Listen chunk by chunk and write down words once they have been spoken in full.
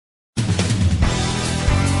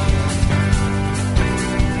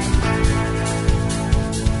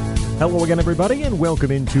Hello again, everybody, and welcome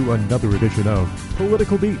into another edition of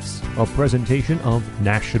Political Beats, a presentation of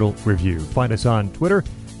National Review. Find us on Twitter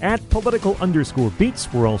at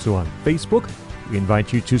political_beats. We're also on Facebook. We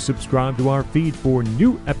invite you to subscribe to our feed for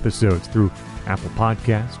new episodes through Apple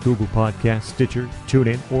Podcasts, Google Podcasts, Stitcher,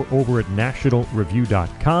 TuneIn, or over at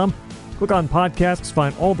nationalreview.com. Click on podcasts,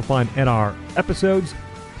 find all the fine NR episodes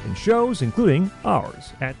and shows, including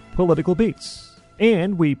ours at Political Beats.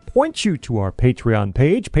 And we point you to our Patreon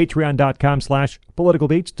page,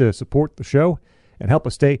 patreon.com/politicalbeats, to support the show and help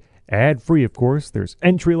us stay ad-free, of course. There's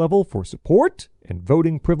entry level for support and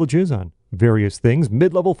voting privileges on various things,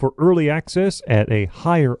 mid-level for early access at a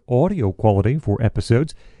higher audio quality for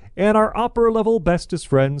episodes, and our upper-level bestest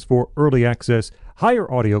friends for early access,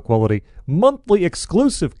 higher audio quality, monthly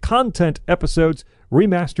exclusive content episodes,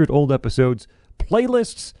 remastered old episodes,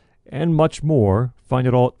 playlists, and much more. Find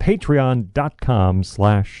it all at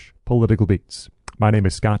patreon.com/politicalbeats. My name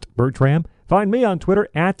is Scott Bertram. Find me on Twitter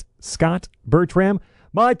at Scott Bertram.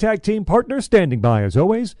 My tag team partner standing by as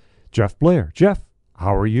always, Jeff Blair. Jeff,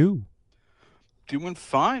 how are you? Doing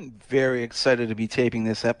fine. Very excited to be taping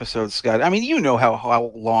this episode, Scott. I mean, you know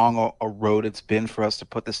how long a road it's been for us to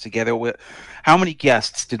put this together. How many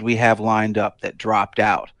guests did we have lined up that dropped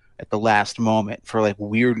out at the last moment for like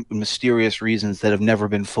weird, mysterious reasons that have never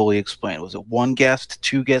been fully explained? Was it one guest,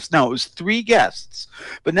 two guests? No, it was three guests.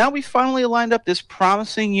 But now we finally lined up this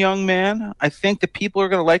promising young man. I think the people are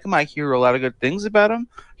going to like him. I hear a lot of good things about him.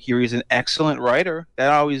 I hear he's an excellent writer.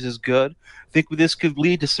 That always is good. I think this could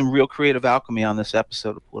lead to some real creative alchemy on this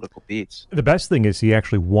episode of Political Beats. The best thing is he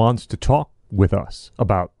actually wants to talk with us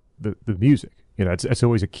about the music. You know, it's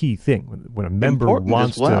always a key thing when a member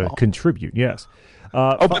wants to contribute. Yes.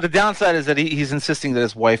 But the downside is that he's insisting that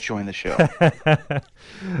his wife join the show.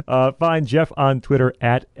 Find Jeff on Twitter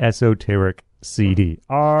at EsotericCD.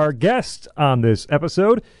 Our guest on this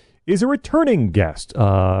episode is a returning guest.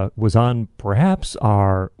 Was on perhaps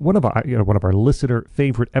one of our listener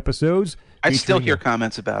favorite episodes. I still hear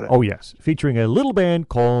comments about it. Oh yes, featuring a little band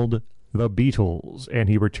called the Beatles, and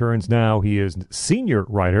he returns now. He is senior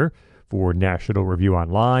writer for National Review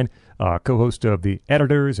Online, co-host of the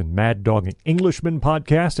Editors and Mad Dogging Englishmen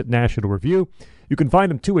podcast at National Review. You can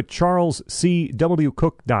find him, too, at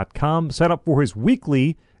charlescwcooke.com. Set up for his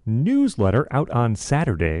weekly newsletter out on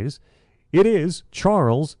Saturdays. It is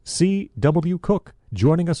Charles C.W. Cooke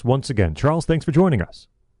joining us once again. Charles, thanks for joining us.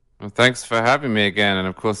 Well, thanks for having me again. And,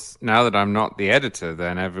 of course, now that I'm not the editor,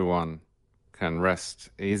 then everyone can rest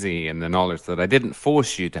easy in the knowledge that I didn't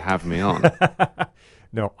force you to have me on.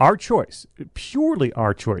 No, our choice, purely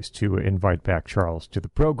our choice to invite back Charles to the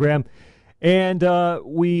program. And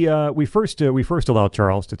we first allowed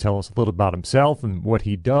Charles to tell us a little about himself and what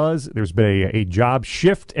he does. There's been a job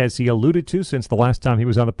shift, as he alluded to, since the last time he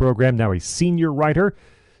was on the program. Now he's senior writer.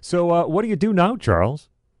 So what do you do now, Charles?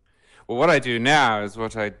 Well, what I do now is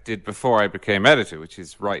what I did before I became editor, which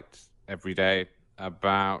is write every day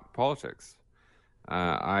about politics.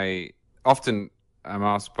 I often am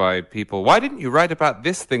asked by people, why didn't you write about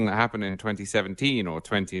this thing that happened in 2017 or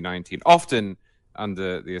 2019? Often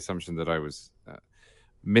under the assumption that I was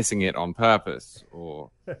missing it on purpose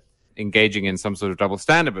or engaging in some sort of double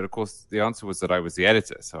standard. But of course, the answer was that I was the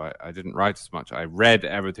editor, so I didn't write as much. I read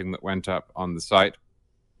everything that went up on the site,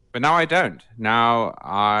 but now I don't. Now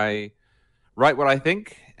I write what I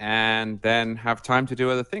think and then have time to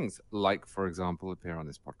do other things, like, for example, appear on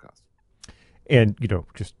this podcast. And,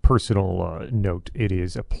 just personal note, it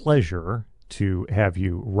is a pleasure to have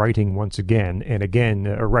you writing once again and again,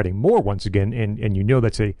 or writing more once again. And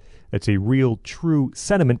that's a real, true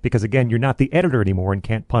sentiment because, again, you're not the editor anymore and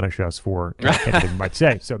can't punish us for anything you might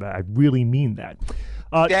say. So I really mean that.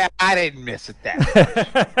 Yeah, I didn't miss it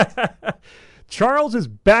that much. Charles is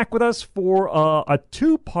back with us for a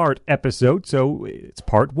two-part episode. So it's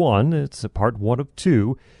part one. It's a part one of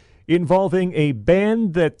two, involving a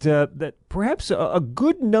band that perhaps a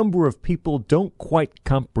good number of people don't quite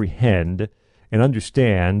comprehend and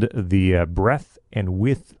understand the breadth and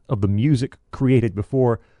width of the music created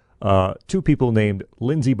before two people named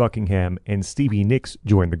Lindsey Buckingham and Stevie Nicks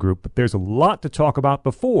joined the group. But there's a lot to talk about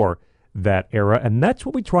before that era, and that's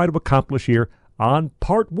what we try to accomplish here on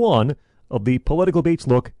part one of the Political Beats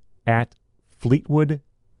look at Fleetwood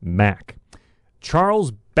Mac.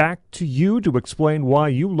 Charles, back to you to explain why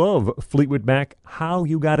you love Fleetwood Mac, how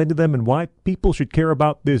you got into them, and why people should care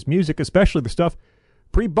about this music, especially the stuff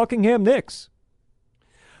pre-Buckingham Nicks.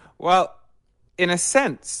 Well, in a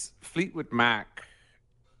sense, Fleetwood Mac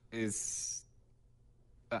is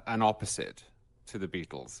an opposite to the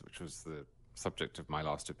Beatles, which was the subject of my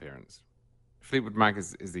last appearance. Fleetwood Mac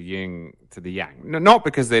is the yin to the yang. No, not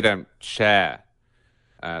because they don't share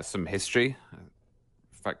some history.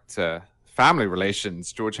 In fact, family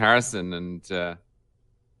relations. George Harrison and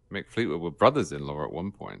Mick Fleetwood were brothers-in-law at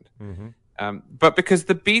one point. Mm-hmm. But because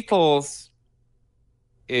the Beatles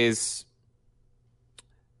is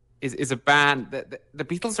a band that the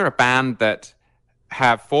Beatles are a band that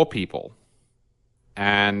have four people,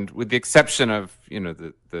 and with the exception of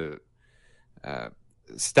the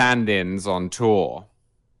stand-ins on tour,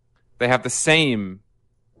 they have the same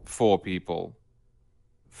four people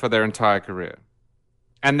for their entire career,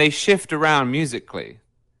 and they shift around musically,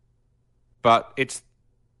 but it's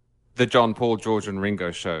the John, Paul, George, and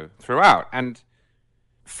Ringo show throughout. And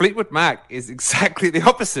Fleetwood Mac is exactly the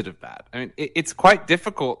opposite of that. I mean, it's quite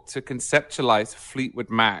difficult to conceptualize Fleetwood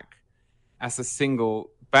Mac as a single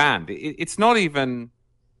band. It's not even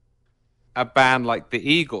a band like the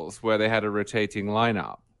Eagles, where they had a rotating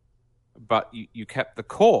lineup, but you kept the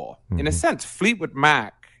core. Mm-hmm. In a sense, Fleetwood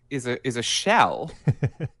Mac is a shell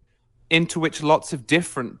into which lots of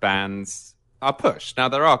different bands are pushed. Now,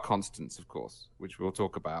 there are constants, of course, which we'll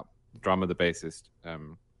talk about. The drummer, the bassist,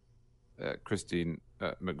 Christine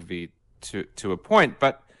McVie, to a point.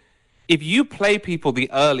 But if you play people the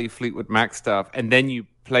early Fleetwood Mac stuff and then you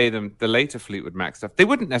play them the later Fleetwood Mac stuff, they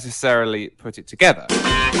wouldn't necessarily put it together.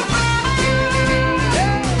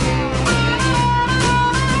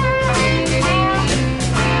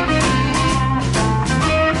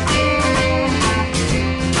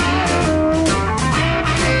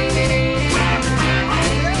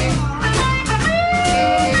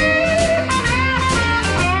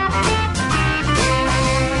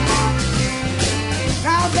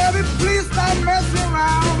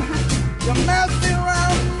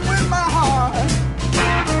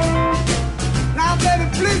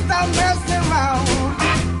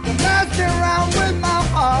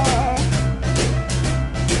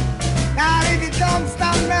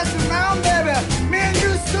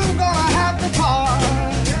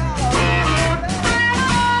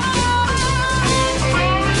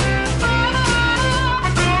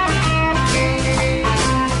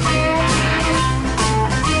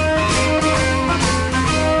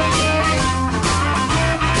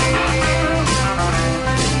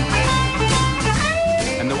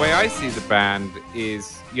 I see the band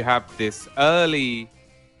is you have this early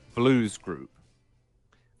blues group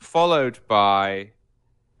followed by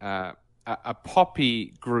a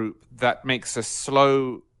poppy group that makes a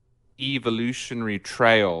slow evolutionary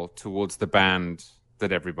trail towards the band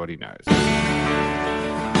that everybody knows.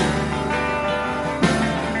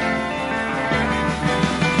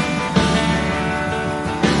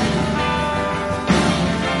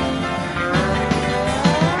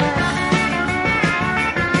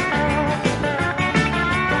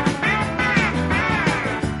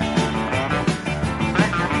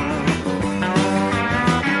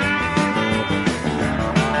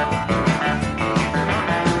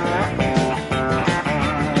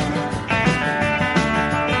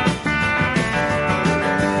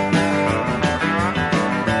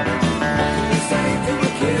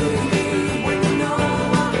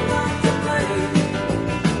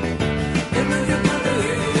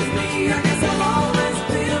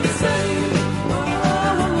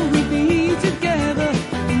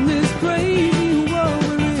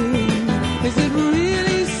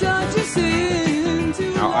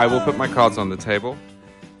 I will put my cards on the table.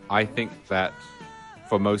 I think that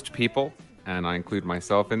for most people, and I include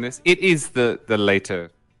myself in this, it is the later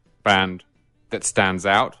band that stands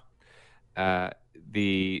out.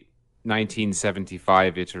 The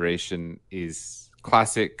 1975 iteration is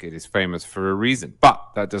classic. It is famous for a reason. But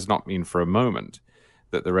that does not mean for a moment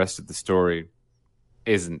that the rest of the story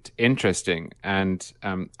isn't interesting. And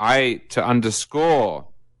to underscore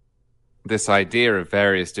this idea of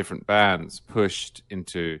various different bands pushed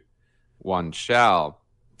into one shell,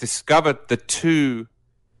 discovered the two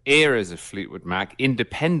eras of Fleetwood Mac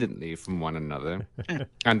independently from one another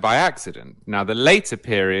and by accident. Now, the later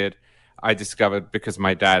period I discovered because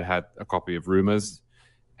my dad had a copy of Rumours,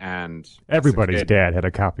 and everybody's dad had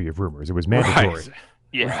a copy of Rumours. It was mandatory. Right.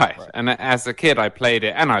 Yeah, right. And as a kid, I played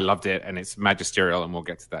it and I loved it, and it's magisterial, and we'll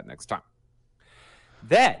get to that next time.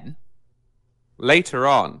 Then, later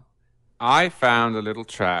on, I found a little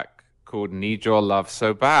track called Need Your Love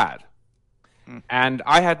So Bad. And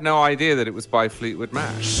I had no idea that it was by Fleetwood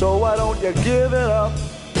Mac. So why don't you give it up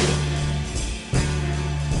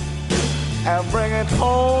and bring it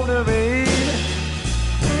home to me?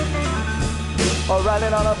 Or write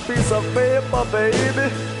it on a piece of paper,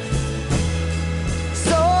 baby,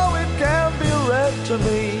 so it can be read to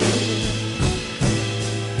me.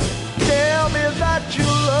 Tell me that you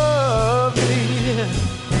love me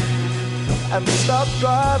and stop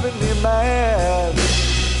driving me mad.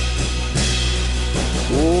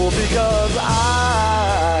 Oh, because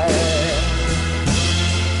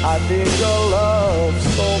I need your love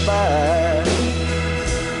so bad.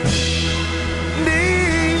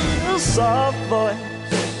 Need a soft voice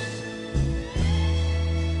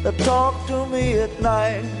that talk to me at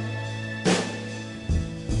night.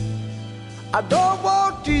 I don't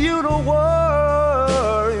want you to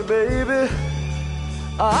worry, baby.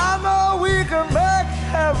 I know we can make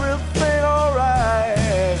everything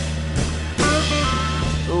alright.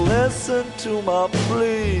 Listen to my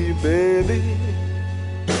plea, baby.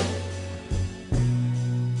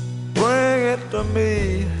 Bring it to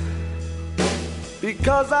me,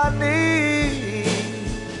 because I need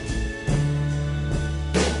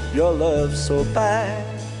your love so bad.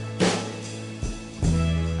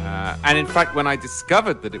 And in fact, when I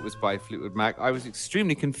discovered that it was by Fleetwood Mac, I was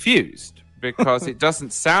extremely confused because it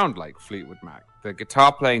doesn't sound like Fleetwood Mac. The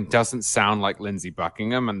guitar playing doesn't sound like Lindsey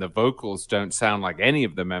Buckingham, and the vocals don't sound like any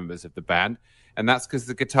of the members of the band. And that's because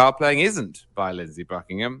the guitar playing isn't by Lindsey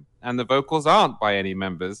Buckingham, and the vocals aren't by any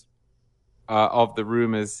members of the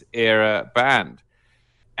Rumours era band.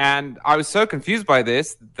 And I was so confused by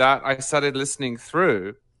this that I started listening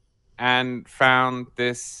through and found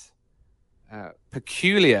this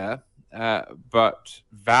peculiar but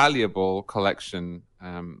valuable collection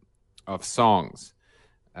of songs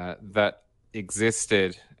that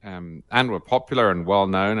existed and were popular and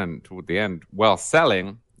well-known and toward the end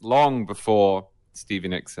well-selling long before Stevie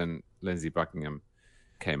Nicks and Lindsey Buckingham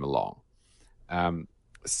came along.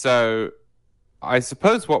 So I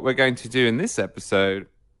suppose what we're going to do in this episode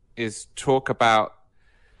is talk about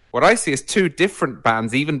what I see as two different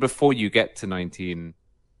bands even before you get to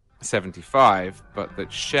 1975, but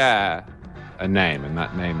that share a name, and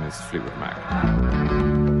that name is Fleetwood Mac.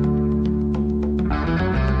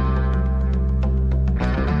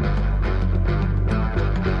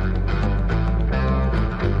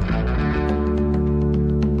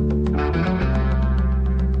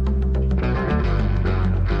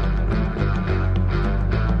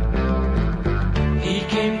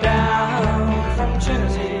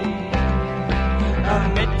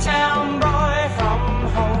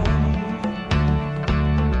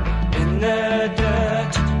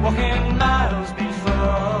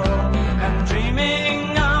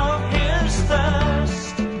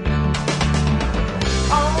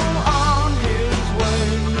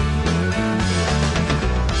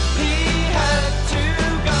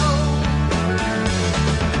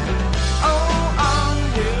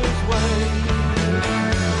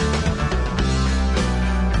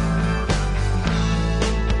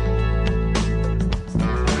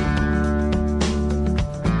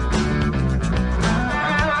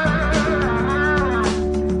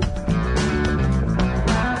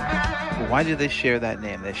 Why do they share that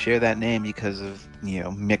name? They share that name because of,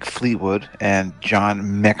 Mick Fleetwood and John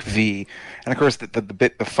McVie. And of course,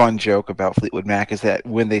 the fun joke about Fleetwood Mac is that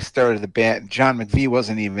when they started the band, John McVie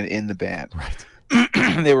wasn't even in the band. Right.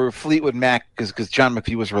 They were Fleetwood Mac because John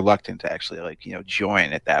McVie was reluctant to actually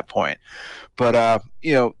join at that point. But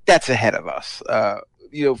that's ahead of us.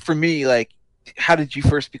 For me, how did you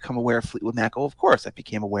first become aware of Fleetwood Mac? Oh, of course, I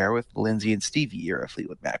became aware with Lindsey and Stevie era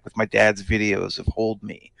Fleetwood Mac, with my dad's videos of Hold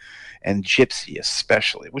Me and Gypsy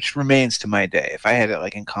especially, which remains to my day. If I had to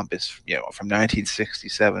encompass, from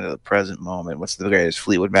 1967 to the present moment, what's the greatest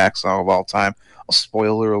Fleetwood Mac song of all time? I'll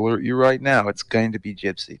spoiler alert you right now. It's going to be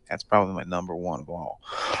Gypsy. That's probably my number one of all.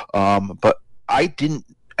 But I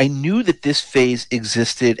knew that this phase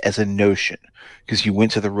existed as a notion because you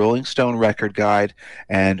went to the Rolling Stone record guide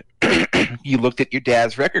and you looked at your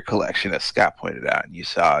dad's record collection, as Scott pointed out, and you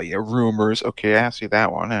saw Rumors. Okay, I see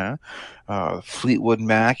that one. Fleetwood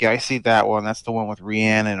Mac. Yeah, I see that one. That's the one with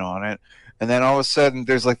Rhiannon on it. And then all of a sudden,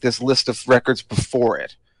 there's this list of records before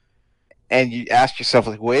it. And you ask yourself,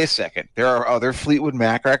 wait a second, there are other Fleetwood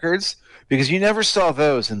Mac records? Because you never saw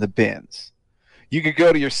those in the bins. You could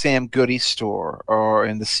go to your Sam Goody store or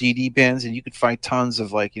in the CD bins, and you could find tons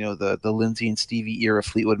of the Lindsey and Stevie era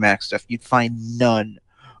Fleetwood Mac stuff. You'd find none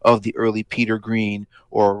of the early Peter Green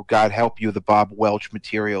or, God help you, the Bob Welch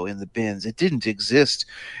material in the bins. It didn't exist.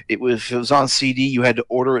 If it was on CD, you had to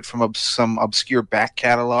order it from some obscure back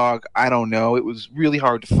catalog. I don't know. It was really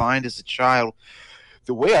hard to find as a child.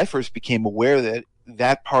 The way I first became aware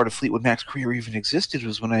that part of Fleetwood Mac's career even existed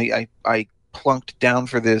was when I plunked down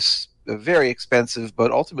for this very expensive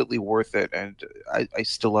but ultimately worth it, and I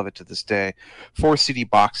still love it to this day, 4-CD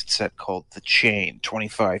box set called The Chain,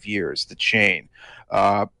 25 Years, The Chain,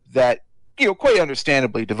 that quite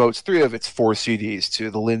understandably devotes 3 of its 4 CDs to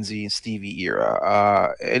the Lindsey and Stevie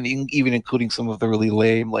era, and even including some of the really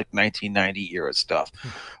lame 1990 era stuff.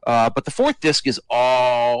 But the 4th disc is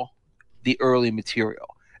all the early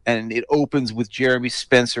material. And it opens with Jeremy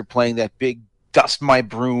Spencer playing that big Dust My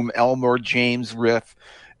Broom Elmore James riff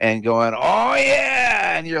and going, oh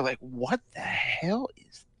yeah! And you're like, what the hell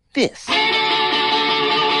is this?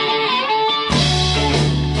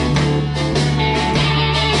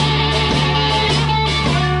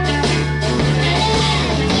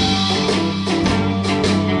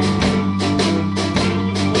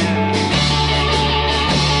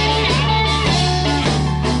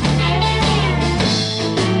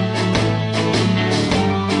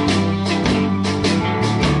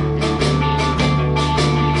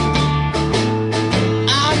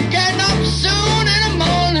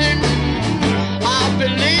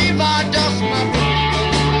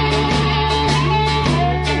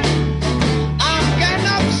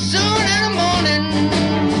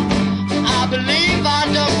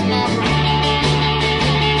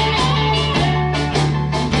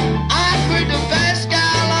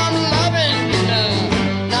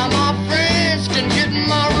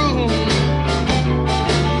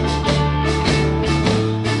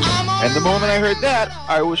 And the moment I heard that,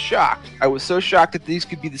 I was shocked. I was so shocked that these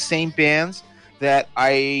could be the same bands that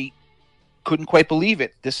I couldn't quite believe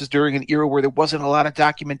it. This is during an era where there wasn't a lot of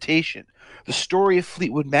documentation. The story of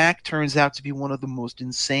Fleetwood Mac turns out to be one of the most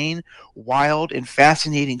insane, wild, and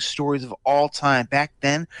fascinating stories of all time. Back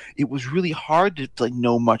then, it was really hard to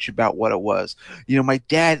know much about what it was. My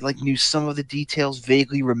dad knew some of the details,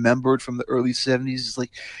 vaguely remembered from the early 70s. He's like,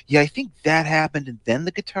 yeah, I think that happened, and then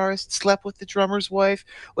the guitarist slept with the drummer's wife.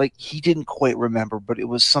 He didn't quite remember, but it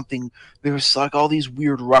was something. There was all these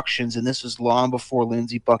weird ructions, and this was long before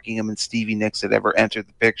Lindsey Buckingham and Stevie Nicks had ever entered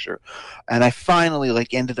the picture. And I finally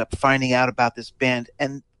ended up finding out about this band,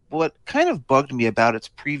 and what kind of bugged me about its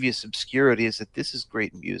previous obscurity is that this is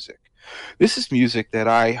great music. This is music that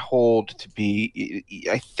I hold to be,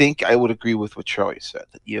 I think I would agree with what Charlie said,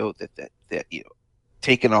 that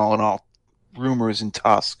taken all in all, Rumors and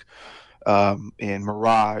Tusk and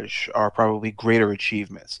Mirage are probably greater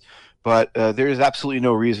achievements. But there is absolutely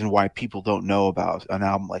no reason why people don't know about an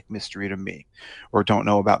album like Mystery to Me, or don't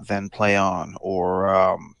know about Then Play On,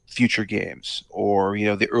 or Future Games, or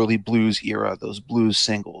the early blues era, those blues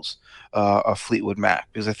singles of Fleetwood Mac,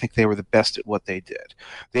 because I think they were the best at what they did.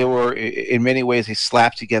 They were, in many ways, a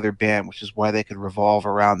slapped together band, which is why they could revolve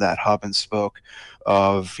around that hub and spoke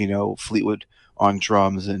of Fleetwood on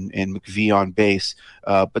drums and McVie on bass,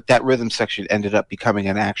 but that rhythm section ended up becoming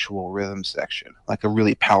an actual rhythm section, like a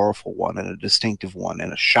really powerful one and a distinctive one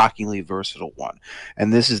and a shockingly versatile one.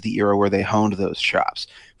 And this is the era where they honed those chops.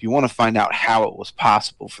 If you want to find out how it was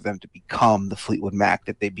possible for them to become the Fleetwood Mac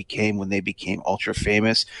that they became when they became ultra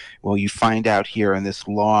famous, well, you find out here in this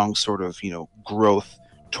long sort of growth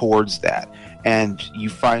towards that. And you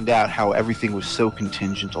find out how everything was so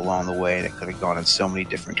contingent along the way, and it could have gone in so many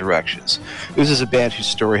different directions. This is a band whose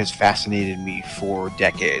story has fascinated me for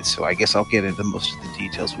decades, so I guess I'll get into most of the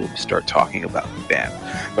details when we start talking about the band.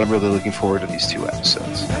 But I'm really looking forward to these 2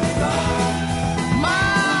 episodes.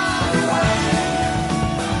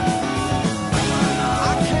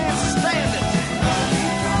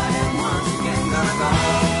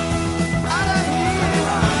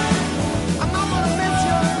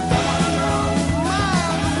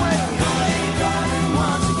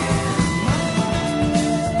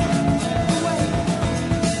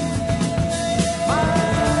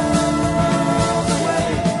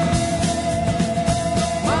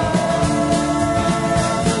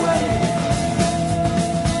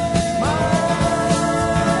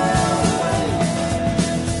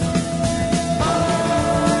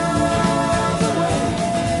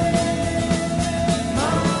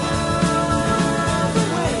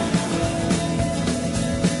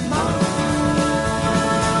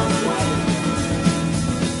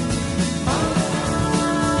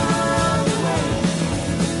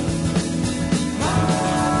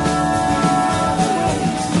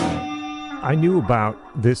 I knew about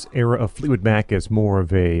this era of Fleetwood Mac as more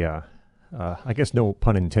of a, I guess no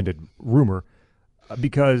pun intended, rumor,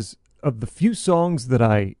 because of the few songs that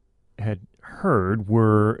I had heard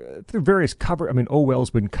were through various cover. I mean, Oh Well's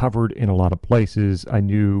been covered in a lot of places. I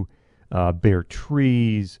knew Bare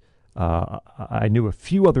Trees. I knew a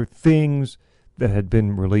few other things that had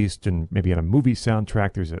been released and maybe on a movie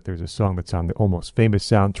soundtrack. There's a song that's on the Almost Famous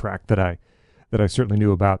soundtrack that I certainly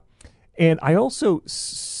knew about, and I also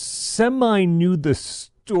semi-knew the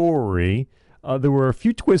story. There were a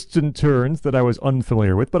few twists and turns that I was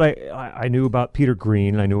unfamiliar with, but I knew about Peter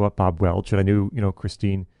Green, and I knew about Bob Welch, and I knew,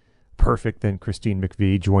 Christine Perfect, then Christine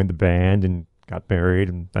McVie joined the band and got married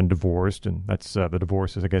and then divorced, and that's the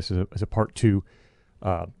divorce, I guess, is a part 2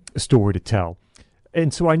 story to tell.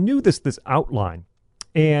 And so I knew this outline,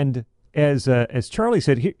 and as Charlie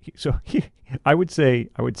said, I would say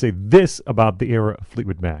this about the era of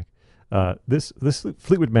Fleetwood Mac. This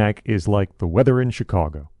Fleetwood Mac is like the weather in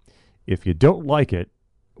Chicago. If you don't like it,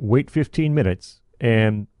 wait 15 minutes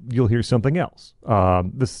and you'll hear something else.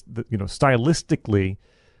 Stylistically,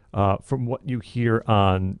 from what you hear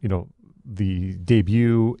on the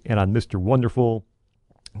debut and on Mr. Wonderful,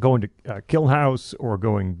 going to Kill House or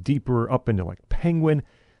going deeper up into like Penguin,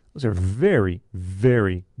 those are very,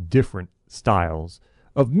 very different styles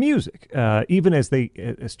of music. Even as they,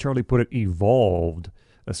 as Charlie put it, evolved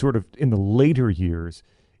sort of in the later years.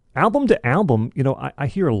 Album to album, I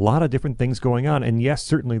hear a lot of different things going on. And yes,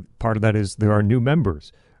 certainly part of that is there are new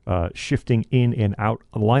members shifting in and out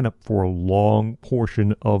of the lineup for a long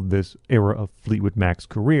portion of this era of Fleetwood Mac's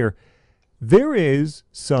career. There is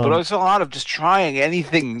some... But there's a lot of just trying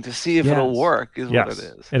anything to see if it'll work what it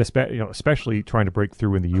is. And especially trying to break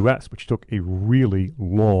through in the U.S., which took a really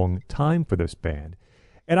long time for this band.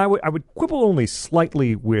 And I would quibble only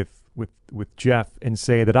slightly with Jeff and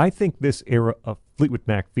say that I think this era of Fleetwood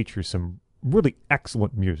Mac features some really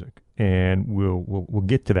excellent music, and we'll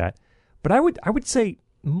get to that. But I would say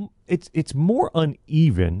it's more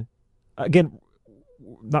uneven, again,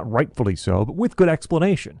 not rightfully so, but with good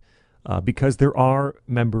explanation, because there are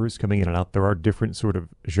members coming in and out. There are different sort of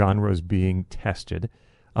genres being tested.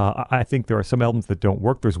 I think there are some albums that don't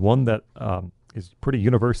work. There's one that is pretty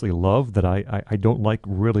universally loved that I don't like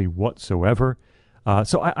really whatsoever.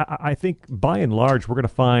 So I think by and large we're going to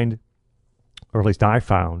find, or at least I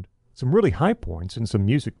found, some really high points and some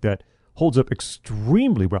music that holds up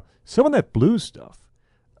extremely well. Some of that blues stuff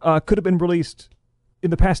could have been released in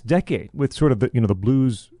the past decade with sort of the the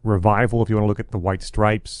blues revival, if you want to look at the White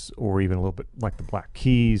Stripes or even a little bit like the Black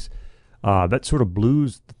Keys. That sort of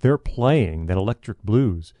blues that they're playing, that electric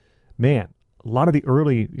blues, man. A lot of the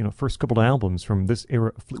early, first couple of albums from this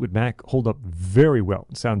era of Fleetwood Mac hold up very well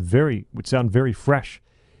and would sound very fresh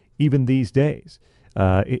even these days.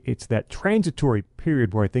 It's that transitory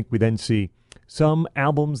period where I think we then see some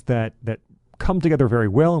albums that come together very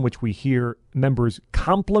well, in which we hear members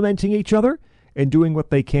complementing each other and doing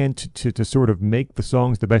what they can to sort of make the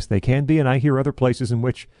songs the best they can be. And I hear other places in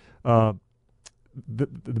which the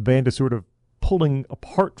band is sort of pulling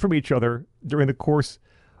apart from each other during the course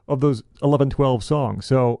of those 11, 12 songs.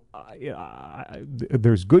 So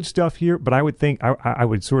there's good stuff here, but I would think I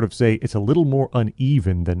would sort of say it's a little more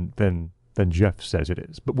uneven than Jeff says it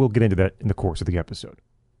is. But we'll get into that in the course of the episode.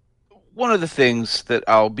 One of the things that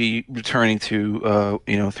I'll be returning to,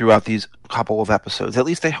 throughout these couple of episodes, at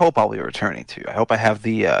least I hope I'll be returning to. I hope I have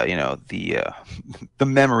the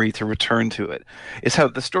memory to return to it. Is how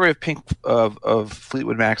the story of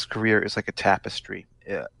Fleetwood Mac's career is like a tapestry,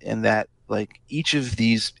 in that like each of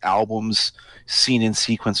these albums, seen in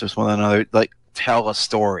sequence with one another, like tell a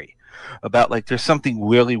story about like there's something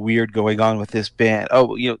really weird going on with this band.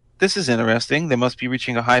 Oh, this is interesting. They must be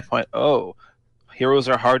reaching a high point. Oh, heroes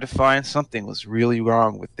are hard to find. Something was really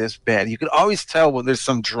wrong with this band. You can always tell when there's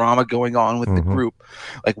some drama going on with the group.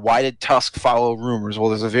 Like, why did Tusk follow Rumors? Well,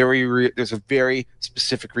 there's a very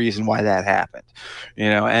specific reason why that happened.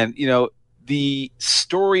 The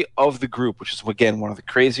story of the group, which is, again, one of the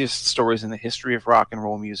craziest stories in the history of rock and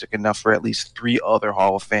roll music, enough for at least 3 other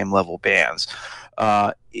Hall of Fame level bands,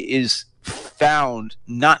 is found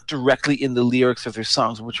not directly in the lyrics of their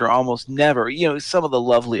songs, which are almost never, some of the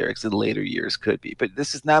love lyrics in later years could be, but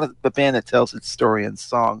this is not a band that tells its story in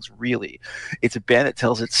songs, really. It's a band that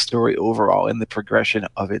tells its story overall in the progression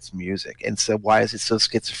of its music. And so why is it so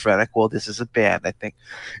schizophrenic? Well, this is a band, I think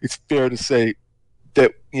it's fair to say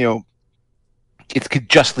that, it could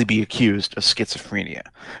justly be accused of schizophrenia.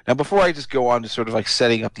 Now, before I just go on to sort of like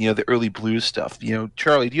setting up, the early blues stuff,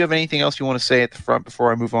 Charlie, do you have anything else you want to say at the front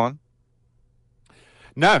before I move on?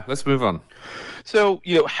 No, let's move on. So,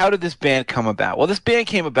 how did this band come about? Well, this band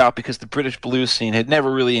came about because the British blues scene had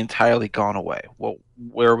never really entirely gone away. Well,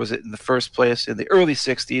 where was it in the first place? In the early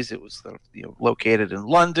 60s, it was located in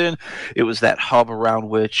London. It was that hub around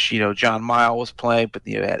which, John Mayall was playing, but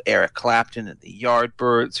you had Eric Clapton and the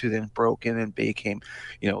Yardbirds, who then broke in and became,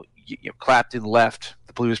 Clapton left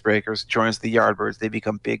the Blues Breakers, joins the Yardbirds. They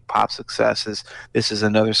become big pop successes. This is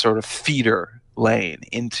another sort of feeder lane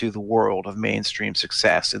into the world of mainstream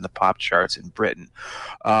success in the pop charts in Britain,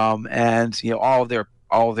 and all of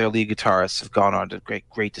their lead guitarists have gone on to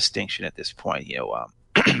great distinction at this point.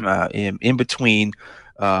 In between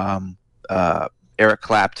Eric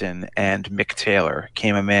Clapton and Mick Taylor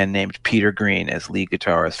came a man named Peter Green as lead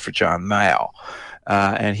guitarist for John Mayall.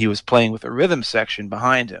 and he was playing with a rhythm section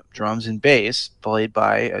behind him, drums and bass, played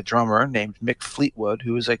by a drummer named Mick Fleetwood,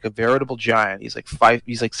 who is like a veritable giant. He's like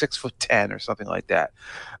 6'10" or something like that,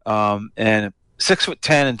 and 6'10"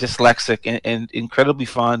 and dyslexic and incredibly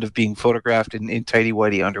fond of being photographed in tighty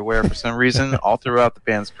whitey underwear for some reason all throughout the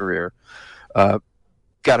band's career.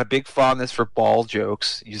 Got a big fondness for ball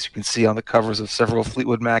jokes, as you can see on the covers of several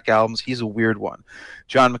Fleetwood Mac albums. He's a weird one.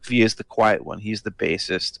 John McVie is the quiet one. He's the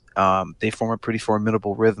bassist. They form a pretty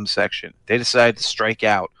formidable rhythm section. They decide to strike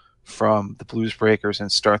out from the Blues Breakers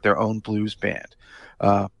and start their own blues band.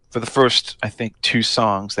 For the first, I think, 2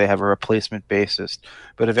 songs, they have a replacement bassist,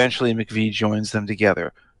 but eventually McVie joins them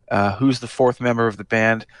together. Who's the 4th member of the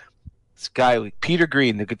band? This guy, Peter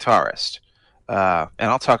Green, the guitarist. And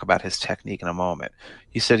I'll talk about his technique in a moment.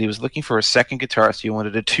 He said he was looking for a second guitarist. He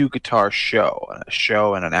wanted a 2-guitar show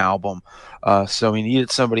and an album. So he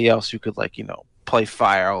needed somebody else who could, play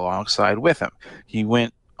fire alongside with him. He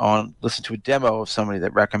went on, listened to a demo of somebody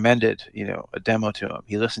that recommended, a demo to him.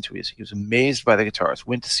 He listened to it. He was amazed by the guitarist,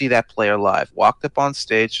 went to see that player live, walked up on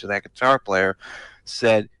stage to that guitar player,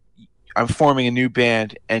 said, I'm forming a new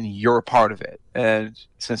band and you're a part of it. And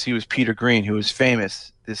since he was Peter Green, who was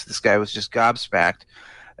famous, this guy was just gobsmacked.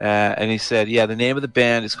 And he said, yeah, the name of the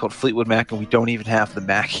band is called Fleetwood Mac and we don't even have the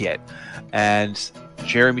Mac yet. And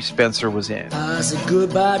Jeremy Spencer was in. I said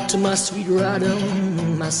goodbye to my sweet rider.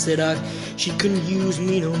 I said she couldn't use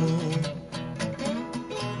me no more.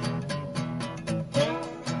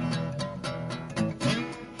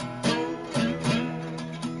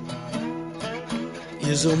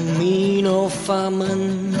 He's a mean old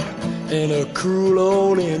fireman and a cruel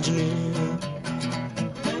old engineer.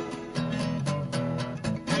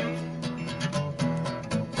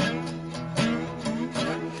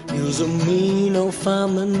 He was a mean old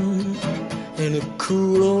fireman and a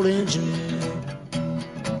cruel old engineer.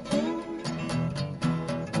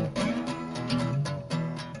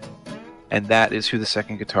 And that is who the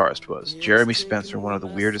second guitarist was. Jeremy Spencer, one of the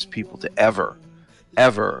weirdest people to ever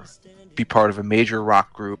be part of a major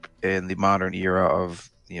rock group in the modern era of,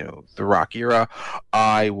 the rock era.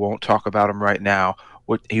 I won't talk about him right now.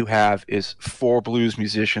 What you have is 4 blues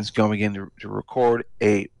musicians going in to record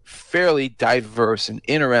a fairly diverse and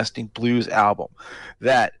interesting blues album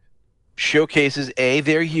that showcases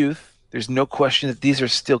their youth. There's no question that these are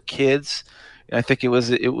still kids. And I think it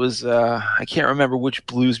was I can't remember which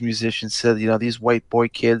blues musician said, these white boy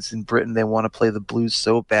kids in Britain, they want to play the blues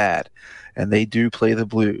so bad. And they do play the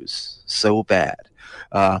blues so bad.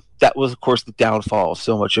 That was, of course, the downfall of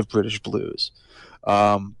so much of British blues.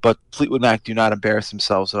 But Fleetwood Mac do not embarrass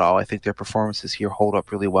themselves at all. I think their performances here hold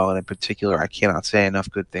up really well. And in particular, I cannot say enough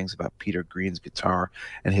good things about Peter Green's guitar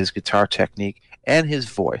and his guitar technique and his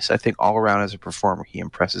voice. I think all around as a performer, he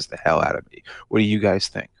impresses the hell out of me. What do you guys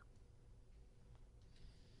think?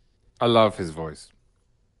 I love his voice.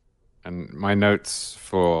 And my notes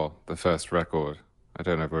for the first record, I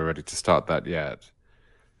don't know if we're ready to start that yet,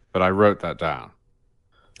 but I wrote that down.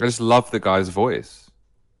 I just love the guy's voice.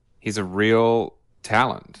 He's a real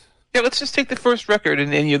talent. Yeah, let's just take the first record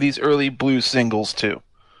and any of these early blues singles, too.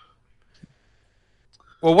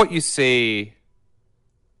 Well, what you see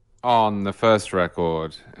on the first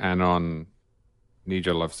record and on Need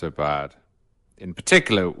Your Love So Bad, in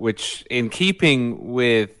particular, which in keeping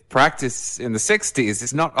with practice in the 60s,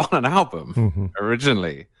 is not on an album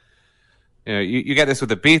originally. You get this with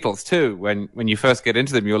the Beatles, too. When you first get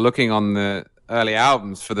into them, you're looking on the early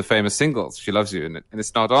albums for the famous singles, She Loves You, and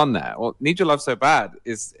it's not on there. Well, Need Your Love So Bad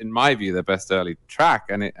is, in my view, the best early track,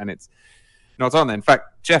 and it's not on there. In fact,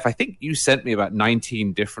 Jeff, I think you sent me about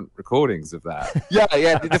 19 different recordings of that. Yeah,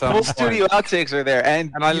 the full studio outtakes are there.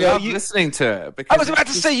 And I love listening to it. I was about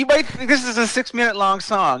to say, you might think this is a 6-minute long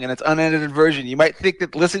song, and it's unedited version. You might think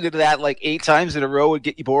that listening to that 8 times in a row would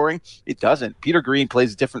get you boring. It doesn't. Peter Green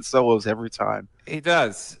plays different solos every time. He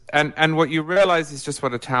does. And what you realize is just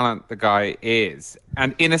what a talent the guy is.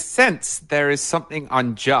 And in a sense, there is something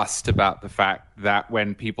unjust about the fact that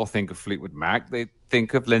when people think of Fleetwood Mac, they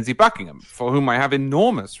think of Lindsey Buckingham, for whom I have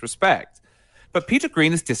enormous respect. But Peter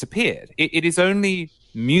Green has disappeared. It is only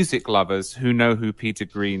music lovers who know who Peter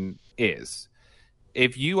Green is.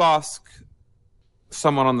 If you ask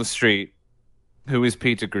someone on the street who is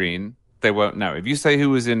Peter Green, they won't know. If you say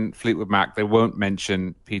who was in Fleetwood Mac, they won't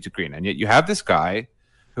mention Peter Green. And yet you have this guy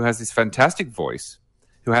who has this fantastic voice,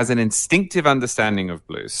 who has an instinctive understanding of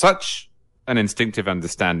blues, such an instinctive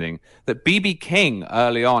understanding that B.B. King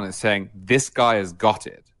early on is saying, this guy has got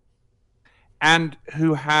it. And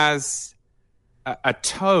who has a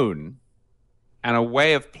tone and a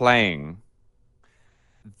way of playing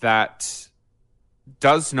that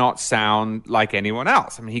does not sound like anyone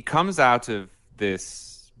else. I mean, he comes out of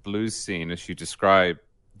this blues scene, as you describe,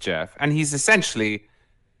 Jeff, and he's essentially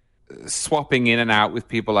swapping in and out with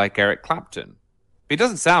people like Eric Clapton. He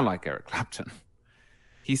doesn't sound like Eric Clapton.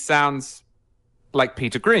 He sounds like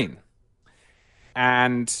Peter Green.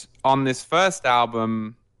 And on this first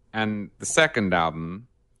album and the second album,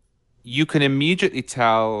 you can immediately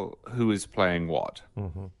tell who is playing what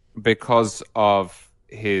because of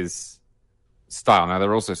his style. Now, there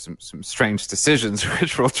are also some strange decisions,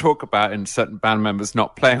 which we'll talk about, in certain band members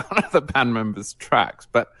not playing on other band members' tracks.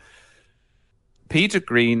 But Peter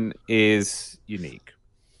Green is unique.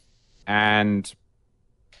 And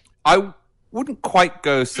I wouldn't quite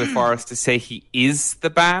go so far as to say he is the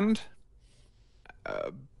band.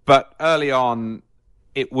 But early on,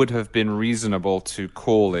 it would have been reasonable to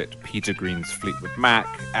call it Peter Green's Fleetwood Mac,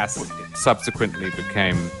 as it subsequently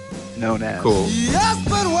became known as. Cool. Yes,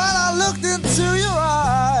 but when I looked into your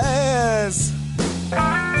eyes,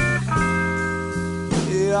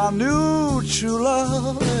 yeah, I knew true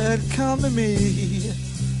love had come to me.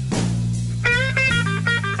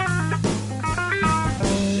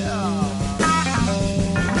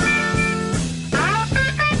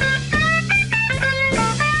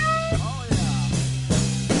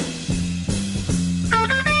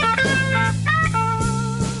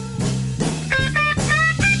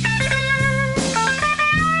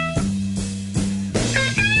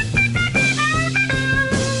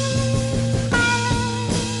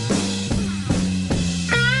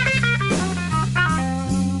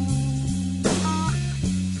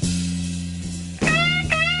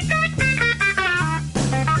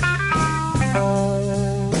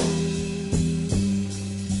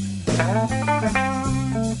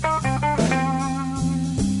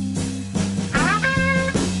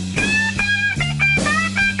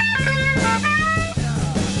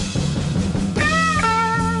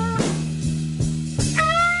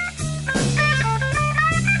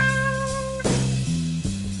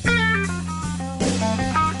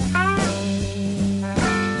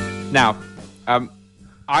 Now,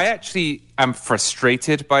 I actually am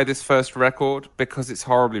frustrated by this first record because it's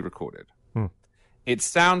horribly recorded. It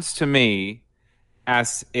sounds to me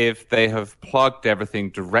as if they have plugged everything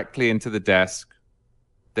directly into the desk.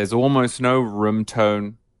 There's almost no room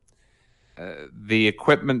tone. The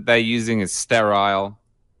equipment they're using is sterile.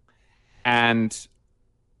 And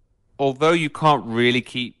although you can't really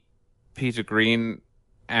keep Peter Green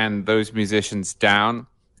and those musicians down,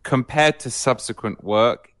 compared to subsequent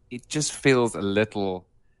work, it just feels a little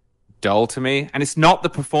dull to me. And it's not the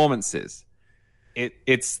performances.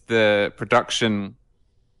 It's the production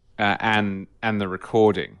and the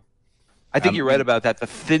recording. I think you're right about that. The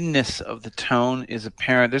thinness of the tone is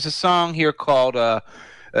apparent. There's a song here called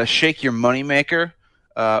Shake Your Moneymaker,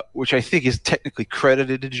 which I think is technically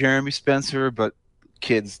credited to Jeremy Spencer, but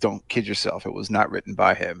kids, don't kid yourself. It was not written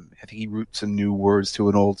by him. I think he wrote some new words to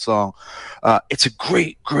an old song. It's a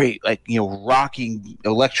great, like, rocking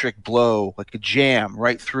electric blow, like a jam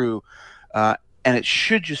right through. And it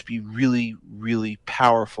should just be really, really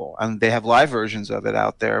powerful. And they have live versions of it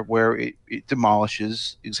out there where it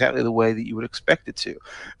demolishes exactly the way that you would expect it to.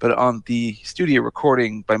 But on the studio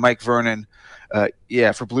recording by Mike Vernon,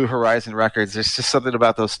 for Blue Horizon Records, there's just something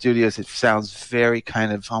about those studios. It sounds very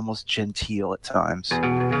kind of almost genteel at times.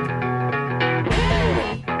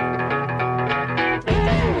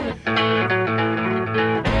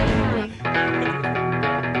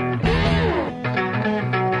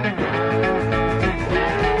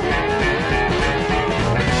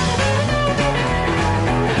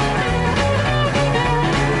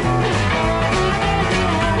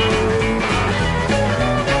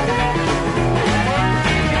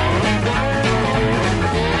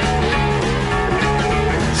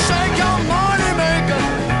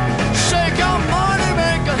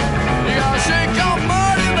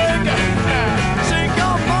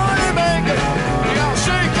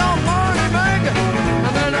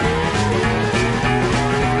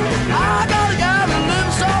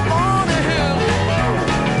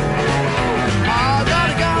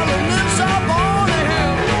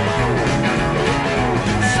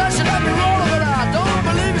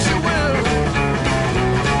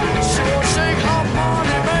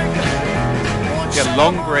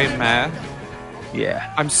 Long grey mare.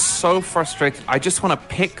 Yeah. I'm so frustrated. I just want to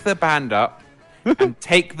pick the band up and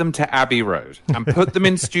take them to Abbey Road and put them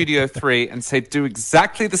in Studio 3 and say, do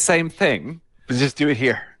exactly the same thing. But just do it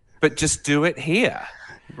here. But just do it here.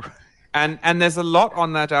 And there's a lot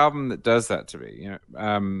on that album that does that to me.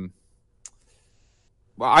 Well,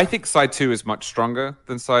 I think side 2 is much stronger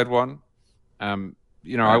than side 1. I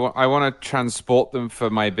want to transport them for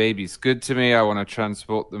My Baby's Good to Me. I want to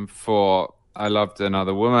transport them for I Loved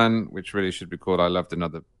Another Woman, which really should be called I Loved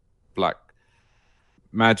Another Black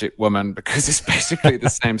Magic Woman, because it's basically the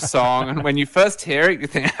same song. And when you first hear it, you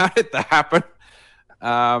think, how did that happen?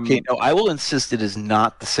 Okay, no, I will insist it is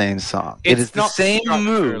not the same song. It is the same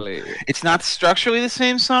mood. It's not structurally the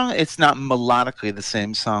same song. It's not melodically the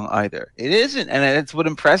same song either. It isn't, and it's what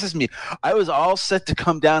impresses me. I was all set to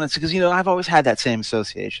come down and say, because, I've always had that same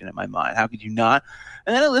association in my mind. How could you not?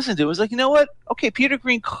 And then I listened to it. It was like, you know what? Okay, Peter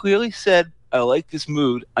Green clearly said, I like this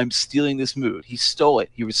mood. I'm stealing this mood. He stole it.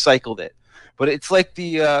 He recycled it. But it's like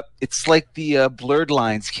the Blurred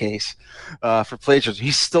Lines case for plagiarism.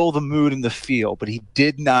 He stole the mood and the feel, but he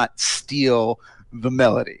did not steal the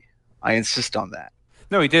melody. I insist on that.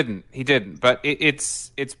 No, he didn't. He didn't. But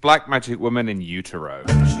it's Black Magic Woman in utero.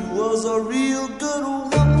 She was a real good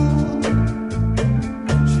woman.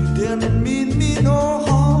 She didn't mean me no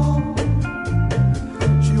harm.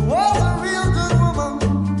 She was a real good woman.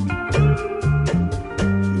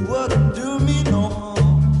 She wouldn't do me no harm.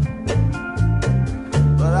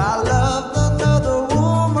 But I loved another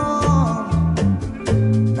woman.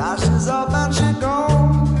 Now she's up and she's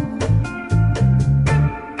gone.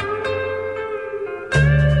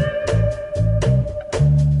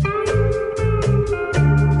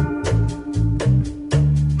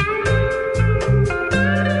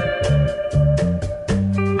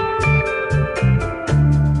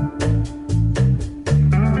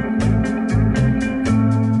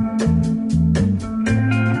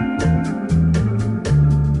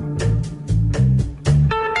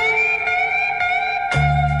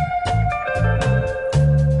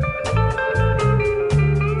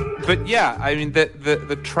 But yeah, I mean,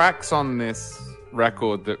 the tracks on this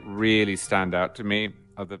record that really stand out to me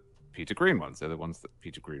are the Peter Green ones. They're the ones that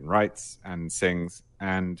Peter Green writes and sings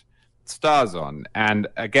and stars on. And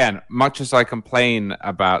again, much as I complain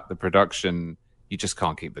about the production, you just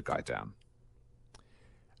can't keep the guy down.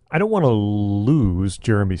 I don't want to lose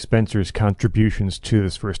Jeremy Spencer's contributions to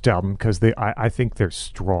this first album because I think they're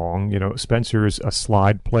strong. Spencer is a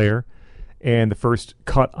slide player. And the first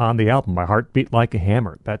cut on the album, My Heart Beat Like a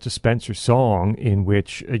Hammer, that's a Spencer song in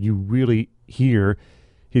which you really hear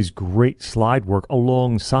his great slide work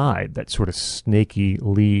alongside that sort of snaky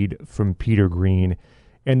lead from Peter Green.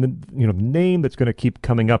 And the name that's going to keep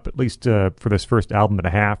coming up, at least for this first album and a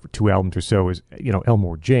half or 2 albums or so, is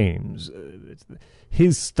Elmore James. It's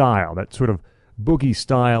his style, that sort of boogie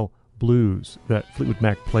style blues that Fleetwood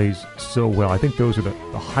Mac plays so well. I think those are the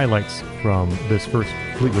highlights from this first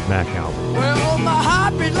Fleetwood Mac album. Well, my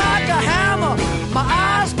heart beat like a hammer, my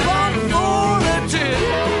eyes burn full of tears.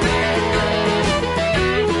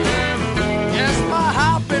 Yes, my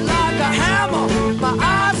heart beat like a hammer, my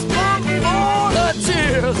eyes burn full of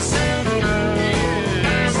tears. Yes.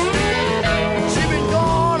 She been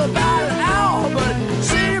gone about an hour, but it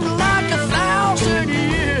seemed like 1,000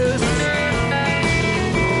 years.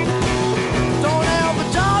 Don't ever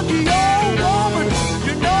talk to your woman,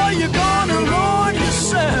 you know you're gonna ruin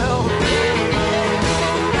yourself.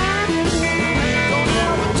 Don't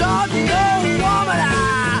ever talk to your woman,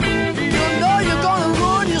 you know you're gonna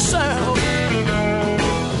ruin yourself.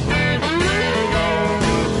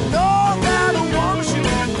 Know that a woman should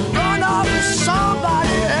run off with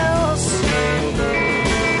somebody else.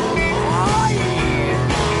 Oh,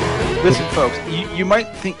 yeah. Listen, folks, you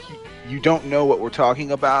might think you don't know what we're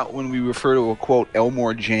talking about when we refer to a, quote,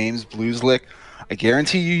 Elmore James blues lick. I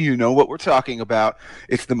guarantee you know what we're talking about.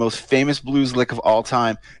 It's the most famous blues lick of all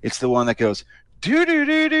time. It's the one that goes do do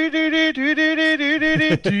do do do do do do do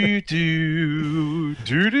do do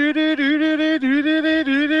do do do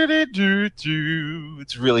do do do do.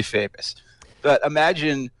 It's really famous. But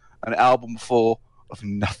imagine an album full of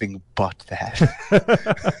nothing but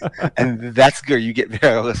that. And that's where you get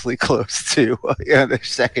perilously close to their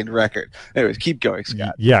second record. Anyways, keep going,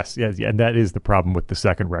 Scott. Yes, and that is the problem with the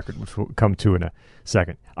second record, which we'll come to in a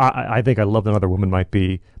second. I think I Loved Another Woman might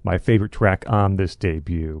be my favorite track on this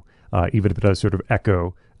debut, even if it does sort of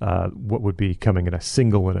echo what would be coming in a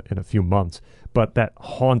single in a few months. But that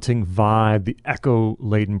haunting vibe, the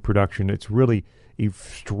echo-laden production, it's really a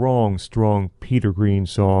strong Peter Green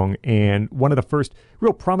song, and one of the first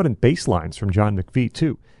real prominent bass lines from John McVie,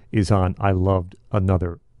 too, is on I Loved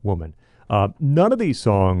Another Woman. None of these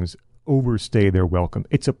songs overstay their welcome.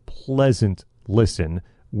 It's a pleasant listen,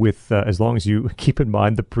 with as long as you keep in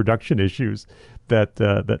mind the production issues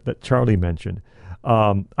that Charlie mentioned.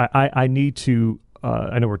 I need to,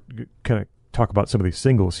 I know we're kind of talk about some of these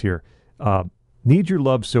singles here. Need Your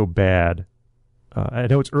Love So Bad, I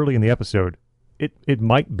know it's early in the episode, it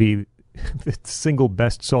might be the single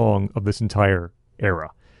best song of this entire era.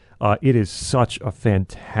 It is such a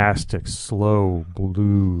fantastic, slow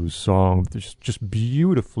blues song that just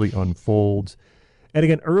beautifully unfolds. And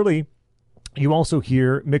again, early, you also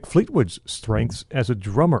hear Mick Fleetwood's strengths as a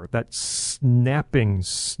drummer. That snapping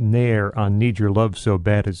snare on Need Your Love So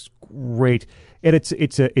Bad is great. And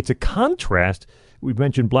it's a contrast. We've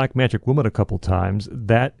mentioned Black Magic Woman a couple times.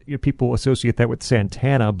 That people associate that with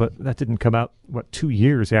Santana, but that didn't come out, 2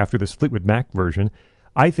 years after this Fleetwood Mac version.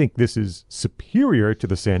 I think this is superior to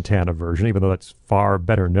the Santana version, even though that's far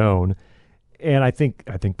better known. And I think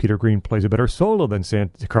Peter Green plays a better solo than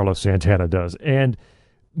Carlos Santana does. And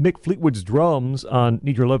Mick Fleetwood's drums on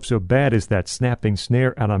Need Your Love So Bad is that snapping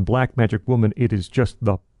snare, and on Black Magic Woman, it is just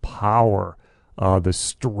the power, the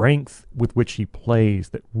strength with which he plays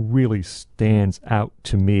that really stands out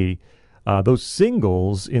to me. Those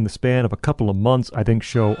singles in the span of a couple of months, I think,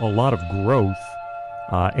 show a lot of growth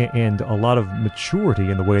and a lot of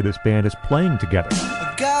maturity in the way this band is playing together.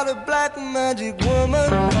 I got a black magic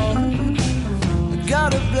woman. I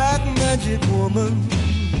got a black magic woman.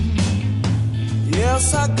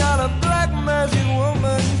 Yes, I got a black magic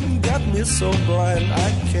woman. Got me so blind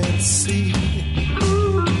I can't see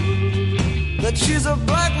that she's a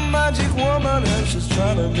black magic woman and she's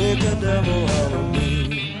trying to make a devil out of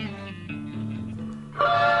me.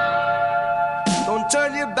 Don't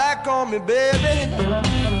turn your back on me, baby.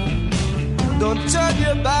 Don't turn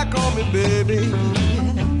your back on me, baby.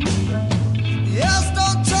 Yes,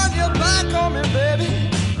 don't turn your back on me, baby.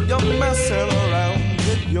 You're messing around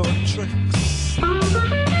with your tricks.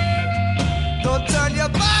 Don't turn your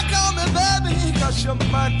back on me, baby, 'cause you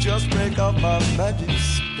might just break up my magic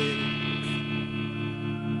stick.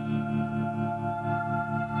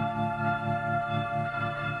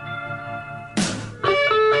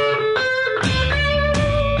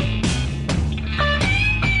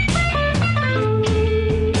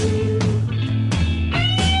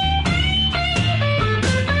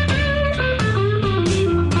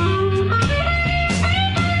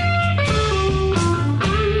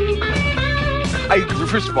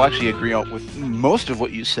 First of all, actually agree with most of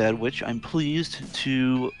what you said, which I'm pleased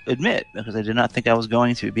to admit, because I did not think I was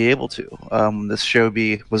going to be able to. This show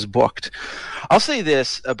was booked. I'll say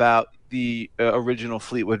this about the original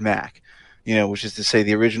Fleetwood Mac, which is to say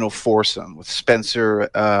the original foursome with Spencer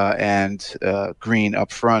and Green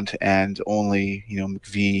up front and only,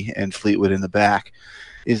 McVie and Fleetwood in the back,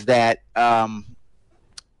 is that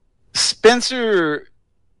Spencer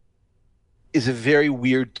is a very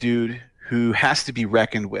weird dude who has to be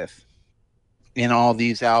reckoned with in all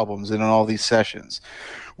these albums and in all these sessions.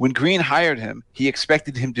 When Green hired him, he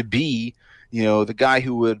expected him to be, the guy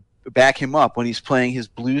who would back him up when he's playing his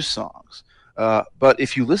blues songs. But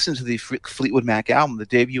if you listen to the Fleetwood Mac album, the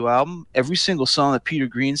debut album, every single song that Peter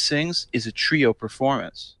Green sings is a trio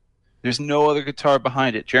performance. There's no other guitar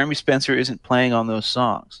behind it. Jeremy Spencer isn't playing on those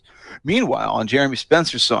songs. Meanwhile, on Jeremy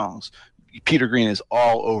Spencer's songs, Peter Green is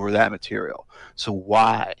all over that material. So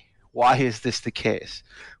why? Why is this the case?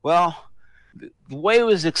 Well, the way it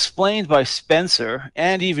was explained by Spencer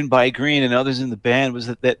and even by Green and others in the band was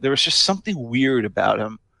that there was just something weird about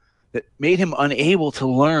him that made him unable to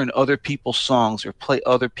learn other people's songs or play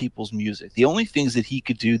other people's music. The only things that he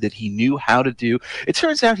could do that he knew how to do, it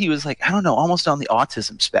turns out he was almost on the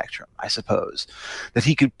autism spectrum, I suppose. That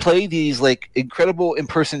he could play these incredible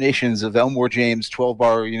impersonations of Elmore James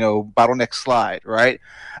 12-bar, bottleneck slide, right?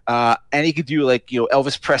 And he could do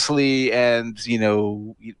Elvis Presley and,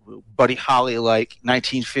 Buddy Holly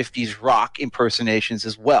 1950s rock impersonations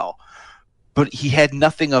as well. But he had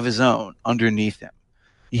nothing of his own underneath him.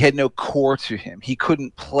 He had no core to him. He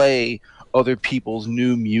couldn't play other people's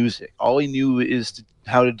new music. All he knew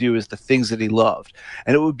how to do is the things that he loved.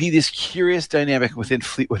 And it would be this curious dynamic within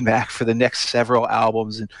Fleetwood Mac for the next several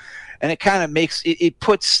albums. And it kind of it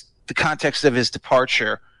puts the context of his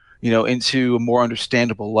departure, into a more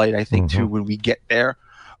understandable light, I think, too, when we get there.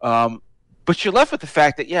 But you're left with the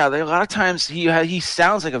fact that, a lot of times he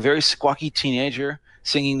sounds like a very squawky teenager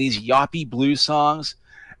singing these yoppy blues songs.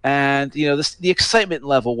 And, the excitement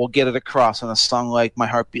level will get it across on a song like My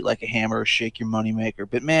Heart Beat Like a Hammer or Shake Your Moneymaker.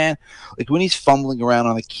 But, man, when he's fumbling around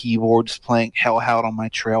on the keyboard just playing Hell Out on My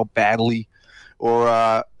Trail badly,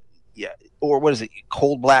 or what is it,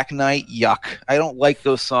 Cold Black Night? Yuck. I don't like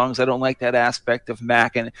those songs. I don't like that aspect of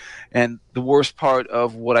Mac. And the worst part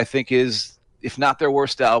of what I think is, if not their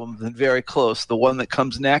worst album, then very close, the one that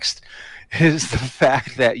comes next, is the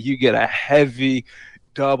fact that you get a heavy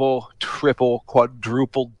double, triple,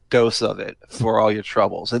 quadruple dose of it for all your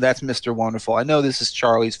troubles. And that's Mr. Wonderful. I know this is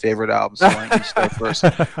Charlie's favorite album, so why don't you start first?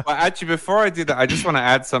 Well, actually, before I do that, I just want to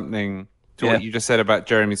add something to what you just said about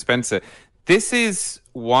Jeremy Spencer. This is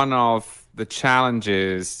one of the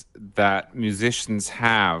challenges that musicians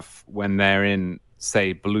have when they're in,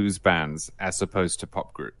 say, blues bands as opposed to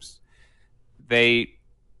pop groups. They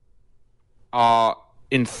are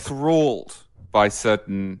enthralled by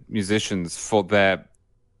certain musicians for their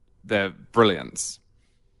brilliance,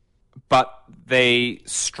 but they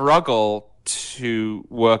struggle to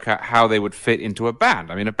work out how they would fit into a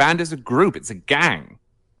band. I mean, a band is a group, it's a gang,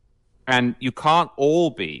 and you can't all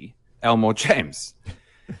be Elmore James.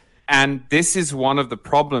 And this is one of the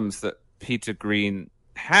problems that Peter Green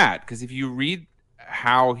had, because if you read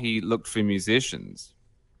how he looked for musicians,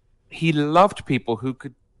 he loved people who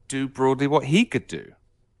could do broadly what he could do.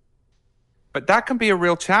 But that can be a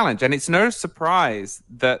real challenge, and it's no surprise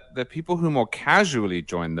that the people who more casually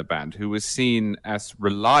joined the band, who were seen as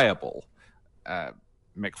reliable,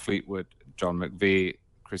 Mick Fleetwood, John McVie,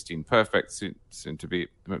 Christine Perfect, soon to be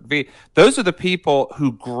McVie, those are the people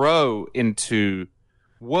who grow into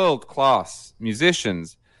world-class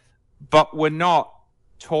musicians, but were not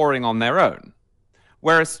touring on their own.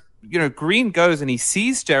 Whereas, Green goes and he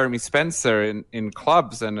sees Jeremy Spencer in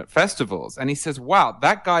clubs and at festivals, and he says, wow,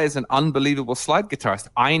 that guy is an unbelievable slide guitarist.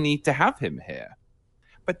 I need to have him here.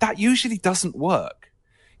 But that usually doesn't work.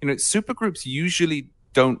 Supergroups usually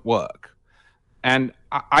don't work. And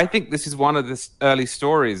I think this is one of the early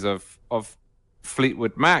stories of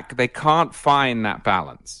Fleetwood Mac. They can't find that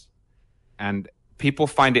balance. And people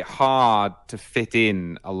find it hard to fit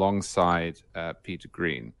in alongside Peter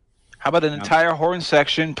Green. How about an entire horn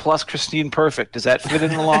section plus Christine Perfect? Does that fit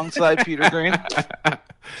in alongside Peter Green?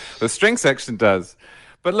 The string section does.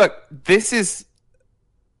 But look, this is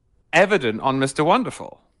evident on Mr.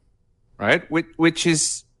 Wonderful, right? Which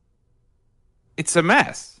is, it's a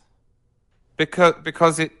mess.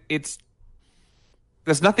 Because it's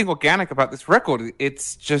there's nothing organic about this record.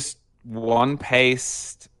 It's just one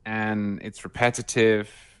paced, and it's repetitive,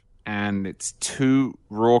 and it's too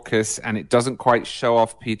raucous, and it doesn't quite show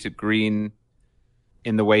off Peter Green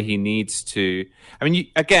in the way he needs to. I mean,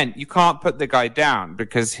 you can't put the guy down,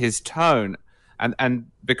 because his tone, and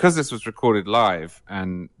because this was recorded live,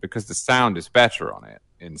 and because the sound is better on it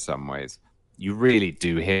in some ways, you really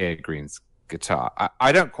do hear Green's guitar.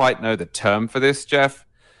 I don't quite know the term for this, Jeff,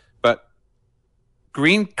 but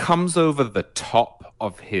Green comes over the top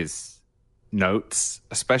of his notes,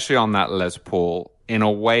 especially on that Les Paul, in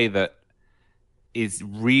a way that is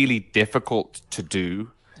really difficult to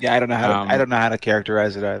do. Yeah, I don't know how to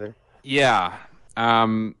characterize it either. Yeah,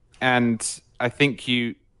 and I think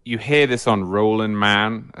you hear this on Rollin'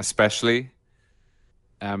 Man, especially.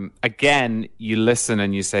 Again, you listen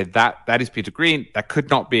and you say that is Peter Green. That could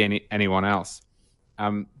not be anyone else.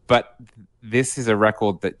 But this is a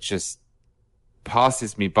record that just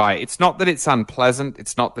passes me by. It's not that it's unpleasant.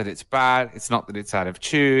 It's not that it's bad. It's not that it's out of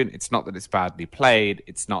tune. It's not that it's badly played.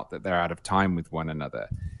 It's not that they're out of time with one another.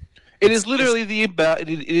 It's literally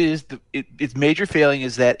its major failing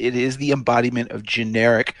is that it is the embodiment of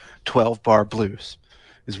generic 12-bar blues,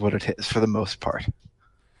 is what it is for the most part.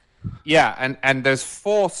 Yeah, and there's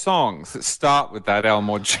 4 songs that start with that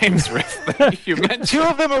Elmore James riff that you mentioned. 2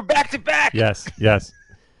 of them are back to back. Yes.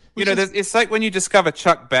 It's like when you discover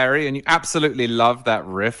Chuck Berry and you absolutely love that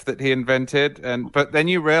riff that he invented, but then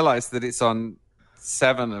you realize that it's on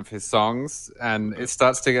 7 of his songs, and it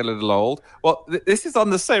starts to get a little old. Well, this is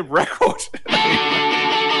on the same record.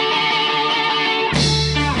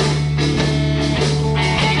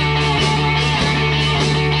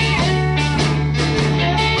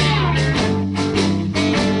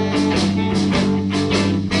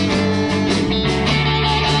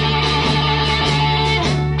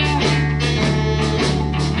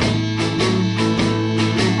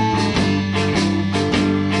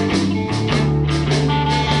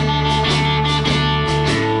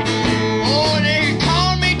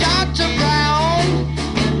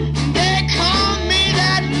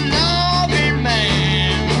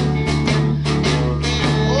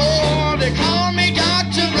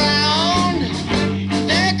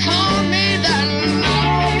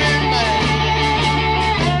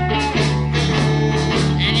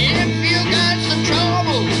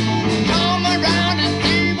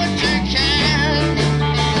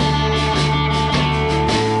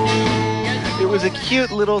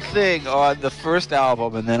 Cute little thing on the first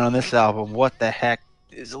album, and then on this album, what the heck?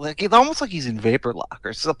 It's almost like he's in Vapor Lock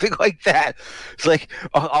or something like that. It's like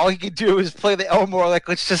all he can do is play the Elmore. Like,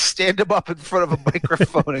 let's just stand him up in front of a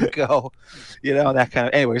microphone and go, that kind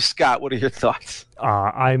of. Anyway, Scott, what are your thoughts?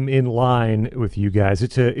 I'm in line with you guys.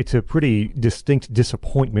 It's a pretty distinct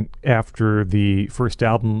disappointment after the first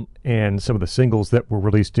album and some of the singles that were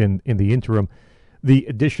released in the interim. The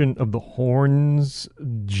addition of the horns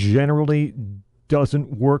generally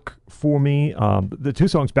doesn't work for me. The two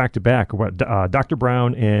songs back to back, Dr.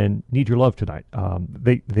 Brown and Need Your Love Tonight,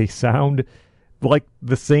 they sound like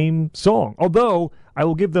the same song. Although I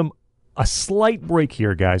will give them a slight break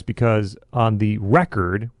here, guys, because on the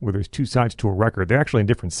record, where there's two sides to a record, they're actually on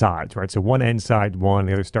different sides, right? So one ends side one,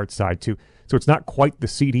 the other starts side two. So it's not quite the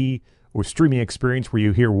CD or streaming experience where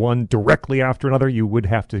you hear one directly after another. You would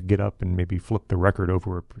have to get up and maybe flip the record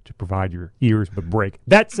over to provide your ears with a break.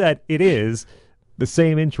 That said, it is the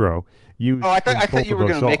same intro. I thought you were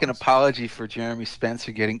going to make an apology for Jeremy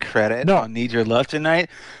Spencer getting credit on "Need Your Love Tonight,"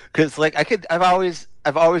 because I've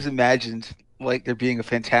always imagined like there being a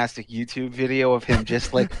fantastic YouTube video of him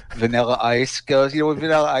just like Vanilla Ice goes. You know what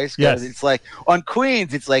Vanilla Ice goes? Yes. It's like on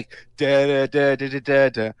Queens, it's like da da da da da da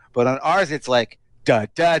da, but on ours, it's like da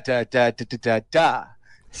da da da da da da.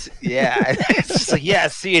 Yeah, it's just like, yeah,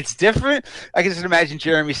 see, it's different. I can just imagine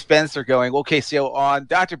Jeremy Spencer going, okay, so on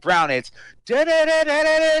Dr. Brown, it's da da da da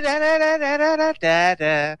da da da da da da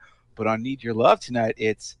da, but on Need Your Love Tonight,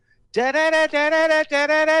 it's da da da da da da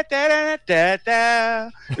da da da da,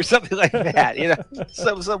 or something like that. You know,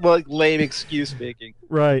 some like lame excuse making.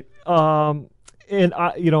 Right. And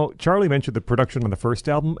Charlie mentioned the production on the first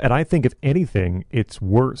album, and I think if anything, it's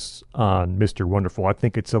worse on Mr. Wonderful. I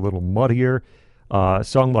think it's a little muddier. A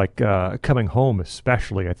song like Coming Home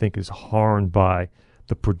especially, I think, is harmed by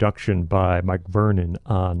the production by Mike Vernon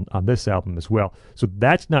on this album as well. So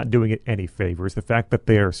that's not doing it any favors. The fact that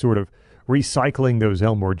they are sort of recycling those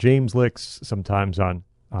Elmore James licks, sometimes on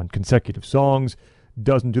consecutive songs,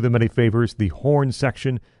 doesn't do them any favors. The horn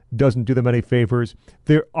section doesn't do them any favors.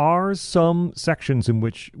 There are some sections in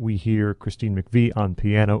which we hear Christine McVie on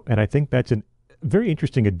piano, and I think that's a very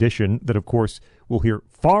interesting addition that, of course, we'll hear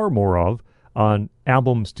far more of on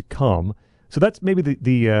albums to come. So that's maybe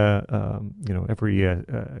every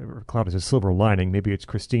cloud has a silver lining. Maybe it's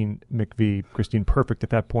Christine McVie, Christine Perfect at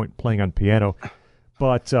that point playing on piano.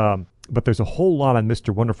 But there's a whole lot on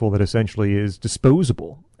Mr. Wonderful that essentially is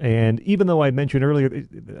disposable. And even though I mentioned earlier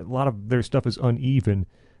a lot of their stuff is uneven,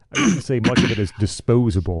 I wouldn't say much of it is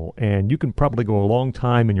disposable. And you can probably go a long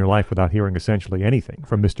time in your life without hearing essentially anything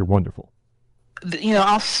from Mr. Wonderful. You know,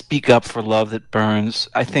 I'll speak up for Love That Burns.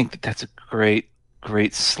 I think that's a great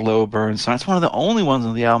slow burn song. It's one of the only ones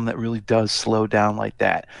on the album that really does slow down like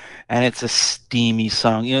that. And it's a steamy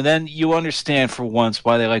song. You know, then you understand for once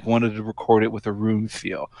why they wanted to record it with a room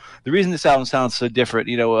feel. The reason this album sounds so different,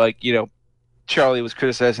 Charlie was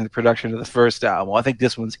criticizing the production of the first album. Well, I think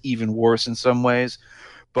this one's even worse in some ways.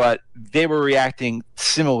 But they were reacting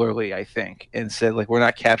similarly, I think, and said, we're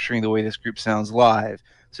not capturing the way this group sounds live.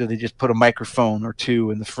 So they just put a microphone or two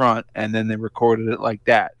in the front, and then they recorded it like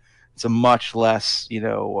that. It's a much less,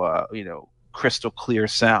 crystal clear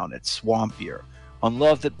sound. It's swampier. On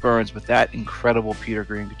Love That Burns, with that incredible Peter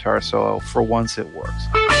Green guitar solo, for once it works.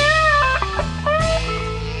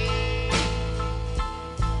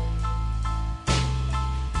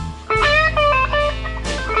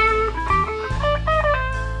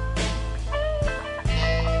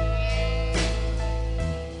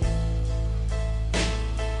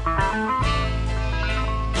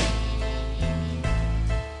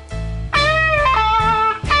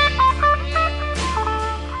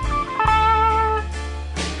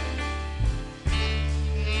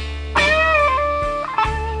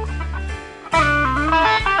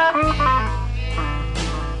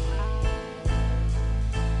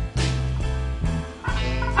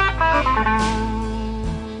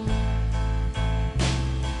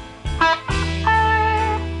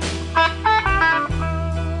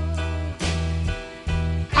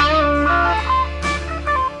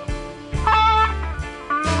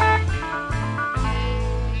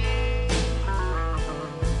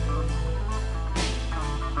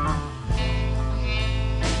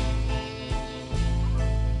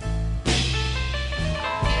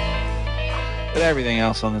 Everything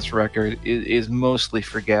else on this record is mostly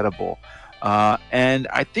forgettable. And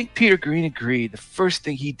I think Peter Green agreed. The first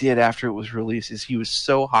thing he did after it was released is he was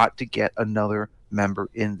so hot to get another member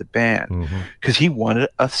in the band because he wanted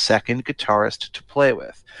a second guitarist to play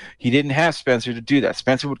with. He didn't have Spencer to do that.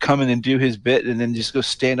 Spencer would come in and do his bit and then just go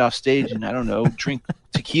stand off stage and, I don't know, drink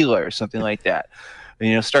tequila or something like that.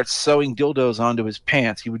 And, start sewing dildos onto his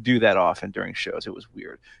pants. He would do that often during shows. It was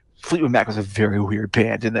weird. Fleetwood Mac was a very weird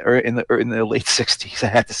band in the late '60s. I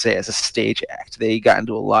have to say, as a stage act, they got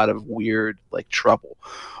into a lot of weird trouble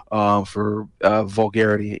for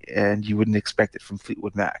vulgarity, and you wouldn't expect it from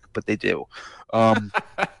Fleetwood Mac, but they do.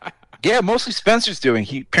 Yeah, mostly Spencer's doing.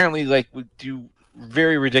 He apparently would do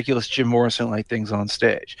very ridiculous Jim Morrison-like things on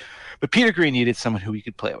stage. But Peter Green needed someone who he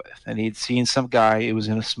could play with. And he'd seen some guy who was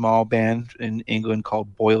in a small band in England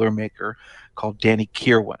called Boilermaker, called Danny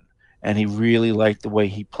Kirwan. And he really liked the way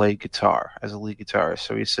he played guitar as a lead guitarist.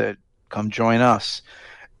 So he said, come join us.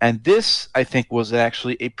 And this, I think, was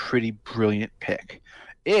actually a pretty brilliant pick.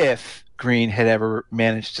 If Green had ever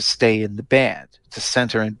managed to stay in the band, to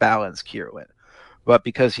center and balance Kirwan. But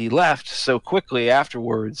because he left so quickly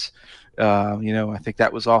afterwards, I think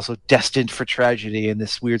that was also destined for tragedy in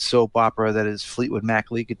this weird soap opera that is Fleetwood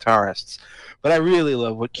Mac lead guitarists. But I really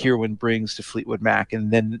love what Kirwan brings to Fleetwood Mac.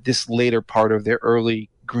 And then this later part of their early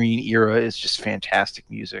Green era is just fantastic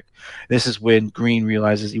music. This is when Green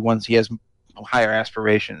realizes he has higher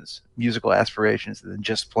aspirations, musical aspirations, than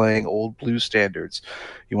just playing old blues standards.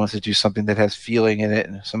 He wants to do something that has feeling in it,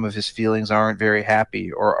 and some of his feelings aren't very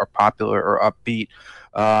happy or are popular or upbeat.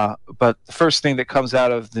 But the first thing that comes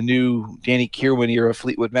out of the new Danny Kirwan era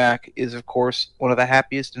Fleetwood Mac is, of course, one of the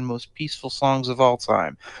happiest and most peaceful songs of all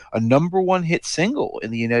time. A #1 hit single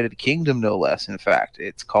in the United Kingdom, no less, in fact.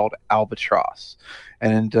 It's called Albatross.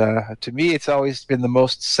 And to me, it's always been the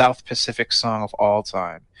most South Pacific song of all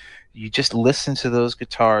time. You just listen to those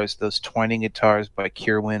guitars, those twining guitars by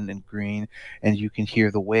Kirwan and Green, and you can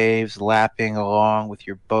hear the waves lapping along with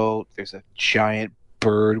your boat. There's a giant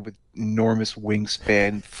bird with enormous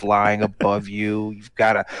wingspan flying above you. You've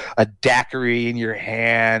got a daiquiri in your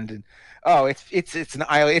hand. And it's an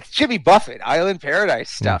island. It's Jimmy Buffett, Island Paradise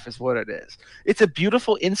stuff is what it is. It's a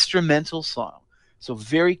beautiful instrumental song. So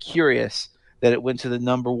very curious that it went to the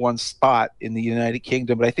 #1 spot in the United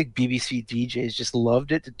Kingdom. But I think BBC DJs just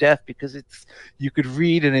loved it to death because you could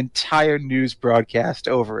read an entire news broadcast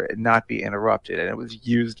over it and not be interrupted. And it was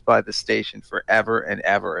used by the station forever and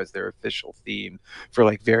ever as their official theme for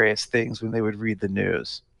like various things when they would read the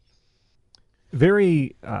news.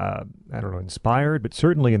 Very, inspired, but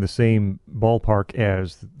certainly in the same ballpark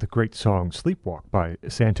as the great song Sleepwalk by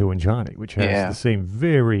Santo and Johnny, which has the same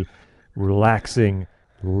very relaxing,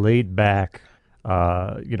 laid back,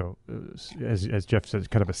 as Jeff says,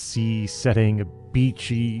 kind of a sea setting, a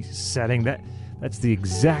beachy setting. That's the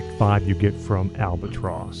exact vibe you get from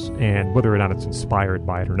Albatross. And whether or not it's inspired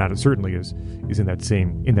by it or not, it certainly is in that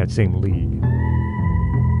same league.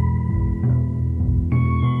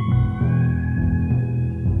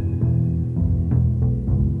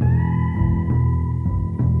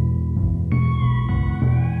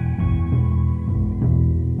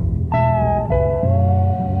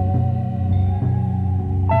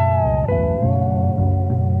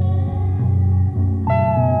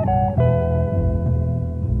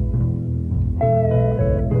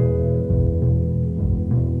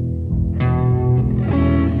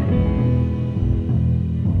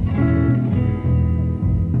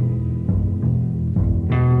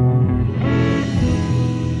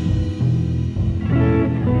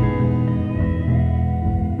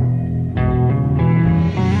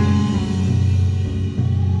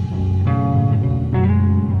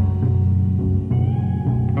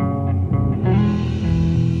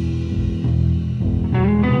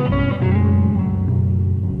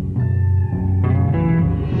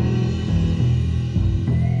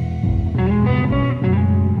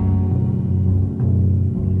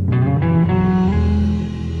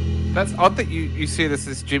 That's odd that you see this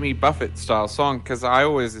as Jimmy Buffett style song, because I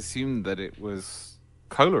always assumed that it was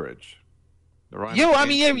Coleridge.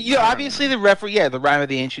 Obviously the the Rime of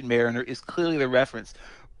the Ancient Mariner is clearly the reference,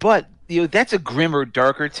 but that's a grimmer,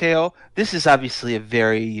 darker tale. This is obviously a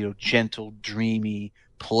very gentle, dreamy,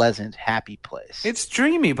 pleasant, happy place. It's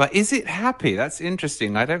dreamy, but is it happy? That's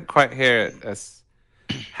interesting. I don't quite hear it as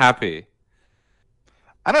happy.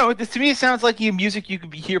 I don't know. To me, it sounds like music you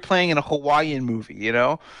could hear playing in a Hawaiian movie,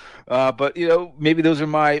 But, maybe those are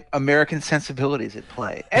my American sensibilities at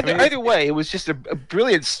play. And either way, it was just a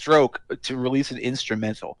brilliant stroke to release an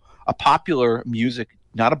instrumental, a popular music,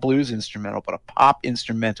 not a blues instrumental, but a pop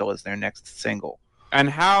instrumental as their next single. And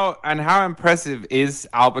how impressive is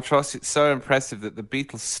Albatross? It's so impressive that the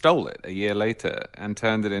Beatles stole it a year later and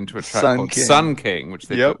turned it into a track called Sun King, which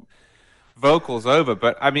they put vocals over.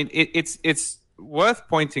 But I mean, it's worth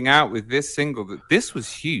pointing out with this single that this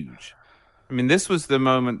was huge. I mean, this was the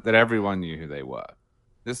moment that everyone knew who they were.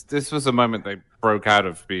 This was a moment they broke out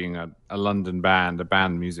of being a London band, a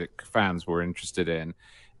band music fans were interested in.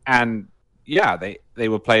 And yeah, they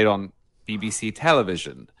were played on BBC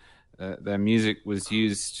television. Their music was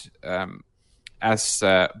used as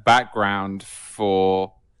background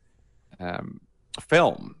for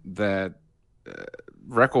film.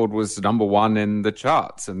 record was number one in the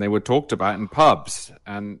charts, and they were talked about in pubs.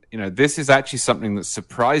 And, this is actually something that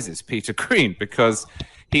surprises Peter Green, because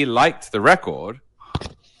he liked the record,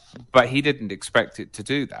 but he didn't expect it to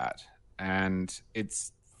do that. And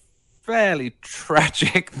it's fairly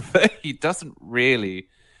tragic that he doesn't really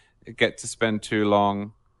get to spend too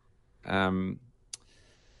long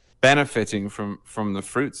benefiting from the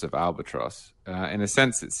fruits of Albatross. In a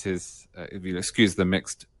sense, it's his, if you'll excuse the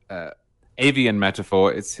mixed avian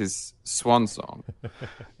metaphor, it's his swan song.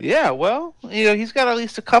 Yeah, well, he's got at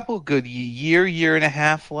least a couple good year and a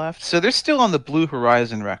half left. So they're still on the Blue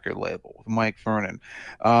Horizon record label with Mike Vernon.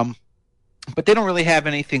 But they don't really have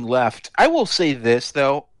anything left. I will say this,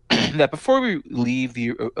 though, that before we leave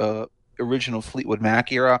the original Fleetwood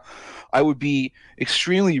Mac era, I would be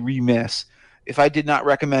extremely remiss if I did not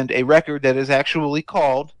recommend a record that is actually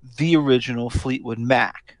called The Original Fleetwood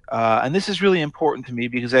Mac. And this is really important to me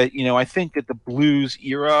because I think that the blues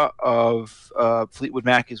era of Fleetwood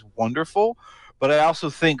Mac is wonderful, but I also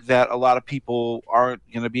think that a lot of people aren't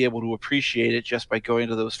going to be able to appreciate it just by going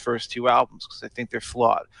to those first two albums, because I think they're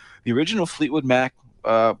flawed. The original Fleetwood Mac,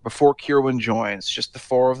 before Kirwan joins, just the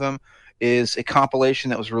four of them, is a compilation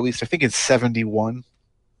that was released, I think, in 1971.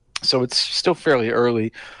 So it's still fairly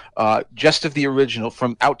early. Just of the original,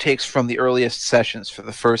 from outtakes from the earliest sessions for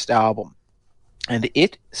the first album. And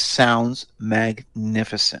it sounds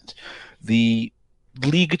magnificent. The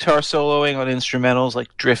lead guitar soloing on instrumentals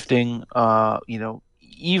like Drifting,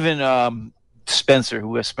 even Spencer,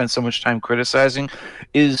 who has spent so much time criticizing,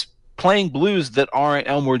 is playing blues that aren't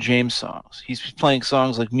Elmore James songs. He's playing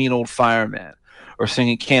songs like Mean Old Fireman or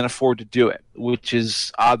singing Can't Afford to Do It, which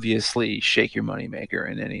is obviously Shake Your Moneymaker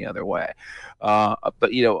in any other way.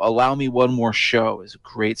 But Allow Me One More Show is a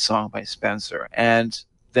great song by Spencer. And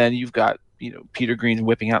then you've got Peter Green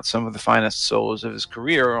whipping out some of the finest solos of his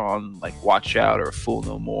career on like Watch Out or Fool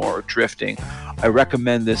No More or Drifting. I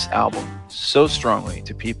recommend this album so strongly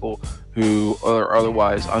to people who are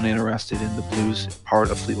otherwise uninterested in the blues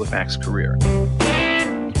part of Fleetwood Mac's career.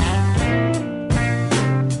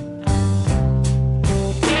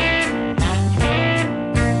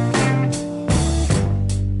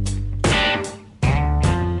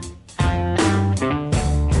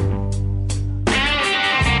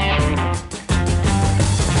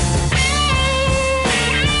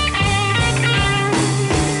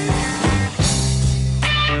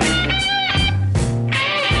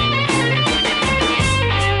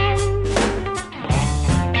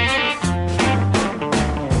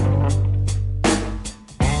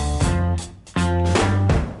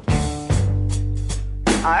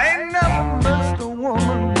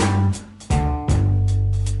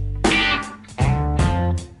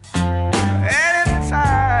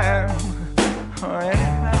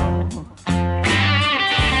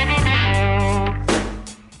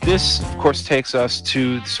 This, of course, takes us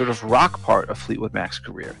to the sort of rock part of Fleetwood Mac's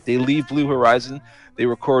career. They leave Blue Horizon. They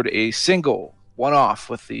record a single, one-off,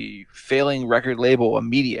 with the failing record label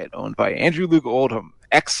Immediate, owned by Andrew Luke Oldham,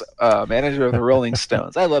 ex-manager of the Rolling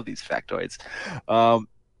Stones. I love these factoids.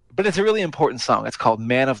 But it's a really important song. It's called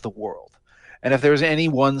Man of the World. And if there was any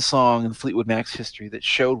one song in Fleetwood Mac's history that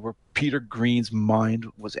showed where Peter Green's mind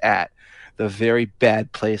was at, the very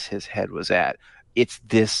bad place his head was at, it's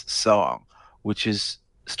this song, which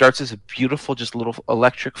starts as a beautiful, just little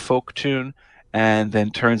electric folk tune, and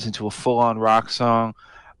then turns into a full-on rock song,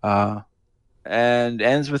 and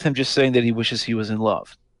ends with him just saying that he wishes he was in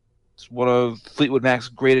love. It's one of Fleetwood Mac's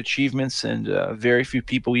great achievements, and very few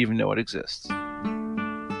people even know it exists.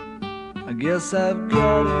 I guess I've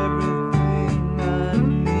got everything I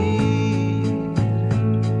need.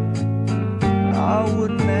 I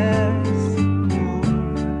wouldn't ask for,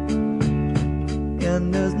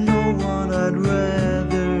 and there's no one I'd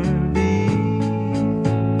rather be.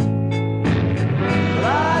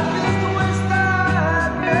 Life is the waste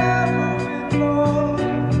I've never been more.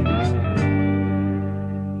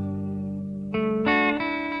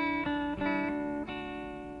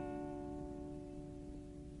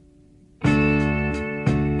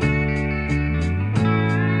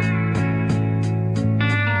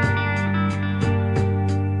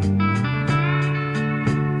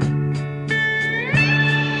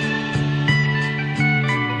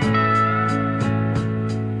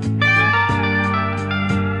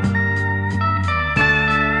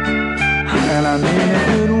 And I need a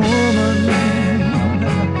good woman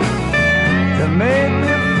to make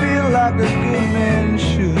me feel like a good man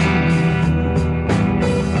should.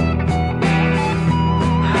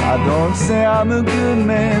 I don't say I'm a good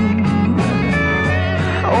man,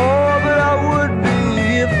 oh, but I would be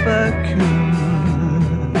if I could.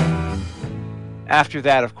 After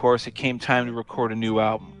that, of course, it came time to record a new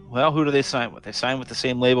album. Well, who do they sign with? They sign with the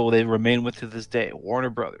same label they remain with to this day, Warner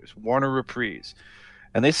Brothers, Warner Reprise.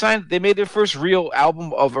 And they made their first real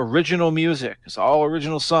album of original music. It's all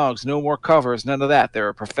original songs, no more covers, none of that. They're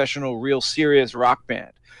a professional, real serious rock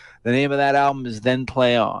band. The name of that album is Then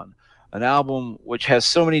Play On, an album which has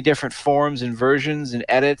so many different forms and versions and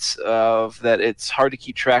edits that it's hard to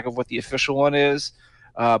keep track of what the official one is.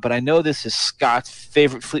 But I know this is Scott's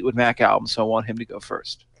favorite Fleetwood Mac album, so I want him to go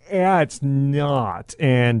first. Yeah, it's not.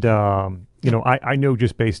 And, I know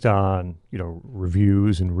just based on,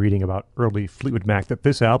 reviews and reading about early Fleetwood Mac that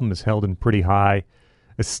this album is held in pretty high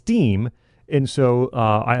esteem. And so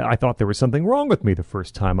I thought there was something wrong with me the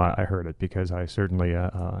first time I heard it, because I certainly,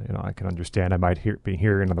 I can understand I might be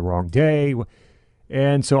hearing it on the wrong day.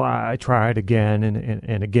 And so I tried again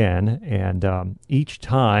and again. And each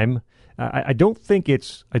time, I don't think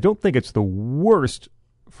it's the worst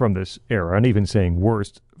from this era, and even saying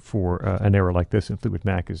worst for an era like this in Fleetwood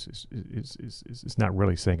Mac is not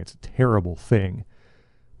really saying it's a terrible thing.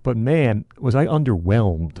 But man, was I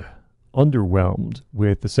underwhelmed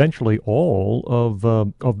with essentially all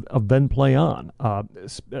of Then Play On.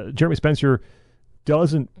 Jeremy Spencer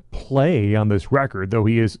doesn't play on this record, though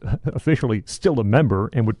he is officially still a member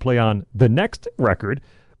and would play on the next record,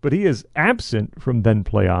 but he is absent from Then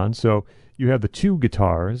Play On. So you have the two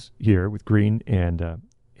guitars here with Green and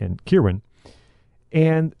Kieran.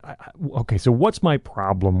 And, okay, so what's my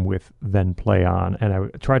problem with Then Play On? And I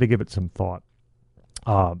try to give it some thought.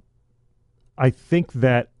 I think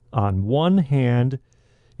that on one hand,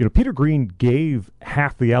 Peter Green gave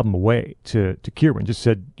half the album away to Kieran, just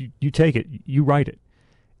said, you take it, you write it.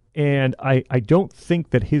 And I don't think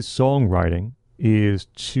that his songwriting is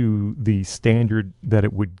to the standard that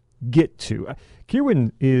it would get to.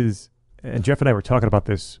 Kieran is, and Jeff and I were talking about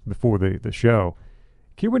this before the show,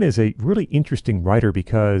 Kieran is a really interesting writer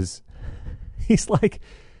because he's like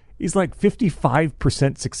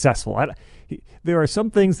 55% successful. There are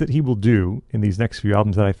some things that he will do in these next few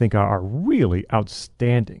albums that I think are really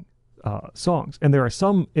outstanding songs, and there are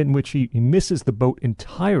some in which he misses the boat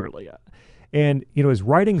entirely. And his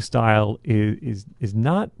writing style is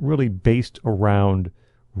not really based around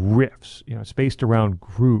riffs. It's based around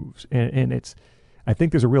grooves, and it's. I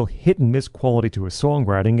think there's a real hit and miss quality to his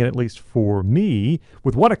songwriting, and at least for me,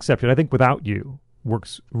 with one exception, I think Without You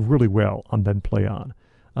works really well on Then Play On.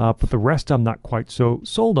 But the rest I'm not quite so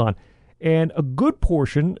sold on. And a good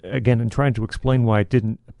portion, again, in trying to explain why it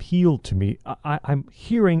didn't appeal to me, I'm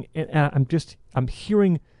hearing, I don't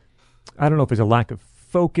know if it's a lack of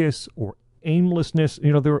focus or aimlessness.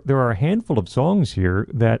 There are a handful of songs here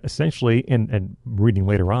that essentially, and reading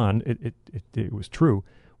later on, it was true,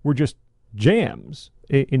 were just jams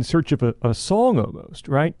in search of a song almost,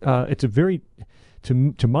 right? It's a very,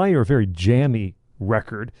 to my ear, a very jammy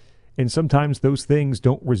record, and sometimes those things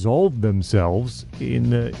don't resolve themselves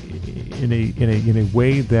in a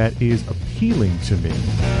way that is appealing to me.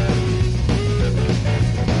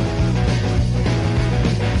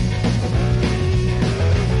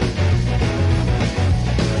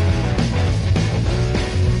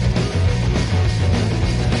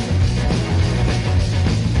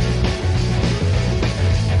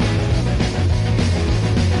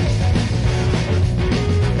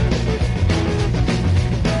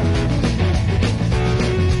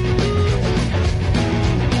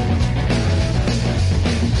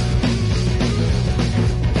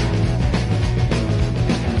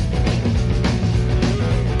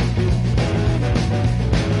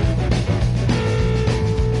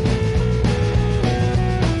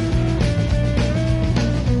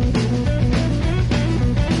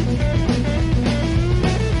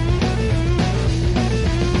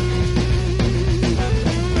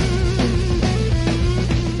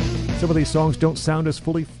 Some of these songs don't sound as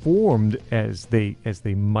fully formed as I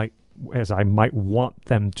might want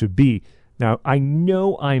them to be. Now, I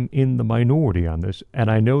know I'm in the minority on this,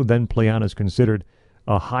 and I know Then Play On is considered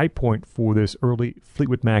a high point for this early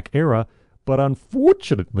Fleetwood Mac era, but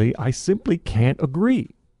unfortunately, I simply can't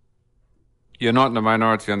agree. You're not in the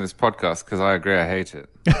minority on this podcast, because I agree, I hate it.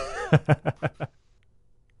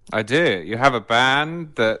 I do. You have a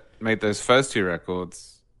band that made those first two records,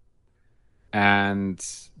 and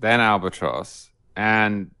then Albatross,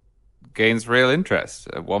 and gains real interest.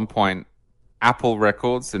 At one point, Apple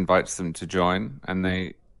Records invites them to join, and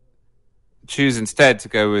they choose instead to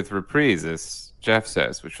go with Reprise, as Jeff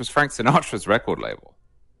says, which was Frank Sinatra's record label.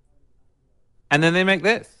 And then they make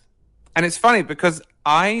this. And it's funny because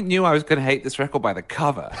I knew I was going to hate this record by the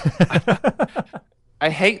cover. I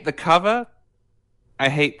hate the cover. I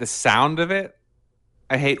hate the sound of it.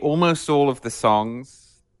 I hate almost all of the songs.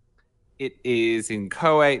 It is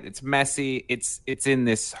inchoate. It's messy. It's in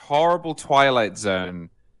this horrible twilight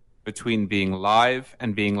zone between being live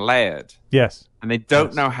and being layered. Yes. And they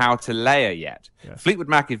don't know how to layer yet. Yeah. Fleetwood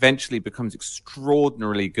Mac eventually becomes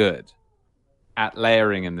extraordinarily good at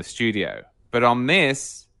layering in the studio. But on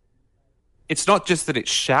this, it's not just that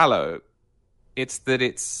it's shallow, it's that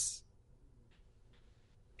it's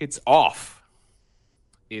off.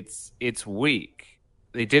 It's weak.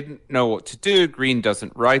 They didn't know what to do. Green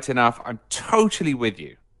doesn't write enough. I'm totally with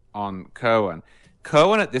you on Cohen.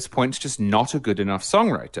 Cohen at this point is just not a good enough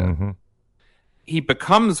songwriter. Mm-hmm. He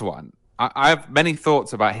becomes one. I have many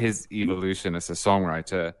thoughts about his evolution as a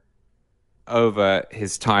songwriter over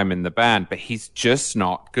his time in the band, but he's just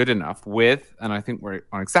not good enough with, and I think we're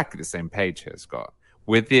on exactly the same page here, Scott,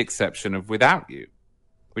 with the exception of Without You,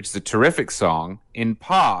 which is a terrific song, in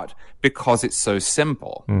part because it's so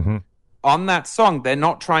simple. Mm-hmm. On that song, they're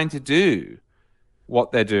not trying to do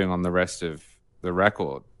what they're doing on the rest of the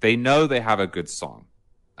record. They know they have a good song.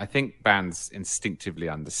 I think bands instinctively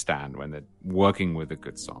understand when they're working with a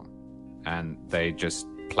good song, and they just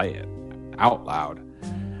play it out loud.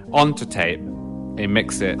 Onto tape, they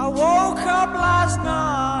mix it. I woke up last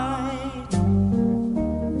night,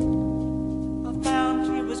 I found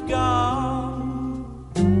she was gone.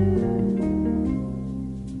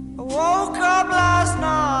 I woke up last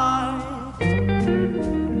night,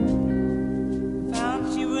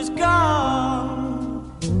 found she was gone.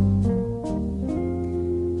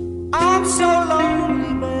 I'm so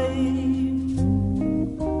lonely, babe.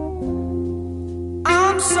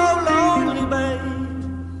 I'm so lonely, babe.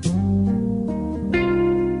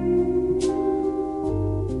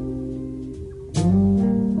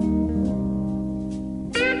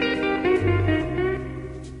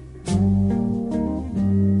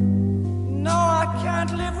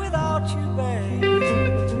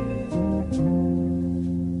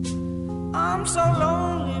 I'm so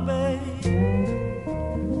lonely, babe.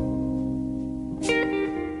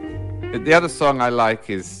 The other song I like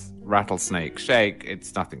is Rattlesnake Shake.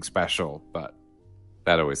 It's nothing special, but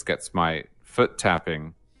that always gets my foot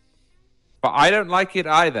tapping. But I don't like it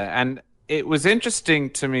either. And it was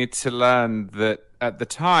interesting to me to learn that at the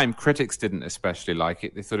time, critics didn't especially like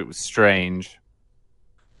it. They thought it was strange.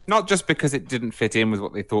 Not just because it didn't fit in with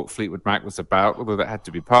what they thought Fleetwood Mac was about, although that had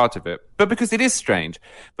to be part of it, but because it is strange.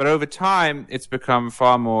 But over time, it's become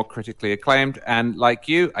far more critically acclaimed. And like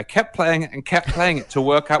you, I kept playing it to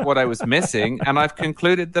work out what I was missing. And I've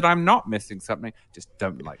concluded that I'm not missing something. Just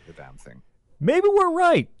don't like the damn thing. Maybe we're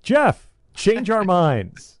right. Jeff, change our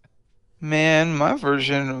minds. Man, my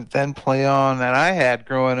version of Then Play On that I had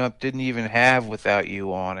growing up didn't even have Without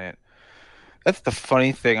You on it. That's the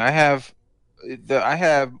funny thing. I have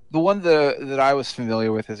the one that I was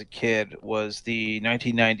familiar with as a kid was the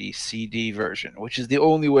 1990 CD version, which is the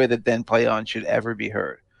only way that Then Play On should ever be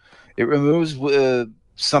heard. It removes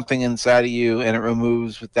Something Inside of You, and it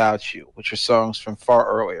removes Without You, which are songs from far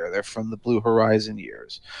earlier. They're from the Blue Horizon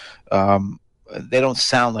years. They don't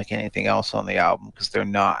sound like anything else on the album because they're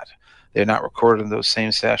not. They're not recorded in those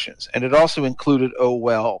same sessions. And it also included Oh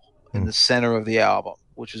Well in the center of the album,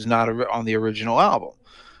 which is not on the original album.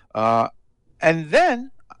 And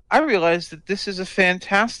then I realized that this is a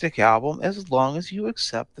fantastic album as long as you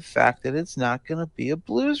accept the fact that it's not going to be a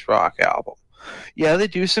blues rock album. Yeah, they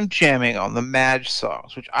do some jamming on the Madge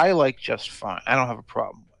songs, which I like just fine. I don't have a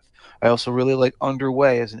problem with. I also really like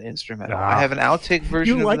Underway as an instrumental. I have an outtake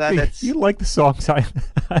version of that. You like the songs I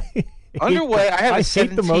Underway, I have a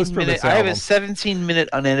 17-minute 17-minute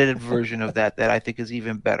unedited version of that I think is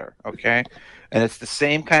even better, okay? And it's the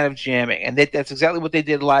same kind of jamming. And that's exactly what they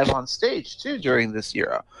did live on stage, too, during this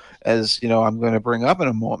era, as, you know, I'm going to bring up in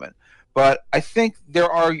a moment. But I think there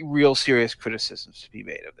are real serious criticisms to be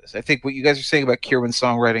made of this. I think what you guys are saying about Kieran's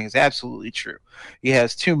songwriting is absolutely true. He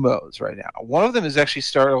has two modes right now. One of them is actually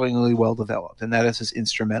startlingly well developed, and that is his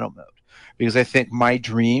instrumental mode. Because I think My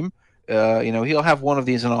Dream... he'll have one of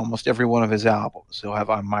these in almost every one of his albums. He'll have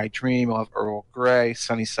On My Dream, he'll have Earl Grey,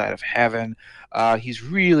 Sunny Side of Heaven. He's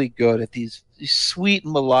really good at these sweet,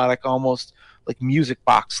 melodic, almost like music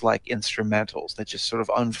box-like instrumentals that just sort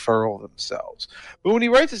of unfurl themselves. But when he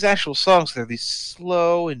writes his actual songs, they're these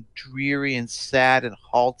slow and dreary and sad and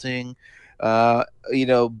halting,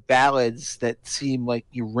 ballads that seem like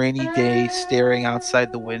a rainy day staring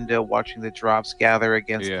outside the window, watching the drops gather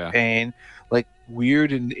against the pane. Like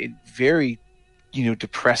weird and very,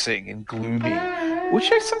 depressing and gloomy,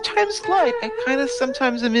 which I sometimes like. I kind of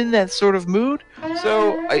sometimes am in that sort of mood,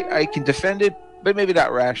 so I can defend it, but maybe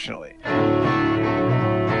not rationally.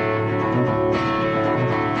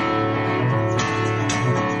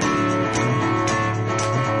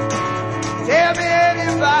 Tell me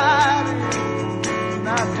anybody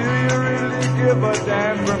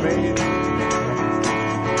me.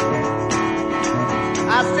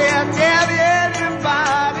 I said, tell me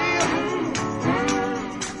anybody,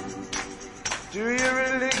 do you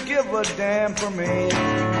really give a damn for me?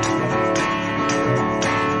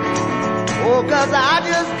 Oh, 'cause I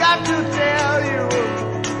just got to tell you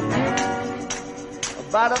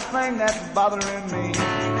about a thing that's bothering me.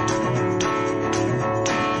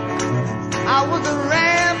 I was a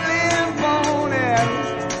rambling pony.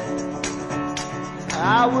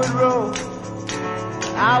 I would roll,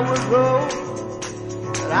 I would roll,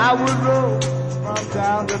 and I would roll from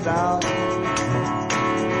town to town.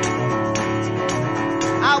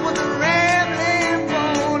 I was a rambling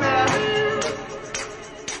pony.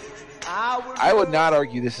 I would not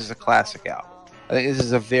argue this is a classic album. I think this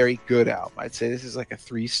is a very good album. I'd say this is like a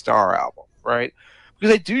 3-star album, right?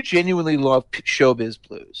 Because I do genuinely love Showbiz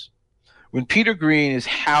Blues. When Peter Green is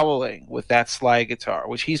howling with that slide guitar,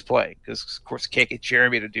 which he's playing, because of course can't get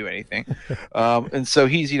Jeremy to do anything, and so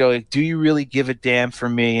he's like, "Do you really give a damn for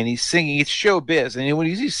me?" And he's singing. It's Showbiz, and when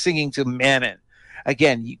he's singing to Manon,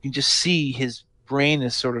 again, you can just see his brain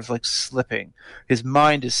is sort of like slipping. His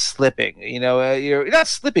mind is slipping. Not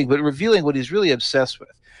slipping, but revealing what he's really obsessed with.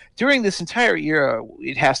 During this entire era,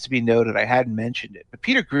 it has to be noted, I hadn't mentioned it, but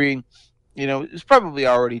Peter Green, is probably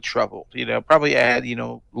already troubled, probably had,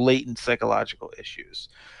 latent psychological issues.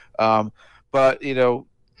 But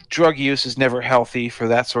drug use is never healthy for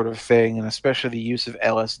that sort of thing. And especially the use of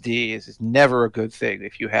LSD is never a good thing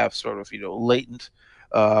if you have sort of, latent,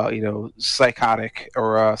 psychotic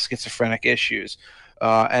or schizophrenic issues.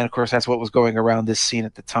 And of course, that's what was going around this scene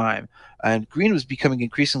at the time. And Green was becoming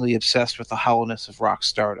increasingly obsessed with the hollowness of rock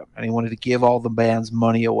stardom, and he wanted to give all the band's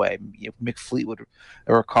money away. Mick Fleetwood,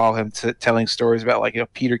 I recall him telling stories about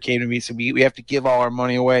Peter came to me and said, we have to give all our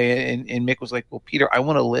money away, and Mick was like, well, Peter, I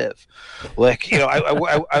want to live,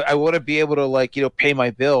 I want to be able to pay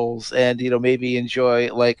my bills and maybe enjoy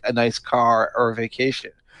a nice car or a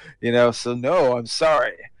vacation, so no, I'm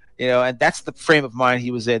sorry. And that's the frame of mind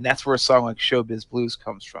he was in. That's where a song like Showbiz Blues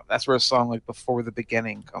comes from. That's where a song like Before the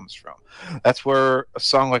Beginning comes from. That's where a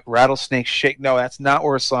song like Rattlesnake Shake. No, that's not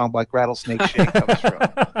where a song like Rattlesnake Shake comes from.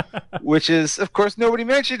 Which is, of course, nobody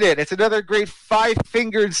mentioned it. It's another great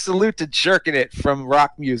 5-fingered salute to jerking it from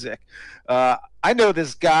rock music. I know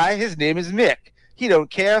this guy. His name is Mick. He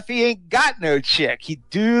don't care if he ain't got no chick. He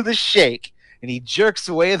do the shake, and he jerks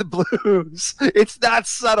away the blues. It's not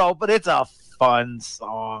subtle, but it's a fun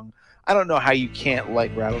song. I don't know how you can't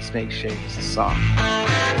like Rattlesnake Shake as a song.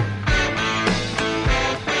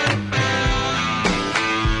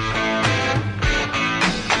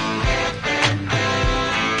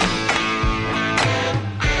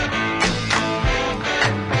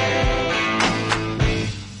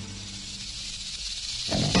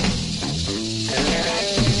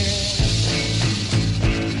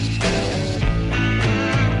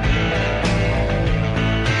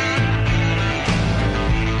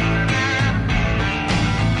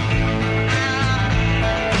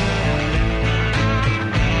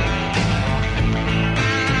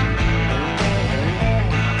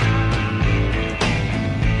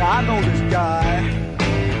 I know this guy.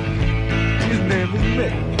 His name is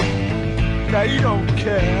Mick. Now he don't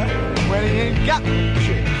care when he ain't got no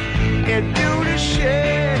chick. And do the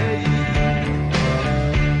shake,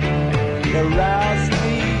 the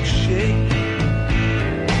Rattlesnake Shake.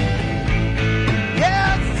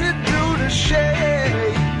 Yes, it do the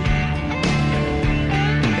shake,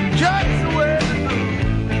 and jerks away the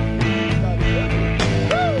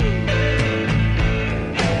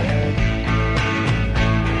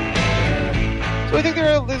So I think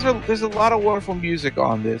there's a lot of wonderful music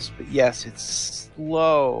on this, but yes, it's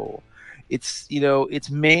slow. It's its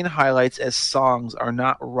main highlights as songs are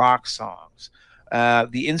not rock songs.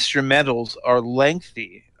 The instrumentals are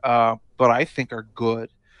lengthy, but I think are good.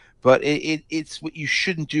 But it's what you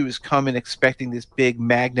shouldn't do is come in expecting this big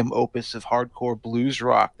magnum opus of hardcore blues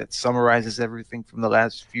rock that summarizes everything from the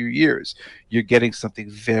last few years. You're getting something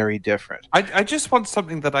very different. I just want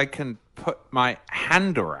something that I can put my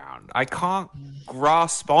hand around. I can't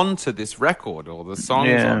grasp onto this record or the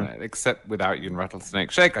songs on it, except Without You and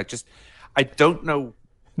Rattlesnake Shake. I don't know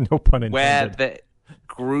No pun intended. where the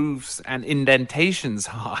grooves and indentations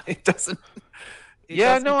are. It doesn't.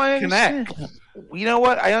 I connect. understand. You know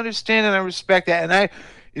what? I understand and I respect that. And I,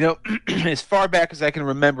 as far back as I can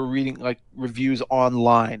remember reading reviews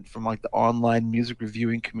online from the online music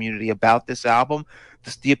reviewing community about this album,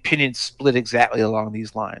 the opinion split exactly along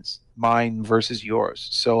these lines. Mine versus yours.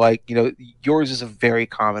 So yours is a very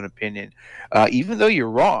common opinion, even though you're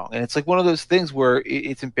wrong. And it's one of those things where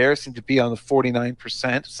it's embarrassing to be on the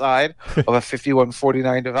 49% side of a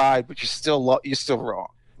 51-49 divide, but you're still wrong.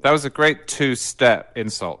 That was a great two-step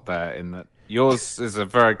insult there, in that yours is a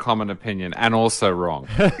very common opinion and also wrong.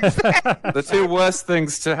 The two worst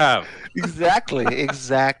things to have. Exactly.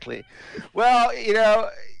 Well,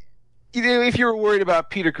 if you were worried about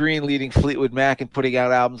Peter Green leading Fleetwood Mac and putting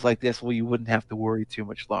out albums like this, well, you wouldn't have to worry too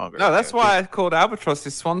much longer. No, that's why I called Albatross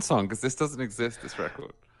his swan song, because this doesn't exist, this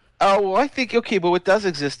record. Oh, well, I think, okay, but what does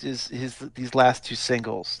exist is these last two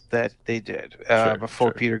singles that they did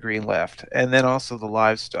before Peter Green left, and then also the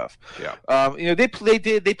live stuff. Yeah. They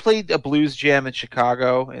played a blues jam in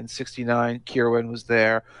Chicago in '69. Kirwan was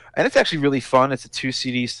there, and it's actually really fun. It's a 2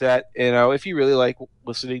 CD set. If you really like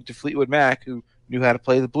listening to Fleetwood Mac, who knew how to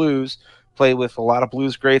play the blues, play with a lot of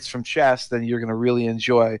blues greats from Chess, then you're going to really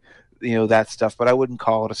enjoy that stuff. But I wouldn't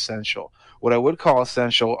call it essential. What I would call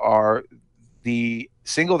essential are the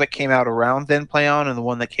single that came out around Then Play On and the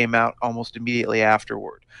one that came out almost immediately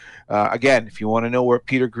afterward. Again, if you want to know where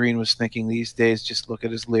Peter Green was thinking these days, just look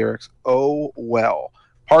at his lyrics. Oh, well.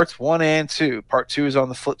 Parts 1 and 2. Part 2 is on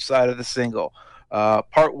the flip side of the single.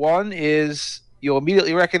 Part 1 is, you'll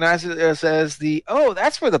immediately recognize it as the,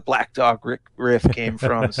 that's where the Black Dog riff came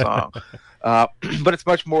from song. But it's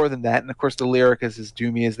much more than that, and of course the lyric is as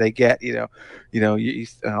doomy as they get.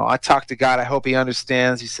 I talk to God, I hope He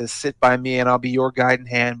understands. He says, "Sit by me, and I'll be your guiding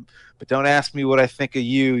hand. But don't ask me what I think of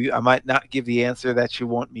you. I might not give the answer that you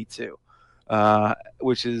want me to,"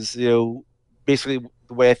 which is basically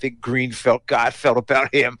the way I think Green felt God felt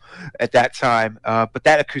about him at that time. But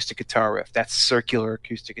that acoustic guitar riff, that circular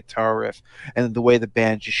acoustic guitar riff, and the way the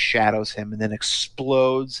band just shadows him and then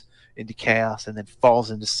explodes into chaos and then falls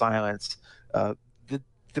into silence.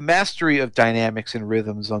 The mastery of dynamics and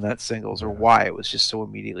rhythms on that singles are why it was just so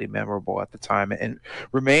immediately memorable at the time, and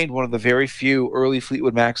remained one of the very few early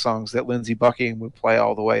Fleetwood Mac songs that Lindsey Buckingham would play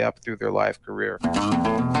all the way up through their live career.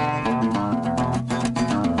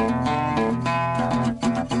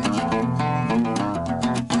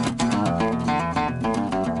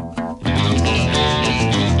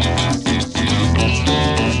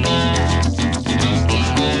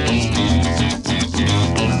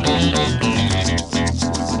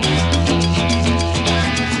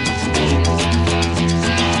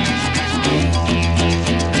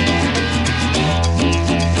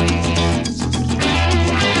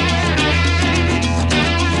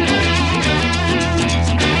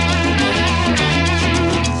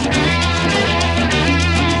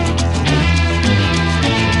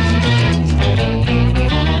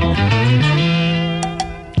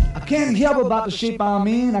 Help about the shape I'm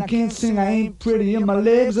in. I can't sing, I ain't pretty, and my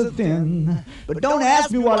legs are thin. But don't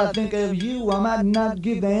ask me what I think of you. I might not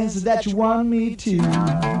give the answers that you want me to.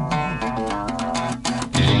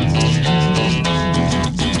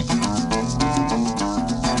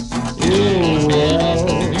 Oh,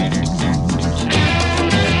 well.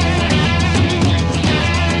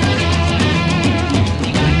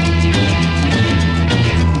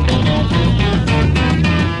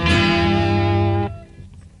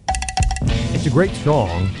 It's a great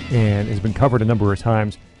song and has been covered a number of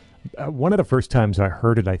times. One of the first times I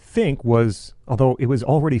heard it, I think, was, although it was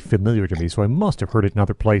already familiar to me, so I must have heard it in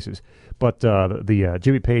other places, but the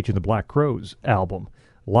Jimmy Page and the Black Crowes album,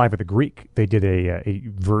 Live at the Greek, they did a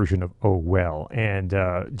version of Oh Well, and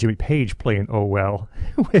Jimmy Page playing Oh Well,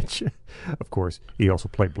 which, of course, he also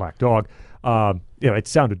played Black Dog. It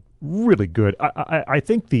sounded really good. I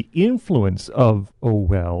think the influence of Oh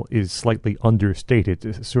Well is slightly understated.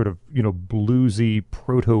 It's a sort of, bluesy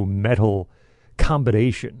proto-metal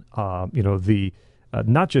combination.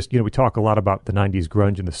 Not just, we talk a lot about the 90s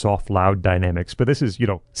grunge and the soft, loud dynamics, but this is,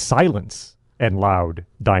 silence and loud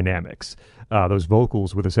dynamics. Those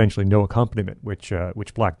vocals with essentially no accompaniment, which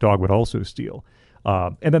Black Dog would also steal.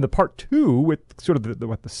 And then the part 2 with sort of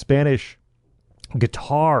the Spanish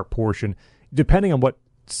guitar portion, depending on what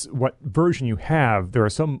version you have, there are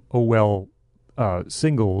some OL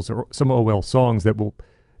singles or some OL songs that will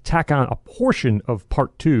tack on a portion of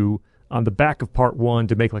part 2 on the back of part 1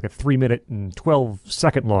 to make like a 3-minute and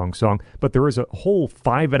 12-second long song, but there is a whole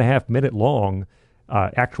 5.5-minute long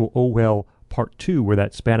actual OL part 2 where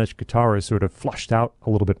that Spanish guitar is sort of flushed out a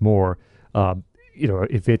little bit more.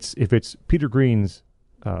 If it's Peter Green's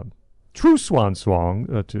true swan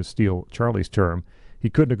song, to steal Charlie's term, he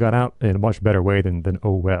couldn't have got out in a much better way than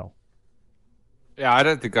Oh Well. Yeah, I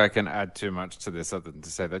don't think I can add too much to this other than to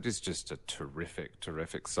say that it's just a terrific,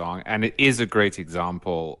 terrific song. And it is a great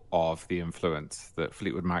example of the influence that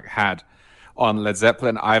Fleetwood Mac had on Led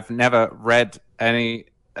Zeppelin. I've never read any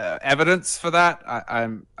evidence for that.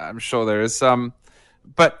 I'm sure there is some.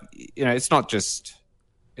 But, it's not just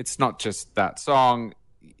that song.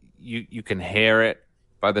 You can hear it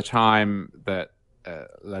by the time that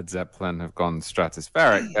Led Zeppelin have gone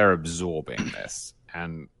stratospheric, they're absorbing this.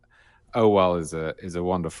 And Oh Well is a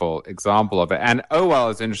wonderful example of it. And Oh Well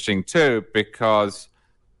is interesting too because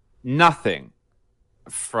nothing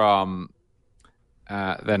from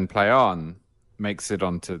Then Play On makes it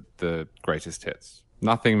onto the greatest hits.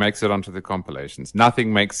 Nothing makes it onto the compilations.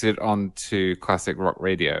 Nothing makes it onto classic rock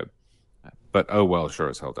radio. But Oh Well sure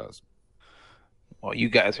as hell does. Well, you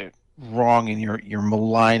guys are wrong in your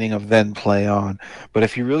maligning of Then Play On. But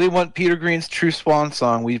if you really want Peter Green's True Swan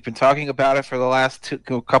Song, we've been talking about it for the last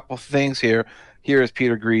couple things here. Here is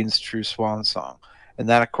Peter Green's True Swan Song. And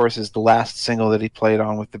that, of course, is the last single that he played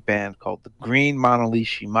on with the band called the Green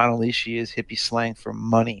Monalishi. Monalishi is hippie slang for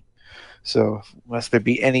money. So, lest there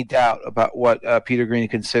be any doubt about what Peter Green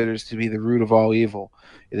considers to be the root of all evil,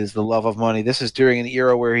 it is the love of money. This is during an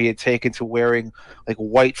era where he had taken to wearing like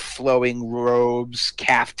white flowing robes,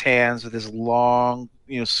 caftans with his long,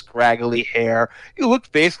 scraggly hair. He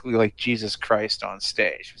looked basically like Jesus Christ on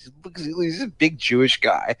stage. He's a big Jewish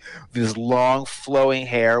guy with his long flowing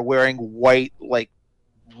hair, wearing white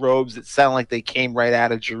robes that sound like they came right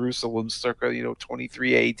out of Jerusalem circa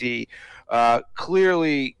 23 AD.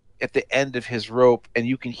 Clearly at the end of his rope, and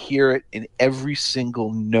you can hear it in every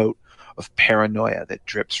single note of paranoia that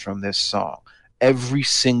drips from this song. Every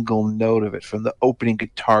single note of it, from the opening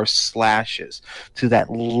guitar slashes to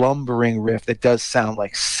that lumbering riff that does sound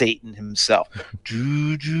like Satan himself.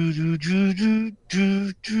 And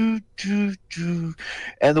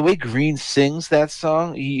the way Green sings that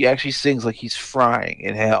song, he actually sings like he's frying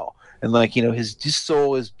in hell. And his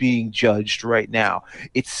soul is being judged right now.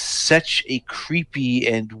 It's such a creepy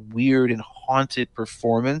and weird and haunted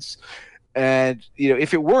performance. And,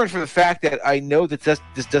 if it weren't for the fact that I know that this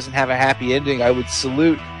doesn't have a happy ending, I would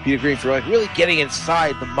salute Peter Green for really getting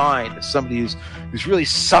inside the mind of somebody who's really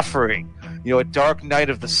suffering, a dark night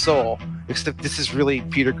of the soul. Except this is really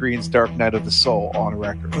Peter Green's Dark Night of the Soul on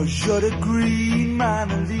record. 'Cause you're the green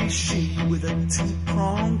Monalishi with a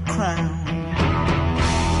two-pronged crown.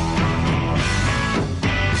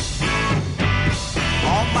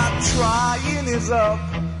 All my trying is up,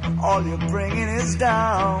 all you're bringing is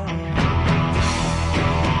down.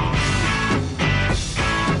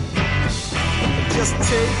 Just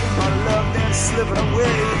taking my love, then slipping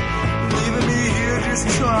away, leaving me here just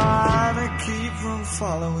trying to keep from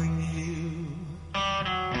following you.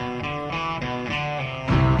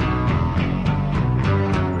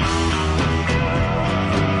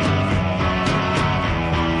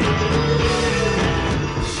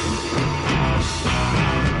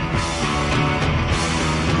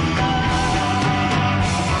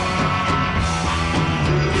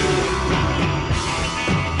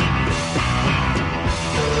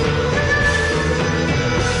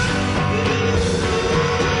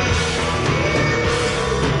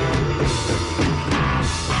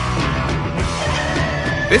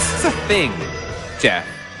 This is a thing, Jeff,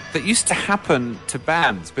 that used to happen to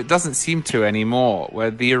bands, but doesn't seem to anymore, where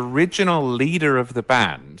the original leader of the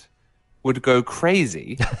band would go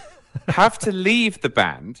crazy, have to leave the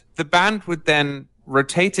band would then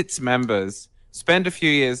rotate its members, spend a few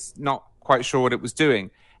years not quite sure what it was doing,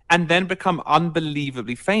 and then become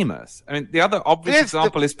unbelievably famous. I mean, the other obvious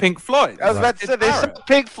example is Pink Floyd. I was about to say, they saw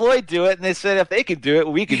Pink Floyd do it, and they said, if they can do it,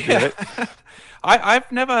 we can do it. I've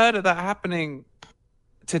never heard of that happening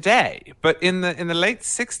today, but in the late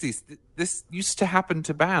 60s, this used to happen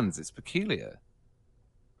to bands. It's peculiar.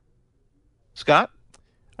 Scott?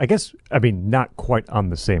 I guess, not quite on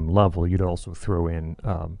the same level. You'd also throw in,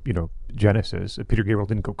 Genesis. Peter Gabriel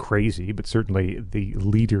didn't go crazy, but certainly the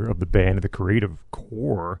leader of the band, the creative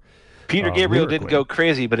core. Peter Gabriel didn't go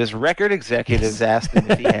crazy, but his record executives asked him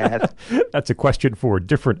if he had. That's a question for a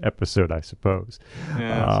different episode, I suppose.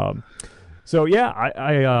 Yes. So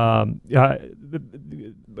again,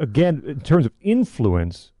 in terms of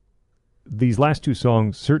influence, these last two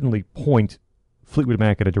songs certainly point Fleetwood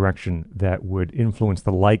Mac in a direction that would influence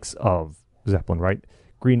the likes of Zeppelin, right?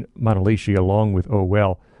 Green Monalishi, along with Oh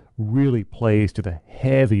Well, really plays to the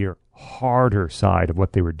heavier, harder side of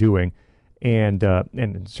what they were doing, and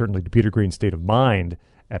certainly to Peter Green's state of mind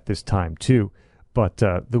at this time too. But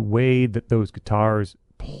the way that those guitars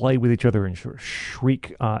play with each other and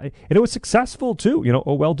shriek, and it was successful too.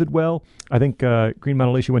 Oh Well did well. I think Green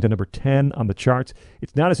Monalishi went to number 10 on the charts.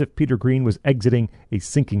 It's not as if Peter Green was exiting a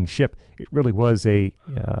sinking ship. It really was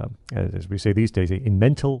as we say these days, a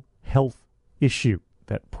mental health issue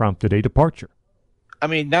that prompted a departure.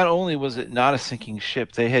 Not only was it not a sinking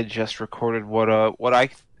ship, they had just recorded what I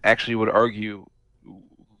actually would argue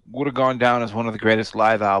would have gone down as one of the greatest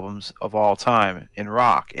live albums of all time in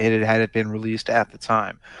rock. Had it been released at the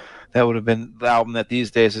time. That would have been the album that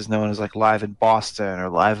these days is known as like Live in Boston or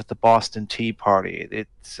Live at the Boston Tea Party.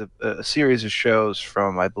 It's a series of shows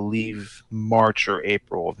from, I believe, March or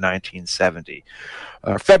April of 1970,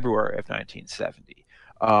 or February of 1970.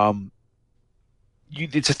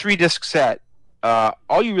 It's a 3-disc set.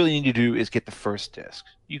 All you really need to do is get the first disc.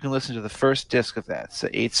 You can listen to the first disc of that. It's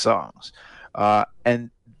 8 songs. And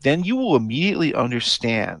then you will immediately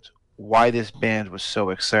understand why this band was so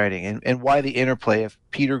exciting and why the interplay of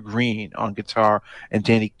Peter Green on guitar and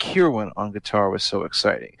Danny Kirwan on guitar was so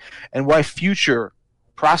exciting, and why future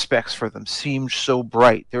prospects for them seemed so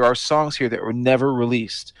bright. There are songs here that were never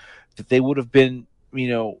released that they would have been,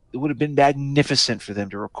 it would have been magnificent for them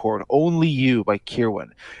to record. Only You by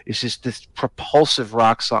Kirwan is just this propulsive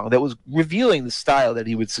rock song that was revealing the style that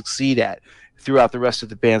he would succeed at throughout the rest of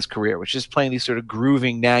the band's career, which is playing these sort of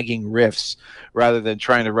grooving, nagging riffs rather than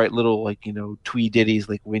trying to write little, twee ditties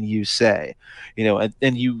like When You Say. And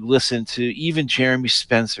then you listen to even Jeremy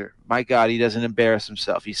Spencer. My God, he doesn't embarrass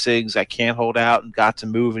himself. He sings I Can't Hold Out and Got to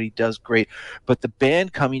Move, and he does great. But the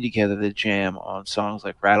band coming together to jam on songs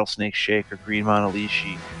like Rattlesnake Shake or Green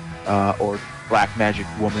Monalishi, or Black Magic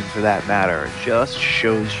Woman for that matter, just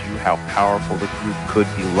shows you how powerful the group could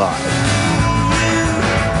be live.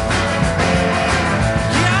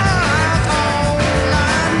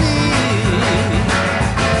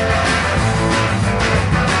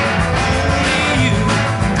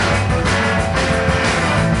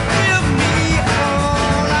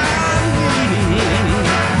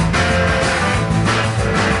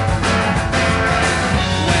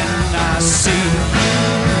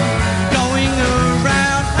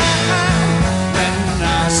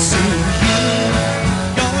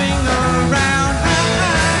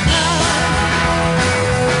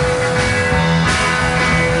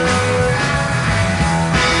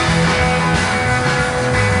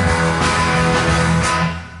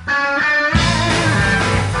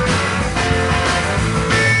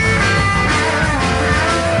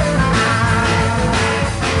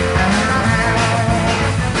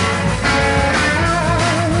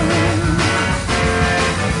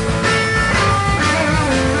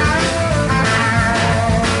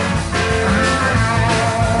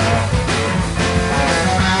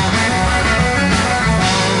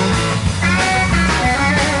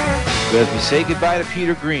 As we say goodbye to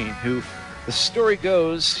Peter Green, who, the story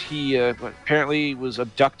goes, he apparently was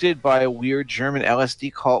abducted by a weird German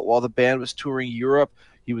LSD cult while the band was touring Europe.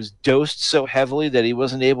 He was dosed so heavily that he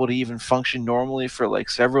wasn't able to even function normally for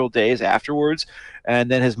like several days afterwards,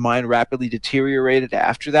 and then his mind rapidly deteriorated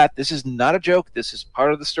after that. This is not a joke. This is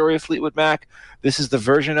part of the story of Fleetwood Mac. This is the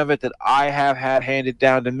version of it that I have had handed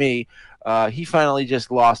down to me. He finally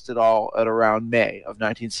just lost it all at around May of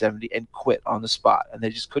 1970 and quit on the spot, and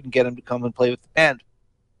they just couldn't get him to come and play with the band.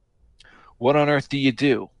 What on earth do you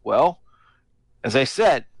do? Well, as I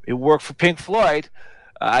said, it worked for Pink Floyd.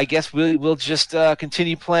 I guess we'll just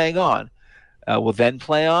continue playing on. We'll then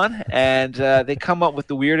play on, and they come up with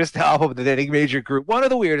the weirdest album that any major group, one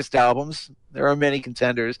of the weirdest albums, there are many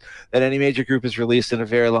contenders, that any major group has released in a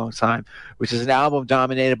very long time, which is an album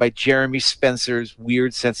dominated by Jeremy Spencer's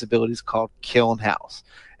weird sensibilities called Kiln House.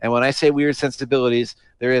 And when I say weird sensibilities,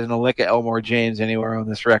 there isn't a lick of Elmore James anywhere on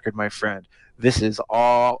this record, my friend. This is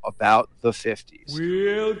all about the 50s.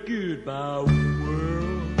 Well, goodbye,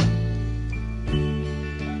 world.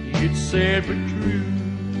 It's sad but true.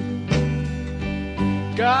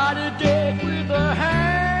 Got a date with a hangman.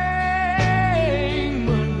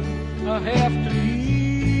 I have to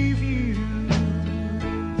leave you.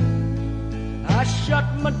 I shut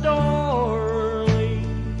my door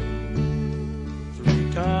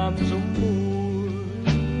 3 times or more.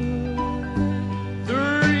 The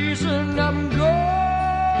reason I'm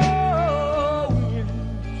going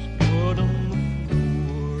is blood on the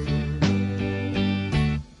floor.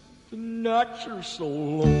 The nights are so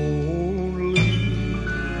lonely.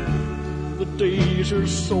 The days are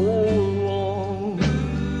so long.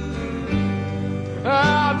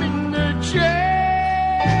 I'm in the jailhouse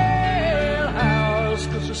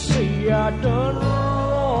 'cause I say I done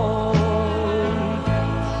wrong.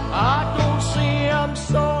 I don't say I'm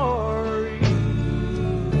sorry,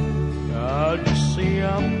 I just say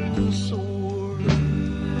I'm sore.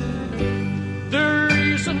 The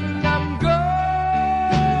reason I'm going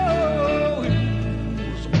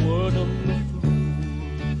is blood on the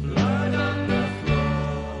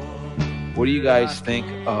What do you guys think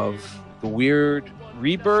of the weird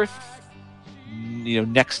rebirth,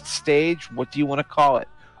 next stage? What do you want to call it?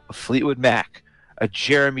 A Fleetwood Mac, a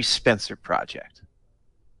Jeremy Spencer project.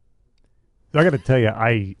 I got to tell you,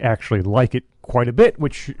 I actually like it quite a bit,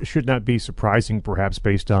 which should not be surprising, perhaps,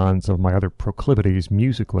 based on some of my other proclivities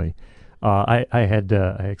musically. I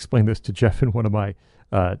explained this to Jeff in one of my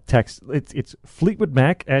texts. It's Fleetwood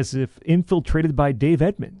Mac as if infiltrated by Dave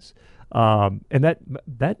Edmunds, and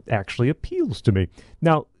that actually appeals to me.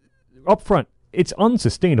 Now, up front, it's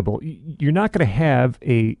unsustainable. You're not going to have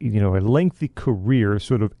a lengthy career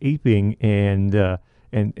sort of aping and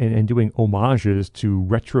doing homages to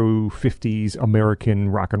retro 50s American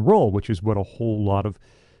rock and roll, which is what a whole lot of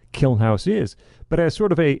Kilnhouse is. But as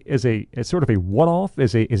sort of a one-off,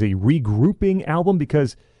 as a regrouping album,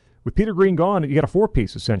 because with Peter Green gone, you got a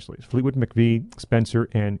four-piece essentially. It's Fleetwood, McVie, Spencer,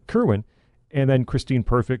 and Kerwin. And then Christine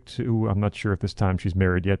Perfect, who I'm not sure if this time she's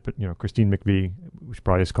married yet, but Christine McVie, we should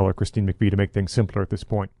probably just call her Christine McVie to make things simpler at this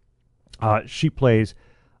point. She plays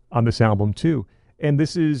on this album too, and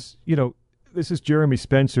this is Jeremy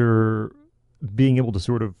Spencer being able to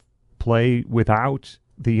sort of play without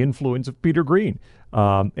the influence of Peter Green,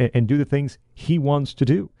 and do the things he wants to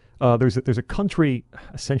do. There's a country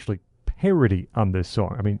essentially parody on this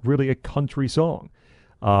song. I mean, really a country song.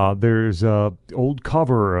 There's a old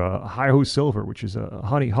cover, Hi-Ho Silver, which is a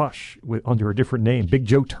Honey Hush under a different name, Big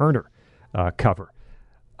Joe Turner cover.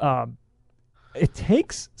 It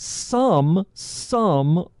takes some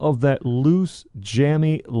of that loose,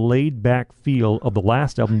 jammy, laid-back feel of the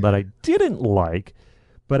last album that I didn't like,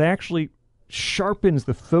 but actually sharpens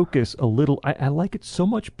the focus a little. I like it so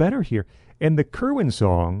much better here. And the Kerwin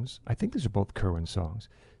songs, I think these are both Kerwin songs,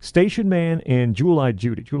 Station Man and Jewel-Eyed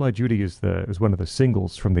Judy. Jewel-Eyed Judy is one of the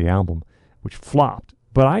singles from the album, which flopped.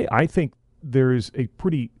 But I think there's a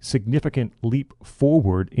pretty significant leap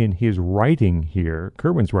forward in his writing here,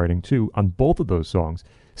 Kerwin's writing too, on both of those songs.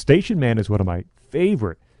 Station Man is one of my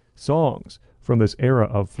favorite songs from this era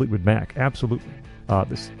of Fleetwood Mac. Absolutely.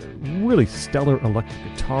 This really stellar electric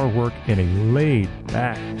guitar work and a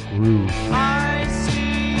laid-back groove. I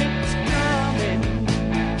see it's coming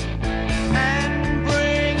and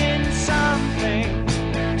bringing something.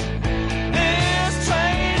 This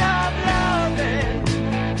train of loving,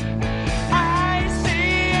 I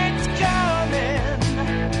see it's coming.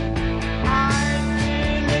 I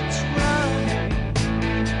feel it's running.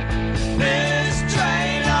 This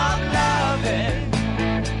train of loving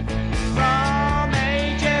from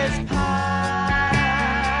ages past.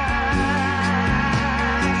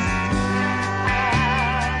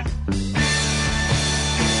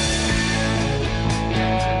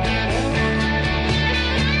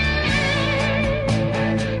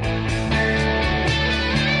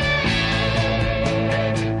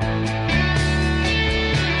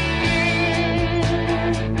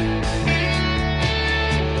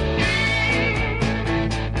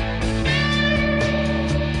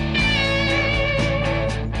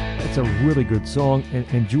 It's a really good song,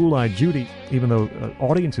 and Jewel-Eyed Judy, even though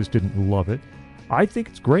audiences didn't love it, I think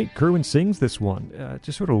it's great. Kerwin sings this one,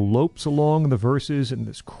 just sort of lopes along in the verses, and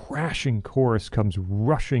this crashing chorus comes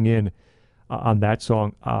rushing in on that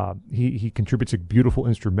song. He contributes a beautiful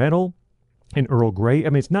instrumental in Earl Grey. I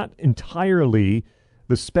mean, it's not entirely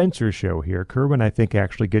the Spencer show here. Kerwin, I think,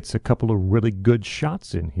 actually gets a couple of really good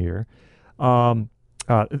shots in here.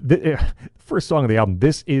 First song of the album,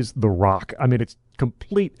 This Is the Rock. I mean, it's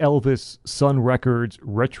complete Elvis, Sun Records,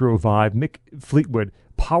 retro vibe. Mick Fleetwood,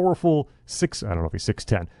 powerful I don't know if he's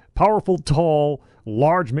 6'10", powerful, tall,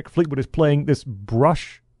 large Mick Fleetwood is playing this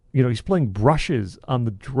brush, he's playing brushes on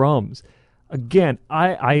the drums. Again,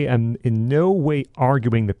 I am in no way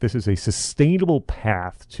arguing that this is a sustainable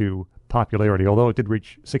path to popularity, although it did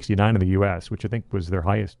reach 69 in the U.S., which I think was their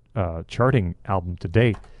highest charting album to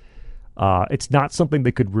date. It's not something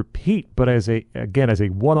they could repeat, but as a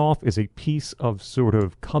one-off, as a piece of sort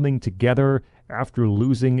of coming together after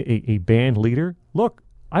losing a band leader, look,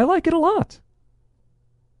 I like it a lot.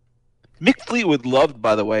 Mick Fleetwood loved,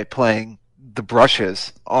 by the way, playing the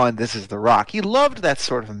brushes on This Is the Rock. He loved that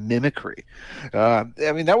sort of mimicry. I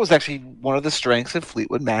mean, that was actually one of the strengths of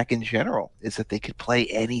Fleetwood Mac in general, is that they could play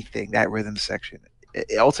anything, that rhythm section.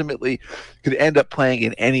 It ultimately could end up playing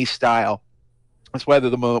in any style. That's why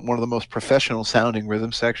they're one of the most professional sounding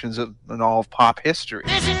rhythm sections in all of pop history.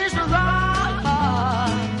 This is the rock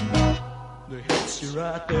that hits you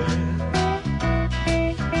right there.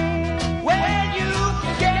 When you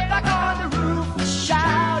get back on the roof,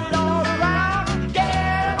 shout it all around. Get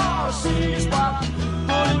 'em all to see us walk,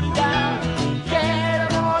 pull it down.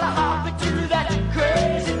 Get 'em all to hop into that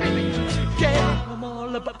crazy beat. Get 'em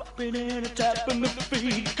all a bumping and a tapping with the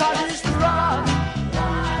feet. 'Cause it's the rock.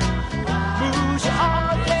 Moves you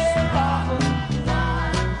all day long.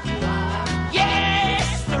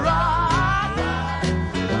 Yes, the rock.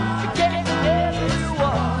 Get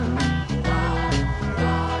everyone.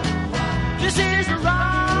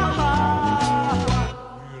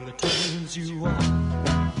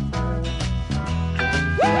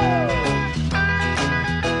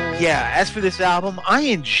 Yeah, as for this album, I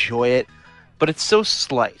enjoy it, but it's so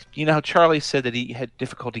slight. You know how Charlie said that he had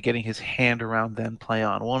difficulty getting his hand around Then Play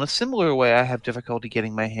On? Well, in a similar way, I have difficulty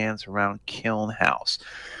getting my hands around Kiln House.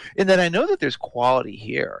 In that I know that there's quality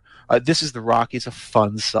here. This is the Rock. It's a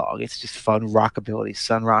fun song. It's just fun rockabilly,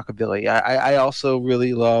 sun rockabilly. I also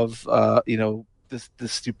really love, the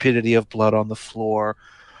stupidity of Blood on the Floor.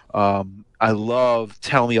 I love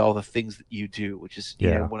Tell Me All the Things That You Do, which is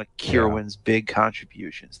one of Kirwan's big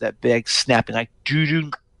contributions. That big snapping, like doo-doo,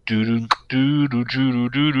 doo-doo, doo-doo, doo-doo,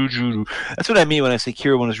 doo-doo, doo-doo. That's what I mean when I say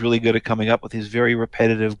Kirwan is really good at coming up with these very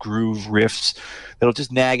repetitive groove riffs that'll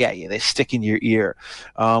just nag at you. They stick in your ear.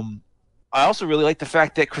 I also really like the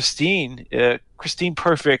fact that Christine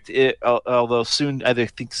Perfect, although soon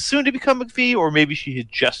to become McVie, or maybe she had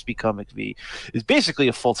just become McVie, is basically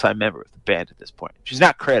a full-time member of the band at this point. She's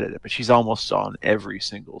not credited, but she's almost on every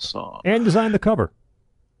single song. And designed the cover.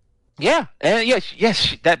 Yeah, and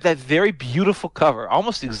yes, that very beautiful cover,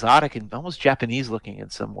 almost exotic and almost Japanese looking in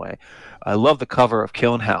some way. I love the cover of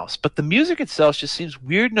Kiln House, but the music itself just seems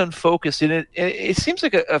weird and unfocused. And it seems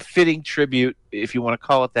like a fitting tribute, if you want to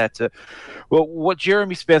call it that, to what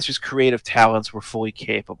Jeremy Spencer's creative talents were fully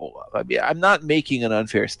capable of. I mean, I'm not making an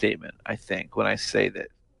unfair statement, I think, when I say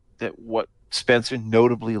that what Spencer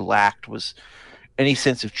notably lacked was any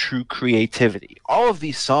sense of true creativity. All of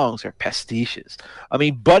these songs are pastiches. I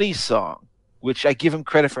mean, Buddy's song, which I give him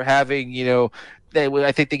credit for having,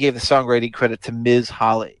 I think they gave the songwriting credit to Ms.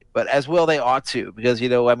 Holly, but as well they ought to, because,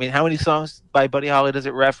 how many songs by Buddy Holly does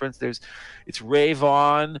it reference? It's Ray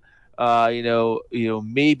Vaughan,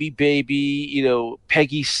 Maybe Baby,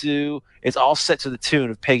 Peggy Sue. It's all set to the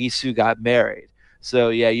tune of Peggy Sue Got Married. So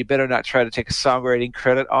yeah, you better not try to take a songwriting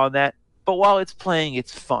credit on that. But while it's playing,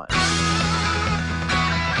 it's fun.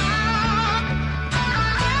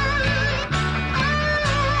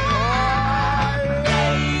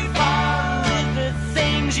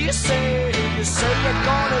 You say you're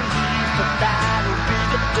gonna leave, but that'll be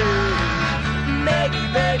the day. Maggie,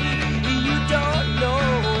 baby, you don't know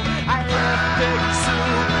I left Peggy Sue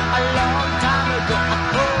a long time ago.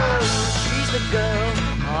 Oh, she's the girl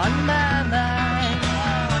on my mind,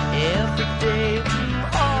 every day,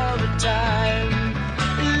 all the time.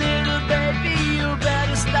 Little baby, you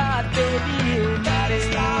better start, baby, you better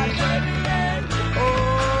start, baby. Oh,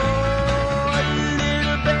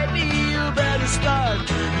 little baby, you better start.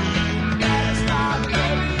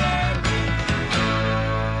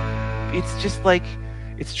 It's just like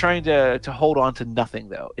it's trying to hold on to nothing,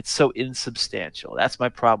 though. It's so insubstantial. That's my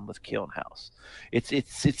problem with Kiln House.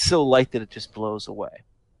 It's so light that it just blows away.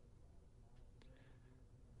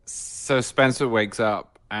 So Spencer wakes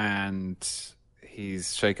up and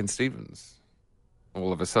he's Shakin' Stevens.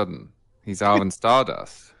 All of a sudden, he's Arvin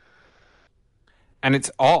Stardust, and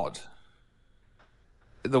it's odd.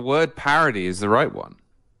 The word parody is the right one.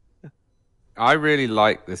 I really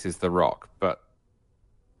like This Is the Rock, but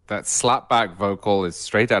that slapback vocal is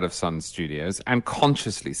straight out of Sun Studios, and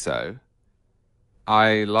consciously so.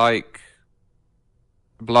 I like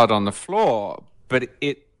Blood on the Floor, but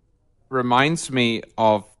it reminds me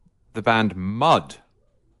of the band Mud.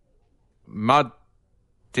 Mud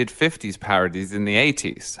did 50s parodies in the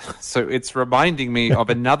 80s. So it's reminding me of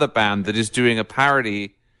another band that is doing a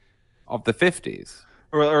parody of the 50s.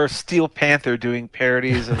 Or Steel Panther doing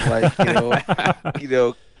parodies of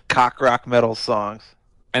cock rock metal songs.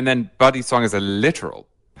 And then Buddy's song is a literal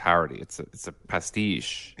parody. It's a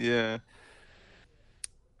pastiche. Yeah.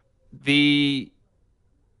 The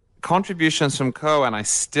contributions from Cohen I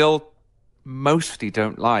still mostly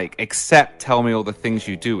don't like, except Tell Me All the Things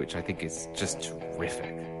You Do, which I think is just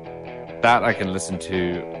terrific. That I can listen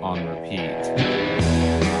to on repeat.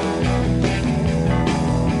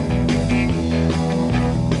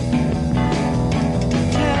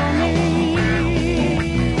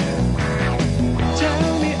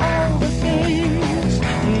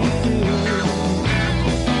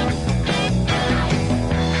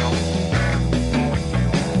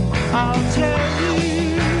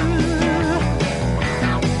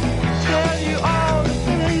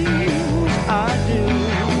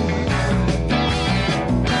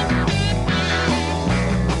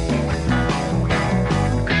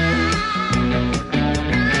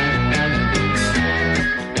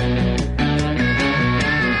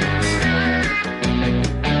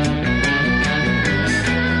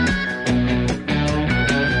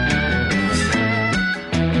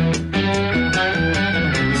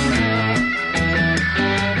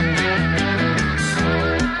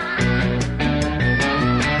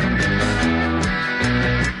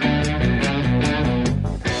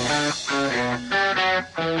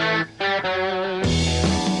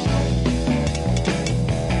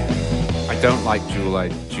 like Jewel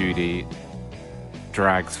Eyed Judy.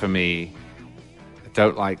 Drags for me. I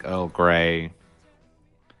don't like Earl Grey.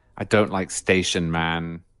 I don't like Station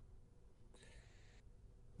Man.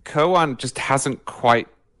 Cohen just hasn't quite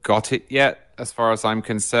got it yet, as far as I'm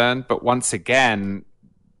concerned. But once again,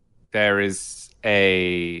 there is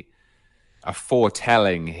a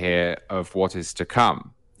foretelling here of what is to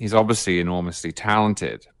come. He's obviously enormously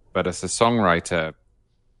talented, but as a songwriter,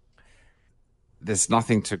 there's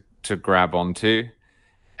nothing to grab onto.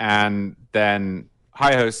 And then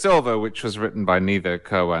Hi Ho Silver, which was written by neither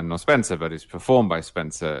Cohen nor Spencer, but is performed by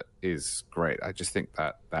Spencer, is great. I just think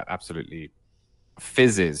that absolutely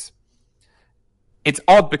fizzes. It's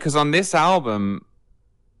odd because on this album,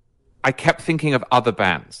 I kept thinking of other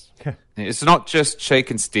bands. It's not just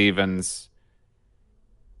Shakin' Stevens.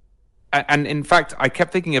 And in fact, I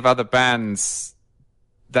kept thinking of other bands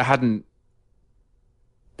that hadn't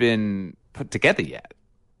been put together yet.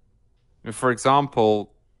 For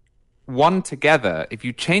example, One Together, if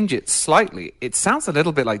you change it slightly, it sounds a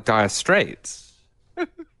little bit like Dire Straits.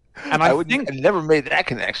 And I never made that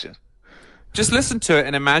connection. Just listen to it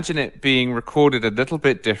and imagine it being recorded a little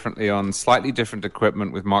bit differently on slightly different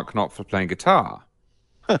equipment with Mark Knopfler playing guitar.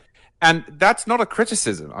 And that's not a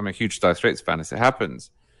criticism. I'm a huge Dire Straits fan, as it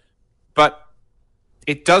happens. But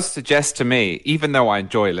it does suggest to me, even though I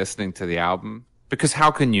enjoy listening to the album, because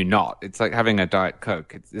how can you not? It's like having a Diet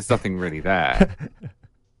Coke. There's nothing really there.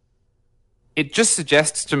 It just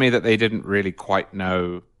suggests to me that they didn't really quite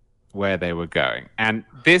know where they were going. And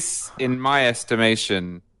this, in my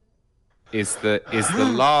estimation, is the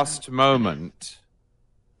last moment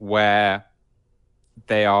where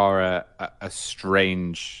they are a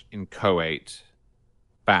strange, inchoate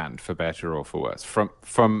band, for better or for worse.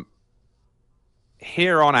 From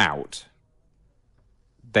here on out,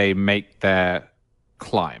 they make their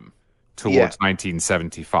climb towards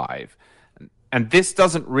 1975. And this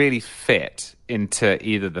doesn't really fit into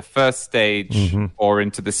either the first stage or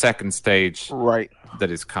into the second stage that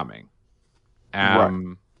is coming.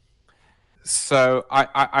 So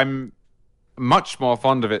I'm much more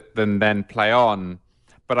fond of it than Then Play On,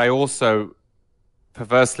 but I also,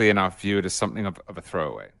 perversely enough, view it as something of a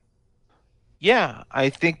throwaway. Yeah, I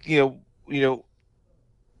think, you know,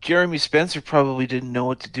 Jeremy Spencer probably didn't know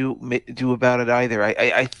what to do about it either.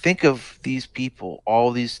 I think of these people,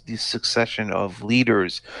 all these succession of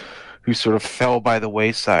leaders who sort of fell by the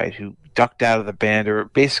wayside, who ducked out of the band or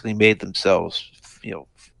basically made themselves,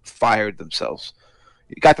 fired themselves,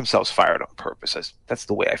 got themselves fired on purpose. That's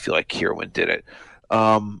the way I feel like Kirwan did it.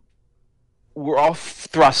 We're all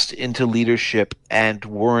thrust into leadership and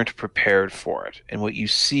weren't prepared for it. And what you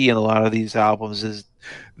see in a lot of these albums is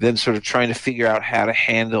them sort of trying to figure out how to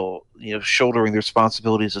handle, shouldering the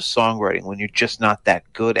responsibilities of songwriting when you're just not that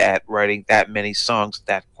good at writing that many songs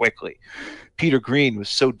that quickly. Peter Green was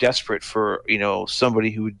so desperate for, somebody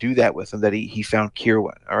who would do that with him that he found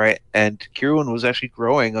Kirwan, all right? And Kirwan was actually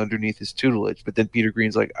growing underneath his tutelage, but then Peter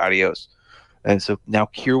Green's like, adios. And so now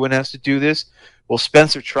Kirwan has to do this. Well,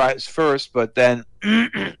 Spencer tries first, but then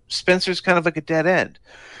Spencer's kind of like a dead end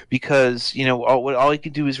because, all he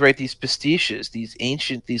can do is write these pastiches,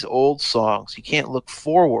 these old songs. He can't look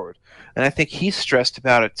forward. And I think he's stressed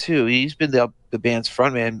about it too. He's been the band's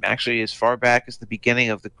frontman actually as far back as the beginning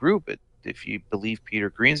of the group, if you believe Peter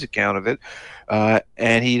Green's account of it.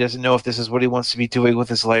 And he doesn't know if this is what he wants to be doing with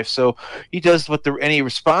his life. So he does what any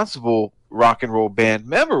responsible rock and roll band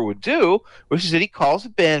member would do, which is that he calls a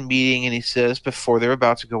band meeting and he says before they're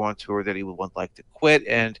about to go on tour that he would like to quit.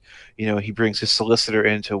 And, he brings his solicitor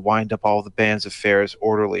in to wind up all the band's affairs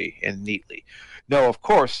orderly and neatly. No, of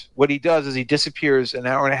course, what he does is he disappears an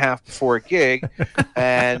hour and a half before a gig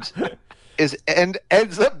and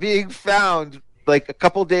ends up being found like a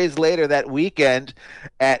couple days later that weekend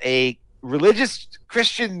at a religious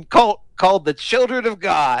Christian cult called the Children of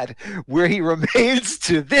God, where he remains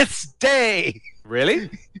to this day.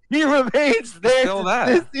 Really? He remains there. Still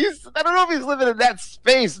that. I don't know if he's living in that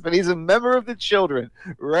space, but he's a member of the Children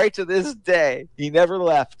right to this day. He never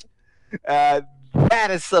left.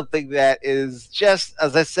 That is something that is just,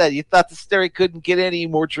 as I said, you thought the story couldn't get any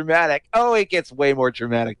more dramatic. Oh, it gets way more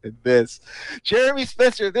dramatic than this. Jeremy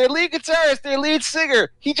Spencer, their lead guitarist, their lead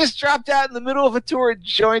singer, he just dropped out in the middle of a tour and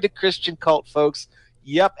joined a Christian cult, folks.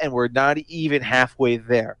 Yep, and we're not even halfway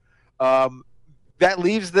there. That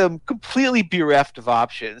leaves them completely bereft of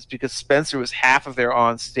options because Spencer was half of their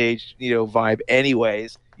on-stage, vibe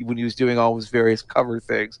anyways. when he was doing all his various cover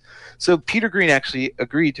things. So Peter Green actually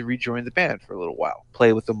agreed to rejoin the band for a little while,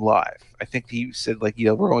 play with them live. I think he said, like,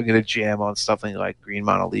 we're only going to jam on something like Green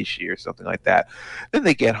Monalishi or something like that. Then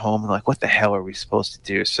they get home and like, what the hell are we supposed to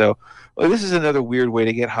do? So this is another weird way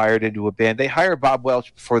to get hired into a band. They hire Bob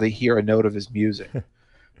Welch before they hear a note of his music.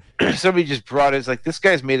 Somebody just brought it. It's like, this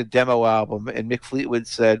guy's made a demo album, and Mick Fleetwood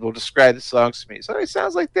said, well, describe the songs to me. So it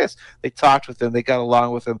sounds like this. They talked with him. They got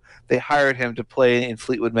along with him. They hired him to play in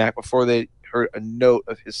Fleetwood Mac before they heard a note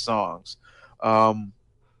of his songs.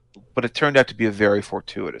 But it turned out to be a very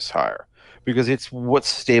fortuitous hire because it's what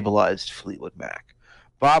stabilized Fleetwood Mac.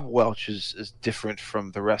 Bob Welch is different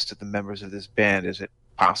from the rest of the members of this band as it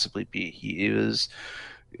possibly be. He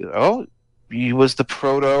was the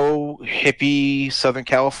proto-hippie Southern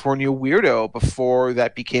California weirdo before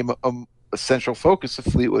that became a central focus of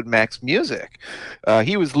Fleetwood Mac's music.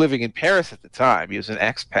 He was living in Paris at the time. He was an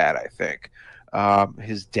expat, I think.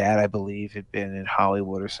 His dad, I believe, had been in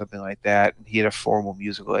Hollywood or something like that. He had a formal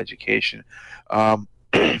musical education.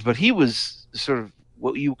 But he was sort of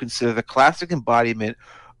what you consider the classic embodiment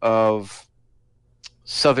of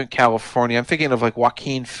Southern California. I'm thinking of like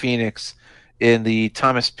Joaquin Phoenix in the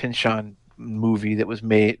Thomas Pynchon novel that was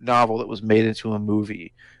made into a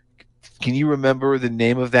movie. Can you remember the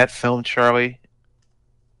name of that film, Charlie?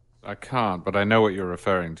 I can't, but I know what you're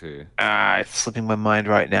referring to. It's slipping my mind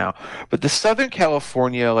right now. But the Southern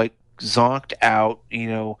California, like, zonked out,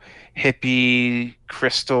 hippie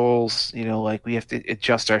crystals, like we have to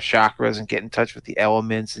adjust our chakras and get in touch with the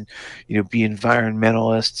elements and, be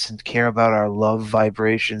environmentalists and care about our love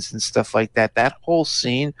vibrations and stuff like that. That whole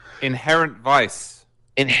scene. Inherent Vice.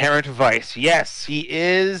 Inherent Vice. Yes, he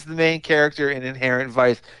is the main character in Inherent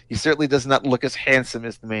Vice. He certainly does not look as handsome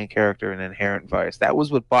as the main character in Inherent Vice. That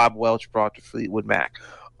was what Bob Welch brought to Fleetwood Mac.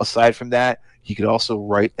 Aside from that, he could also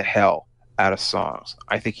write the hell out of songs.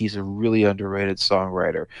 I think he's a really underrated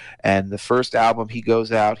songwriter. And the first album he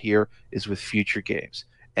goes out here is with Future Games.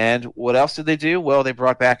 And what else did they do? Well, they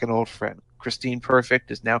brought back an old friend. Christine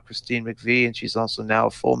Perfect is now Christine McVie, and she's also now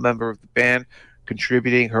a full member of the band,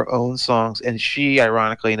 contributing her own songs, and she,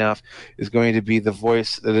 ironically enough, is going to be the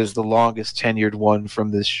voice that is the longest tenured one from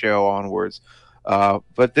this show onwards.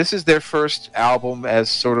 But this is their first album as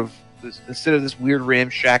sort of, instead of this weird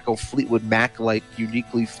ramshackle Fleetwood Mac-like,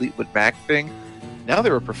 uniquely Fleetwood Mac thing, now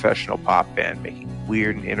they're a professional pop band making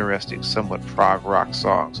weird and interesting, somewhat prog rock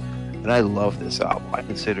songs. And I love this album. I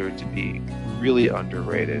consider it to be really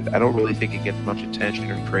underrated. I don't really think it gets much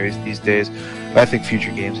attention or praise these days, but I think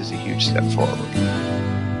Future Games is a huge step forward.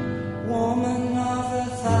 Woman of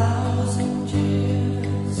 1,000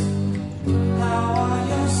 years, how are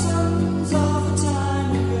your sons of a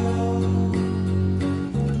time ago?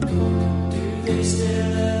 Do they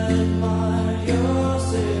still admire your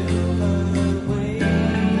silver wings?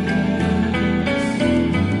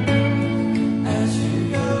 As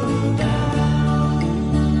you go down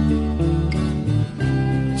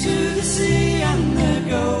to the sea and the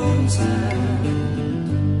golden sand,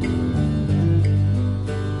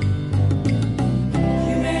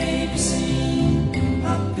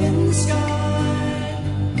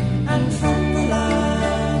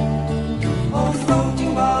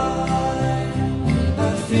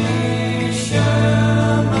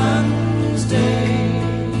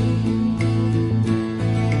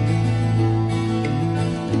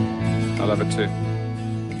 Love it too.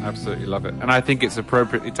 Absolutely love it. And I think it's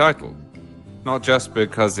appropriately titled. Not just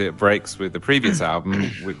because it breaks with the previous album,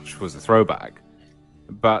 which was a throwback,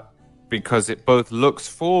 but because it both looks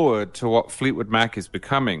forward to what Fleetwood Mac is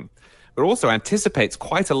becoming, but also anticipates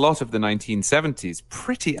quite a lot of the 1970s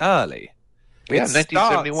pretty early. Yeah,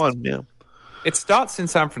 1971, yeah. It starts in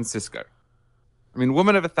San Francisco. I mean,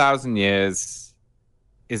 Woman of 1,000 Years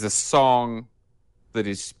is a song that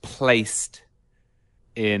is placed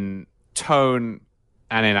in tone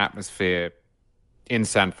and in atmosphere in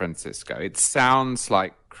San Francisco. It sounds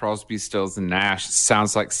like Crosby, Stills and Nash. It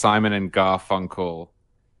sounds like Simon and Garfunkel.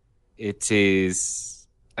 It is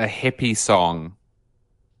a hippie song,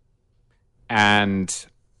 and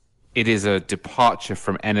it is a departure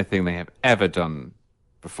from anything they have ever done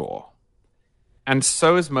before. And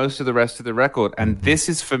so is most of the rest of the record. And this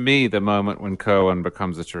is, for me, the moment when Cohen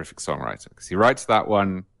becomes a terrific songwriter, because he writes that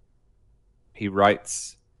one. He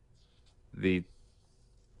writes the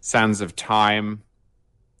Sands of Time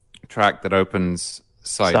track that opens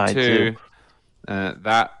side two.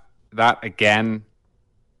 That again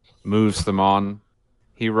moves them on.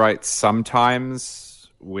 He writes Sometimes,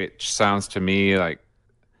 which sounds to me like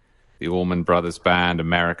the Allman Brothers Band,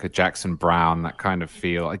 America, Jackson Browne, that kind of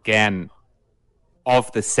feel. Again, of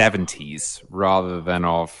the 70s rather than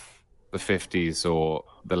of the 50s or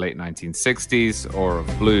the late 1960s or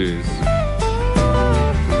of blues.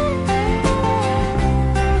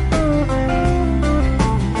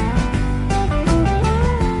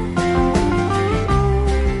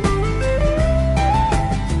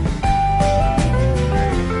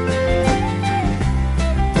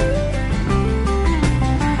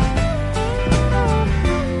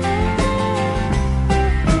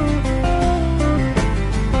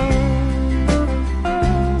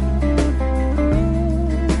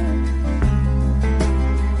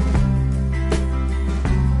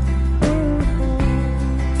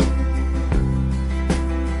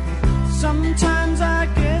 Sometimes I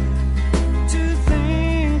get to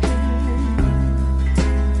thinking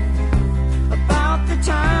about the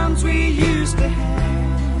times we used to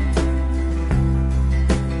have,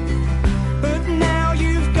 but now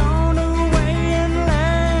you've gone away and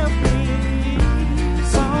left me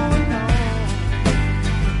so alone.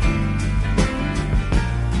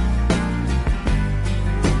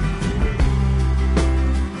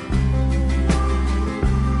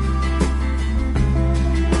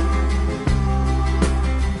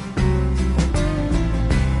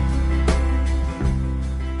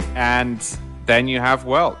 And then you have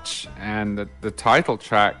Welch, and the title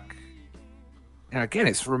track. And again,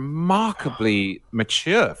 it's remarkably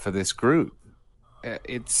mature for this group.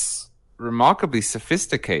 It's remarkably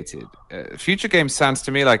sophisticated. Future Game sounds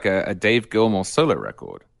to me like a Dave Gilmour solo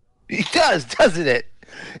record. It does, doesn't it?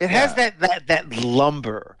 It has that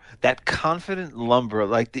lumber, that confident lumber.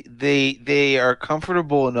 Like they are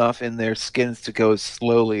comfortable enough in their skins to go as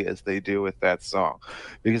slowly as they do with that song,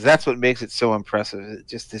 because that's what makes it so impressive. It's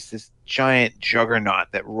just this giant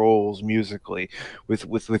juggernaut that rolls musically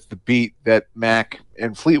with the beat that Mac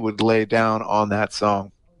and Fleetwood lay down on that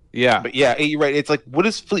song. Yeah, but yeah, you're right. It's like, what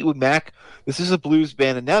is Fleetwood Mac? This is a blues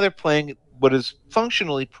band, and now they're playing what is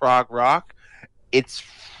functionally prog rock. It's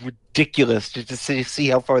ridiculous just to see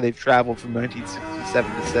how far they've traveled from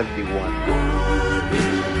 1967 to 71.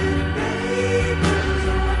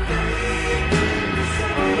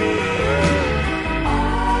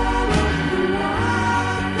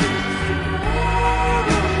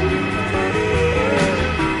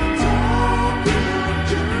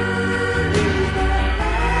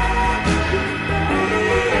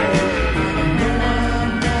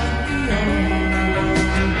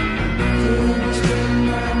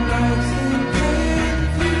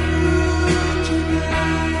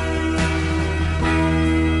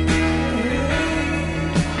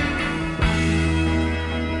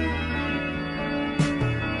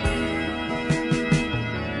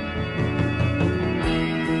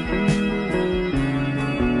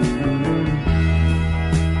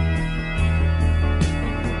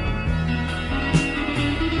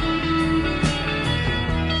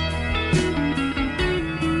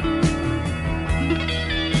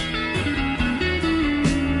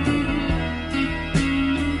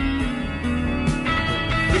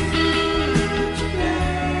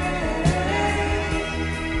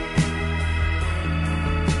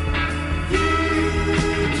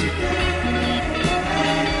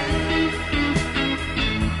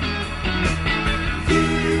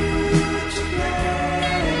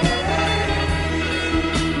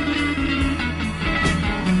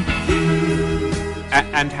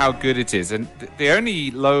 And how good it is. And the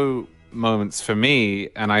only low moments for me,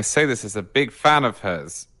 and I say this as a big fan of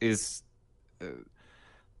hers, is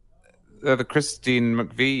the Christine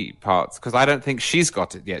McVie parts, because I don't think she's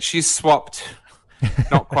got it yet. She's swapped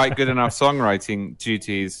not quite good enough songwriting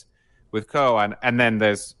duties with Cooke, and then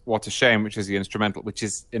there's What a Shame, which is the instrumental, which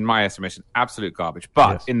is, in my estimation, absolute garbage.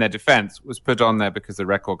 But Yes. in their defense, was put on there because the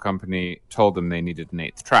record company told them they needed an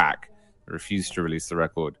 8th track. They refused to release the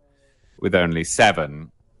record with only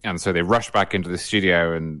 7. And so they rushed back into the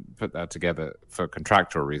studio and put that together for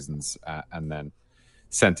contractual reasons, and then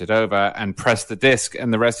sent it over and pressed the disc,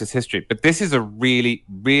 and the rest is history. But this is a really,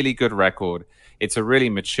 really good record. It's a really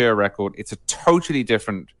mature record. It's a totally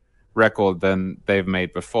different record than they've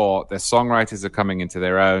made before. Their songwriters are coming into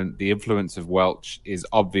their own. The influence of Welch is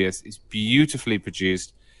obvious. It's beautifully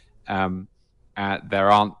produced. There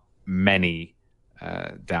aren't many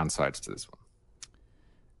downsides to this one.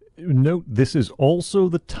 Note, this is also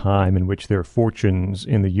the time in which their fortunes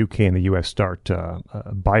in the UK and the US start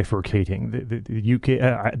bifurcating. The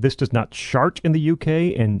UK, this does not chart in the UK,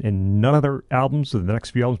 and none of their albums, the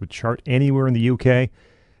next few albums, would chart anywhere in the UK.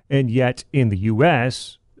 And yet, in the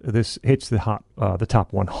US, this hits the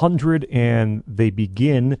top 100, and they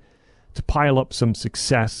begin to pile up some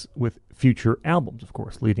success with future albums, of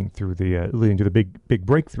course, leading to the big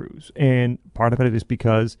breakthroughs. And part of it is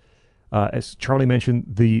because As Charlie mentioned,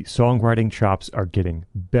 the songwriting chops are getting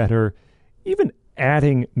better. Even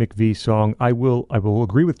adding McVie's song, I will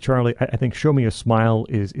agree with Charlie. I think "Show Me a Smile"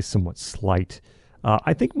 is somewhat slight.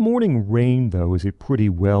 I think "Morning Rain," though, is a pretty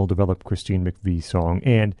well-developed Christine McVie song,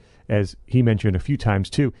 and as he mentioned a few times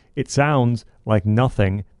too, it sounds like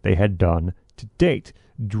nothing they had done to date,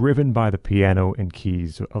 driven by the piano and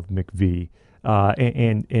keys of McVie,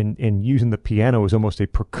 and using the piano as almost a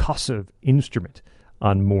percussive instrument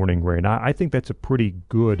on "Morning Rain." I think that's a pretty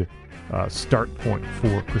good start point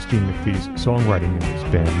for Christine McVie's songwriting in this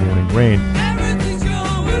band, "Morning Rain." Everything's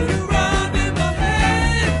going around in my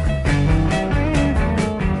head.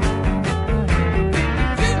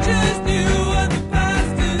 Future's new and the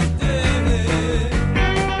past is dead.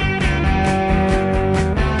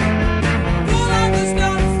 Pull out the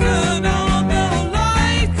stops, turn on the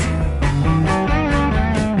light.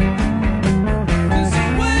 Just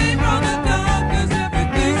away from the darkness,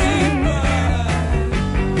 everything seems bright.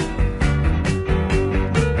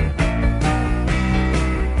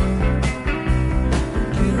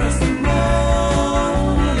 Give us the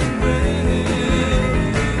morning rain,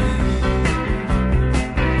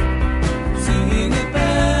 singing a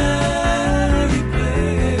merry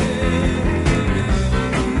play.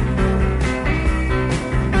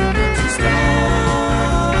 To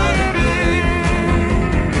start again.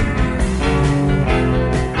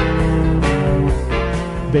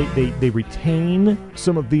 They retain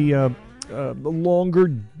some of the longer,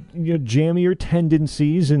 jammier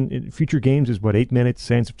tendencies in future games. Is what 8 minutes.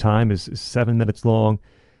 Sands of Time is 7 minutes long,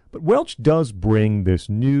 but Welch does bring this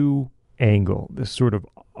new angle, this sort of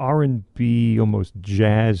R&B, almost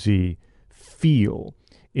jazzy feel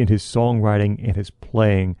in his songwriting and his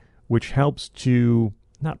playing, which helps to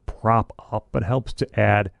not prop up, but helps to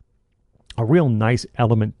add a real nice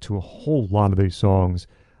element to a whole lot of these songs.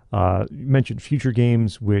 You mentioned Future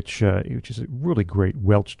Games, which is a really great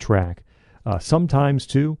Welch track. Sometimes,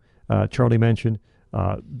 too, Charlie mentioned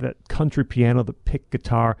that country piano, the pick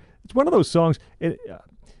guitar. It's one of those songs.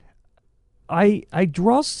 I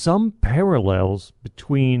draw some parallels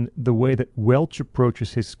between the way that Welch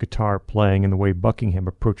approaches his guitar playing and the way Buckingham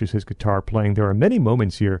approaches his guitar playing. There are many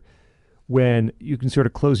moments here when you can sort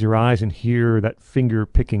of close your eyes and hear that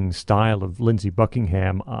finger-picking style of Lindsey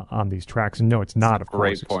Buckingham on these tracks. And no, it's not, of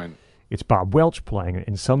course. Great point. It's Bob Welch playing it,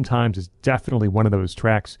 and sometimes it's definitely one of those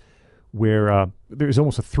tracks where there's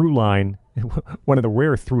almost a through line, one of the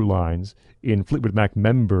rare through lines in Fleetwood Mac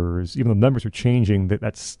members, even though the members are changing,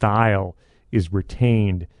 that style is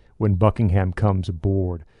retained when Buckingham comes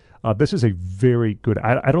aboard. This is a very good,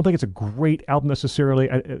 I don't think it's a great album necessarily.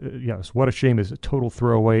 Yes, What a Shame is a total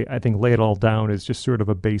throwaway. I think Lay It All Down is just sort of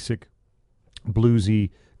a basic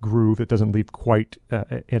bluesy groove that doesn't leave quite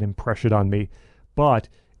an impression on me. But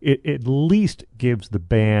it at least gives the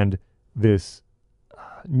band this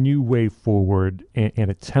new way forward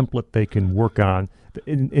and a template they can work on.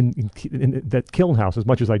 In that Kiln House, as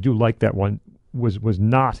much as I do like that one, was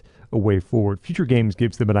not a way forward. Future Games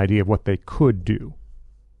gives them an idea of what they could do.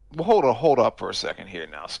 Well, hold up for a second here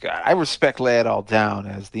now, Scott. I respect Lay It All Down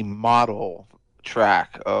as the model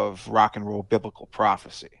track of rock and roll biblical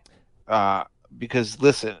prophecy. Because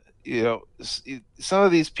listen, some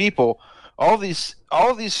of these people, all of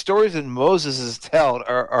these stories that Moses has told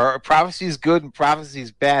are prophecies good and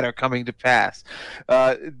prophecies bad are coming to pass.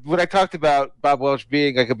 When I talked about Bob Welch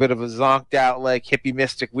being like a bit of a zonked out, like hippie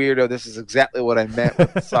mystic weirdo, this is exactly what I meant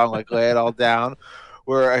with the song like Lay It All Down,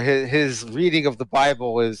 where his reading of the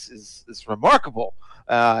Bible is remarkable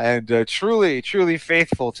and truly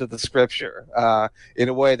faithful to the Scripture in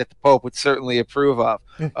a way that the Pope would certainly approve of.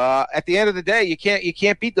 At the end of the day, you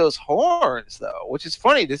can't beat those horns, though, which is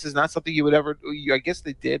funny. This is not something you would ever. I guess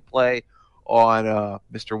they did play on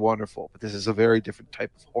Mr. Wonderful, but this is a very different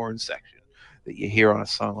type of horn section that you hear on a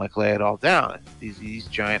song like Lay It All Down. These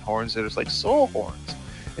giant horns that are like soul horns,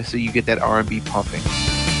 and so you get that R&B pumping.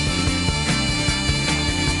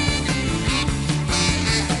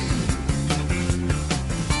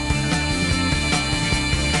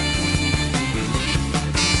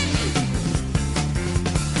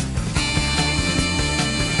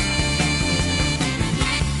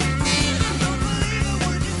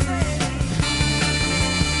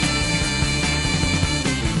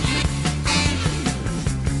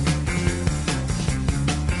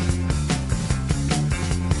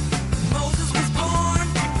 Moses was born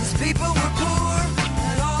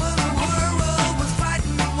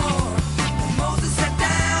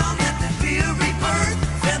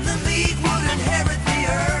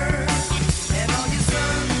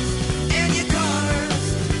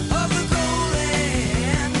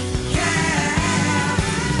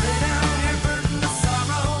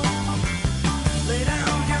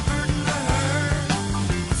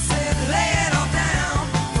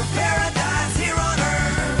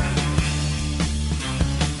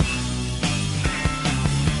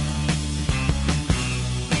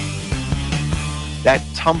that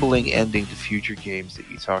tumbling ending to Future Games that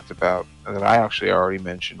you talked about, that I actually already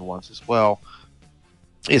mentioned once as well,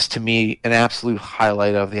 is to me an absolute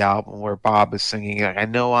highlight of the album, where Bob is singing, I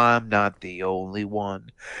know I'm not the only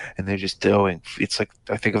one, and they're just doing, it's like,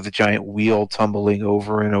 I think of the giant wheel tumbling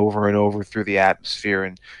over and over and over through the atmosphere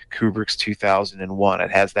in Kubrick's 2001.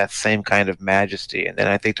 It has that same kind of majesty, and then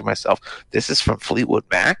I think to myself, this is from Fleetwood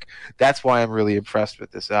Mac? That's why I'm really impressed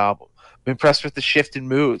with this album. I'm impressed with the shift in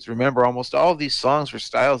moods. Remember, almost all of these songs were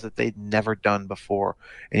styles that they'd never done before,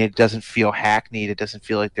 and it doesn't feel hackneyed. It doesn't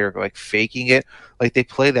feel like they're like faking it. Like they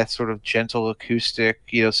play that sort of gentle acoustic,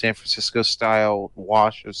 San Francisco style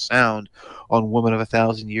wash of sound on "Woman of a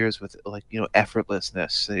Thousand Years" with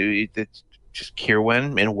effortlessness. It's just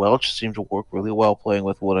Kirwan and Welch seem to work really well playing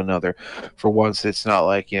with one another. For once, it's not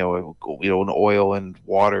like an oil and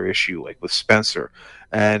water issue like with Spencer.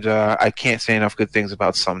 And I can't say enough good things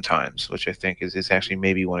about Sometimes, which I think is actually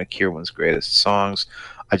maybe one of Kirwan's greatest songs.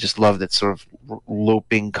 I just love that sort of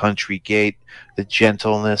loping country gait, the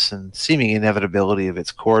gentleness and seeming inevitability of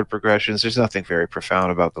its chord progressions. There's nothing very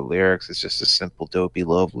profound about the lyrics. It's just a simple dopey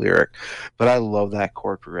love lyric. But I love that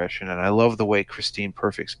chord progression, and I love the way Christine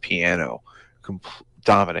Perfect's piano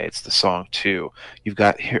dominates the song too. You've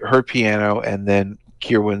got her piano and then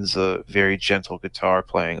Kirwan's very gentle guitar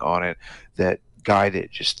playing on it that guide it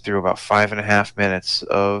just through about 5.5 minutes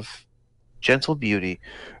of gentle beauty,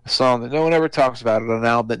 a song that no one ever talks about, and an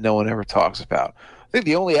album that no one ever talks about. I think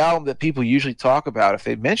the only album that people usually talk about, if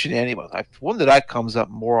they mention anyone, one that comes up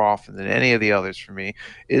more often than any of the others for me,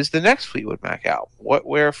 is the next Fleetwood Mac album,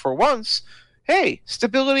 where for once, hey,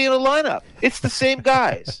 stability in a lineup. It's the same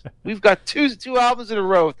guys. We've got two albums in a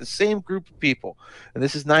row with the same group of people, and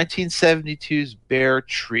this is 1972's Bare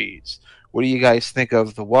Trees. What do you guys think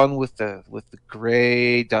of the one with the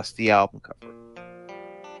gray, dusty album cover?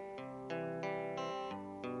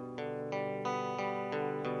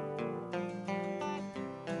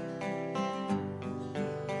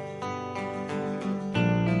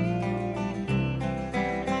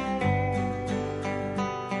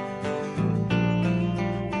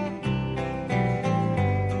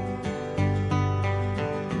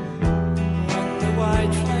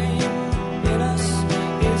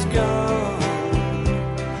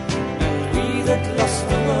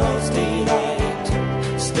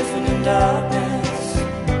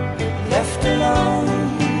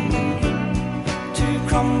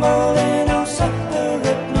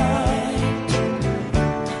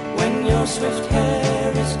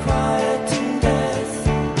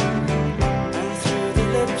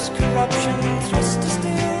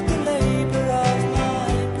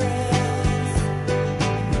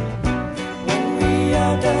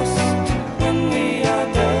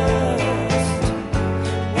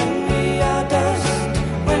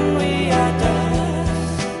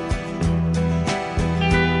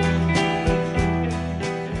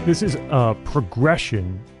 This is a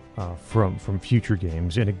progression from Future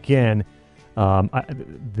Games. And again,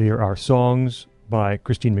 there are songs by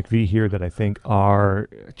Christine McVie here that I think are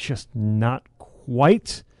just not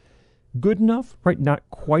quite good enough, right? Not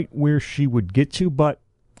quite where she would get to, but...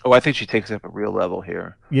 Oh, I think she takes it up a real level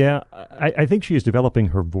here. Yeah, I think she is developing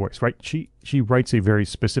her voice, right? She writes a very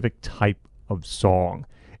specific type of song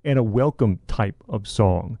and a welcome type of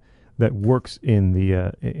song that works in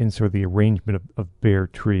the in sort of the arrangement of Bare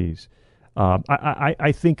Trees.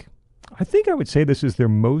 I think I would say this is their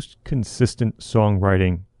most consistent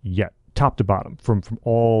songwriting yet, top to bottom, from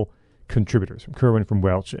all contributors, from Kirwan, from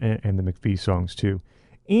Welch, and the McVie songs too.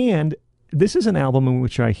 And this is an album in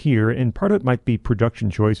which I hear, and part of it might be production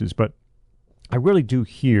choices, but I really do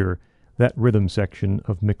hear that rhythm section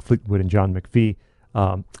of Mick Fleetwood and John McVie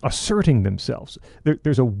asserting themselves.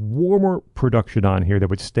 There's a warmer production on here that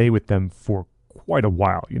would stay with them for quite a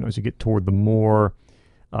while, as you get toward the more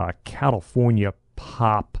California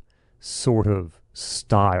pop sort of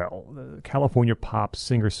style, the California pop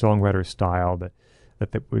singer-songwriter style that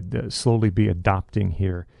would slowly be adopting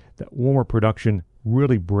here. That warmer production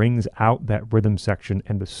really brings out that rhythm section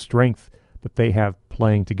and the strength that they have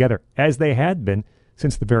playing together, as they had been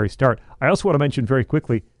since the very start. I also want to mention very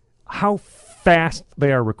quickly how fast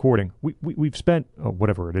they are recording. We've spent,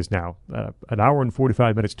 whatever it is now, an hour and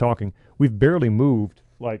 45 minutes talking. We've barely moved,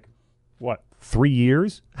 3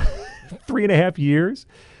 years? 3.5 years?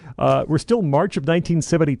 We're still March of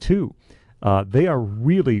 1972. They are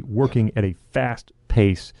really working at a fast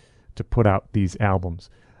pace to put out these albums.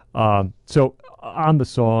 So on the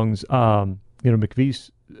songs,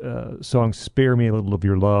 McVie's song "Spare Me a Little of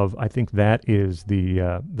Your Love," I think that is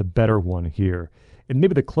the better one here, and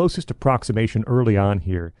maybe the closest approximation early on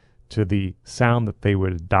here to the sound that they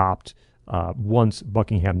would adopt once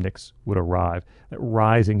Buckingham Nicks would arrive. That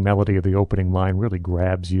rising melody of the opening line really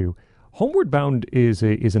grabs you. Homeward Bound is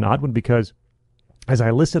an odd one because as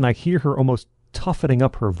I listen, I hear her almost toughening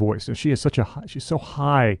up her voice. And she's so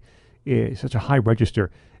high, such a high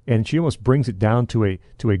register, and she almost brings it down to a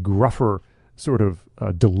gruffer sort of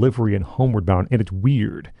delivery in Homeward Bound, and it's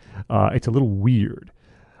weird. It's a little weird.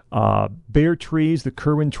 Bare Trees, the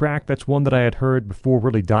Kerwin track, that's one that I had heard before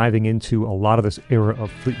really diving into a lot of this era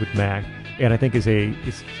of Fleetwood Mac, and I think is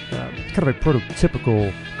kind of a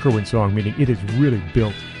prototypical Kerwin song, meaning it is really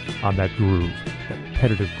built on that groove, that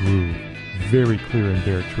repetitive groove. Very clear in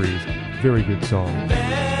Bare Trees. Very good song.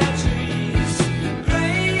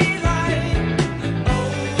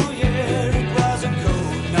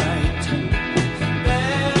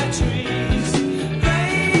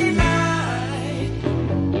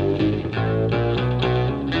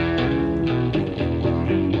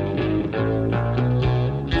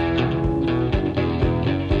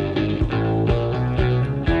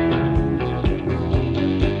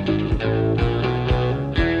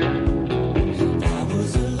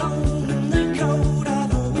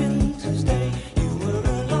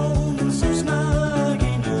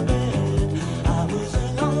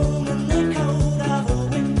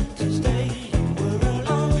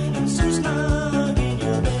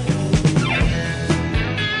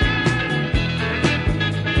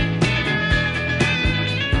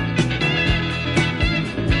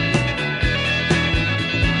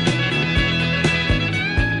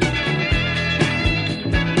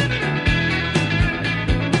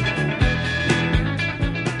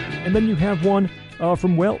 And then you have one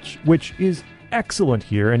from Welch, which is excellent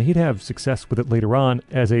here, and he'd have success with it later on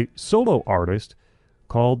as a solo artist,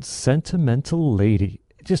 called Sentimental Lady.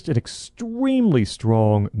 Just an extremely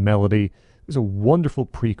strong melody. There's a wonderful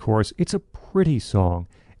pre-chorus. It's a pretty song.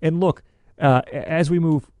 And look, as we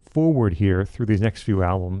move forward here through these next few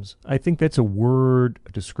albums, I think that's a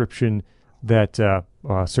description that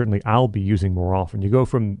certainly I'll be using more often. You go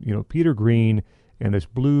from, Peter Green and this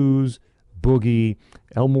blues, boogie,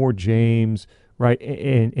 Elmore James, right?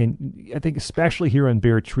 And I think especially here on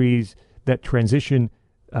Bare Trees, that transition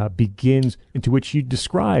begins into which you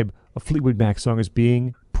describe a Fleetwood Mac song as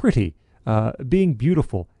being pretty, being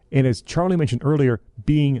beautiful, and as Charlie mentioned earlier,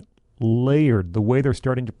 being layered, the way they're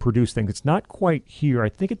starting to produce things. It's not quite here. I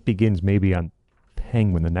think it begins maybe on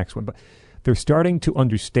Penguin, the next one, but they're starting to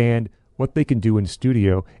understand what they can do in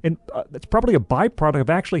studio, and that's probably a byproduct of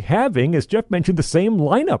actually having, as Jeff mentioned, the same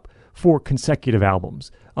lineup for consecutive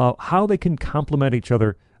albums, how they can complement each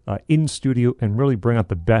other in studio and really bring out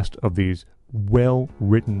the best of these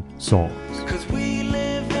well-written songs. 'Cause we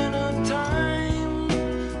live in a time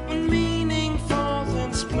when meaning falls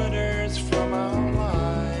in splinters from our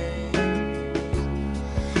lives,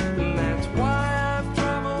 and that's why I've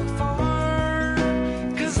traveled far,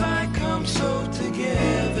 'cause I come so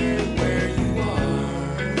together where you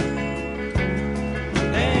are,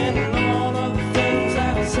 and all of the things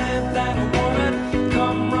that I said that I wanted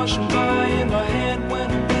come rushing by in my head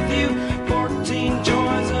when I'm with you. 14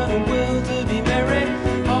 joys and a will to be married.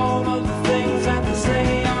 All of the things that they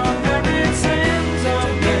say are very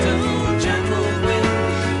sentimental, gentle wind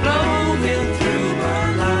blowing through my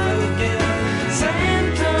life again.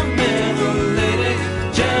 Sentimental lady,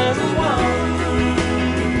 gentle one.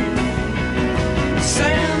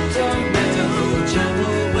 Sentimental,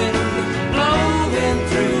 gentle wind blowing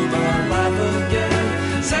through my life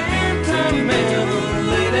again. Sentimental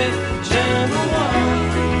lady, gentle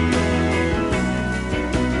one.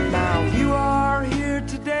 Now you are here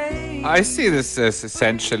today. I see this as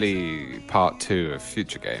essentially part 2 of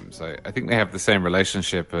Future Games. I think they have the same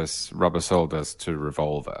relationship as Rubber Soul does to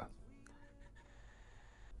Revolver.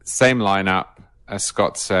 Same lineup, as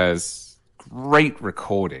Scott says, great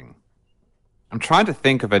recording. I'm trying to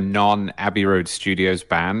think of a non-Abbey Road Studios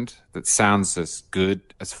band that sounds as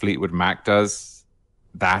good as Fleetwood Mac does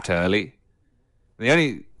that early. The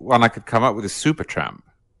only one I could come up with is Supertramp.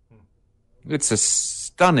 It's a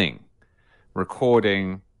stunning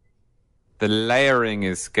recording. The layering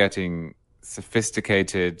is getting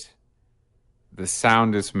sophisticated. The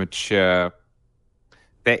sound is mature.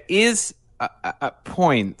 There is, at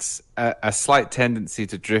points, a slight tendency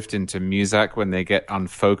to drift into Muzak when they get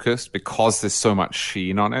unfocused because there's so much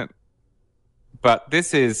sheen on it. But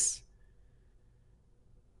this is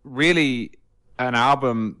really an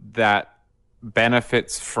album that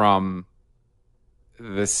benefits from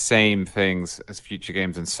the same things as Future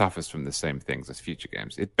Games and suffers from the same things as Future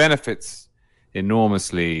Games. It benefits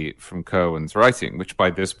enormously from Kerwin's writing, which by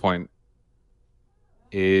this point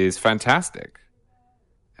is fantastic.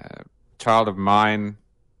 Child of Mine,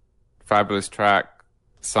 fabulous track.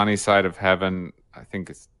 Sunny Side of Heaven, I think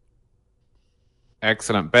it's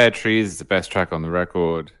excellent. Bare Trees is the best track on the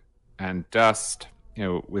record. And Dust,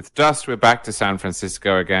 with Dust, we're back to San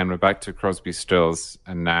Francisco again. We're back to Crosby, Stills,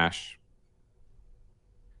 and Nash.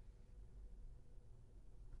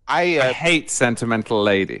 I hate Sentimental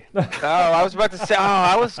Lady. I was about to say.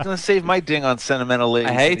 I was going to save my ding on Sentimental Lady.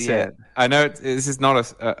 I hate it. I know this is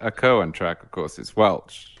not a Cohen track, of course. It's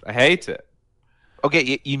Welch. I hate it.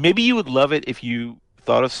 Okay, maybe you would love it if you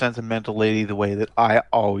thought of Sentimental Lady the way that I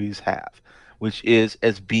always have, which is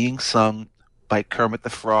as being sung by Kermit the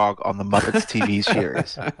Frog on the Muppets TV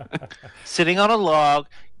series. Sitting on a log,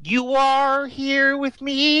 you are here with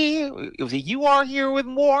me. It was you are here with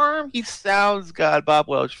Warm. He sounds, God, Bob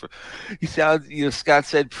Welch. He sounds, Scott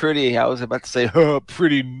said pretty. I was about to say,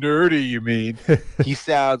 pretty nerdy, you mean. He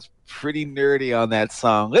sounds pretty nerdy on that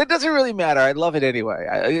song. It doesn't really matter. I love it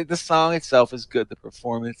anyway. The song itself is good. The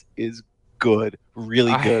performance is good,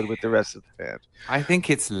 really good with the rest of the band. I think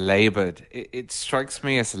it's labored. It strikes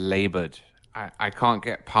me as labored. I can't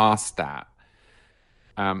get past that.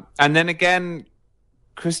 And then again,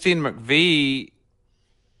 Christine McVie,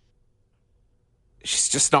 she's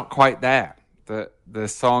just not quite there. The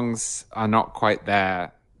songs are not quite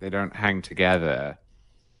there. They don't hang together.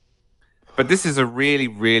 But this is a really,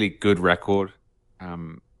 really good record.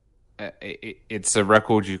 It's a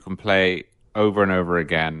record you can play over and over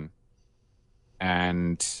again.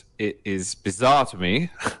 And it is bizarre to me,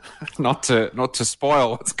 not to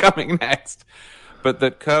spoil what's coming next, but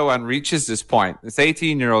that Cohen reaches this point, this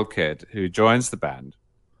 18-year-old kid who joins the band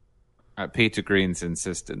at Peter Green's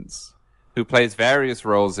insistence, who plays various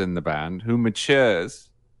roles in the band, who matures,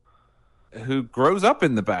 who grows up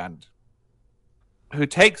in the band, who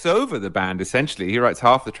takes over the band, essentially. He writes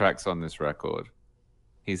half the tracks on this record.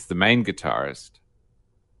 He's the main guitarist.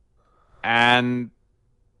 And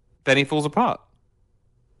then he falls apart.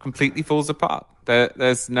 Completely falls apart.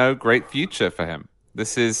 There's no great future for him.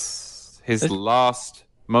 This is his last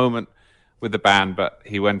moment with the band, but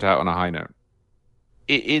he went out on a high note.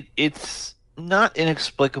 It's not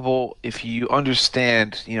inexplicable if you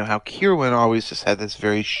understand, how Kierwin always just had this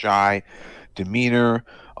very shy demeanor.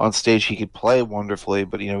 On stage, he could play wonderfully,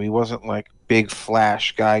 but, he wasn't like big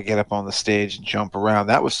flash guy, get up on the stage and jump around.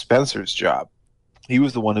 That was Spencer's job. He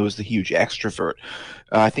was the one who was the huge extrovert.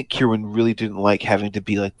 I think Kierwin really didn't like having to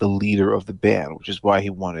be like the leader of the band, which is why he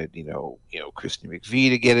wanted, Christine McVie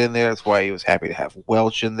to get in there. That's why he was happy to have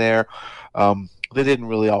Welch in there. They didn't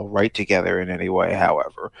really all write together in any way,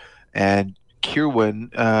 however. And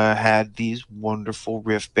Kierwin had these wonderful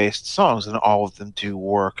riff-based songs, and all of them do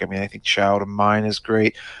work. I mean, I think Child of Mine is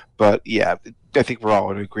great, but yeah, I think we're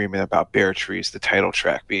all in agreement about Bare Trees, the title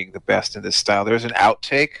track, being the best in this style. There's an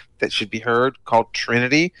outtake that should be heard called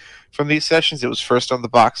Trinity from these sessions. It was first on the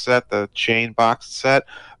box set, the Chain box set,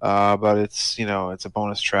 but it's a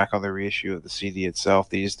bonus track on the reissue of the CD itself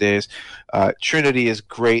these days. Trinity is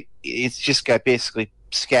great. It's just got basically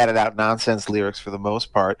scattered out nonsense lyrics for the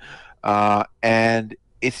most part. And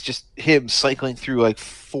it's just him cycling through like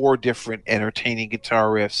 4 different entertaining guitar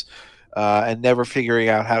riffs and never figuring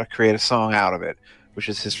out how to create a song out of it, which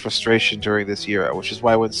is his frustration during this era, which is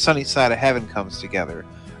why when Sunny Side of Heaven comes together,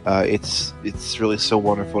 it's really so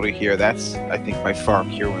wonderful to hear. That's, I think, by far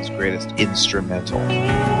Kierwin's greatest instrumental.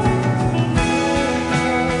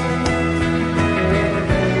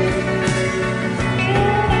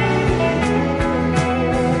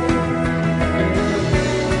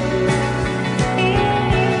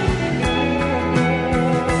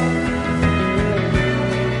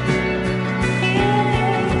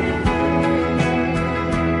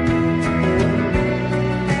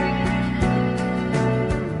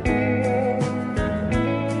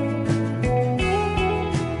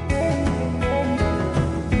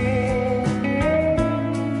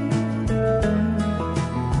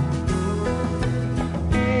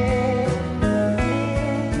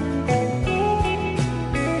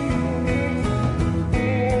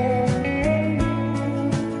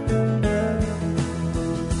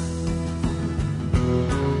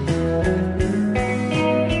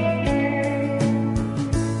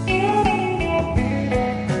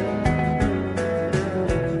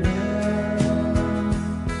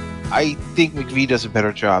 I think McVie does a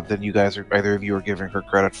better job than either of you are giving her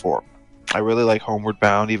credit for. I really like Homeward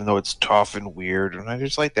Bound, even though it's tough and weird, and I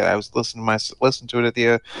just like that. I was listening to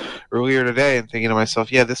it earlier today and thinking to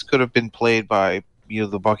myself, yeah, this could have been played by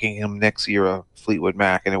the Buckingham Nicks era Fleetwood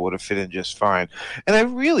Mac, and it would have fit in just fine. And I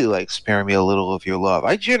really like Spare Me a Little of Your Love.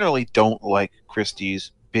 I generally don't like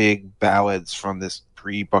Christie's big ballads from this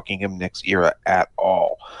pre-Buckingham Nicks era at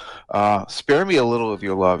all. Spare Me a Little of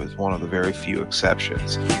Your Love is one of the very few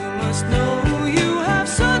exceptions. You must know you have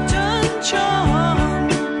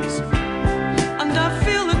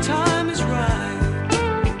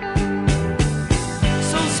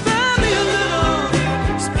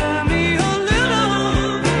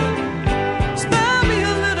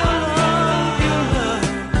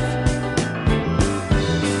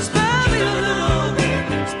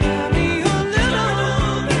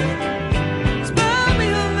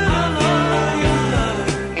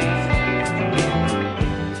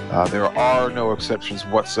no exceptions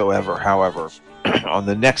whatsoever, however, on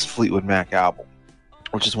the next Fleetwood Mac album,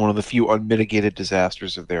 which is one of the few unmitigated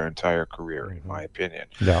disasters of their entire career, in my opinion.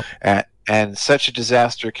 Yeah. And such a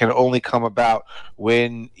disaster can only come about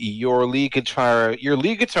when your lead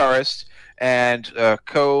guitarist and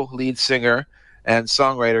co-lead singer and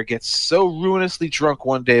songwriter gets so ruinously drunk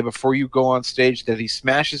one day before you go on stage that he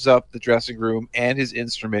smashes up the dressing room and his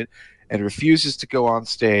instrument and refuses to go on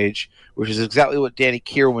stage, which is exactly what Danny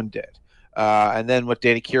Kirwan did. And then what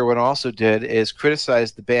Danny Kirwan also did is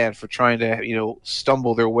criticize the band for trying to,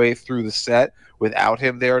 stumble their way through the set without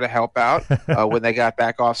him there to help out when they got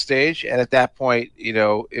back off stage. And at that point,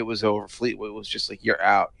 it was over. Fleetwood was just like, you're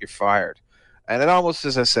out, you're fired. And it almost,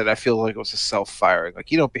 as I said, I feel like it was a self-firing. Like,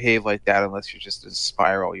 you don't behave like that unless you're just in a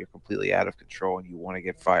spiral. You're completely out of control and you want to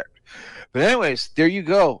get fired. But anyways, there you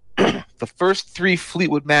go. The first three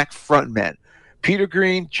Fleetwood Mac frontmen, Peter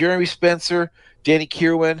Green, Jeremy Spencer, Danny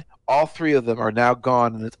Kirwan, all three of them are now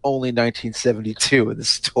gone, and it's only 1972 in the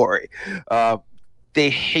story. They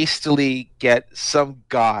hastily get some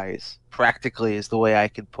guys, practically is the way I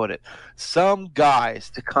can put it, some guys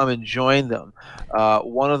to come and join them.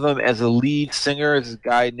 One of them as a lead singer is a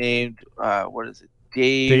guy named,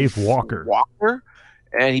 Dave Walker.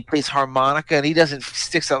 And he plays harmonica, and he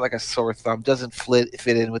sticks out like a sore thumb, doesn't fit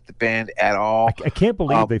in with the band at all. I can't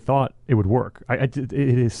believe they thought it would work. It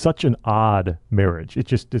is such an odd marriage.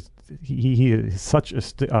 He is such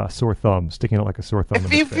a sore thumb, sticking out like a sore thumb.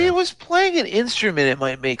 If he was playing an instrument, it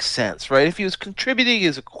might make sense, right? If he was contributing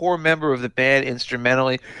as a core member of the band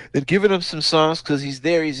instrumentally, then giving him some songs because he's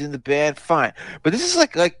there, he's in the band, fine. But this is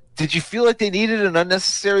like. Did you feel like they needed an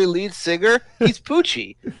unnecessary lead singer? He's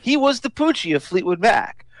Poochie. He was the Poochie of Fleetwood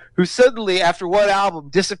Mac, who suddenly, after one album,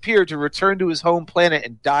 disappeared to return to his home planet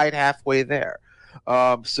and died halfway there.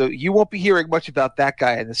 So you won't be hearing much about that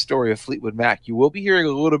guy in the story of Fleetwood Mac. You will be hearing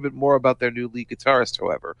a little bit more about their new lead guitarist,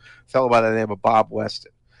 however, a fellow by the name of Bob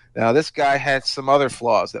Weston. Now, this guy had some other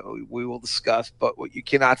flaws that we will discuss, but what you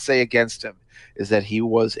cannot say against him is that he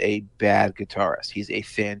was a bad guitarist. He's a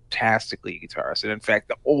fantastic lead guitarist. And in fact,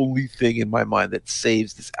 the only thing in my mind that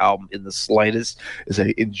saves this album in the slightest is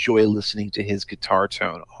I enjoy listening to his guitar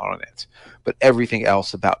tone on it. But everything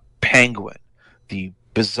else about Penguin, the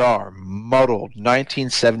bizarre, muddled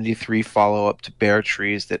 1973 follow-up to Bare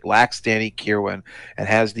Trees that lacks Danny Kirwan and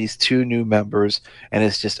has these two new members, and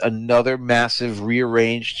it's just another massive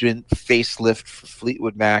rearrangement facelift for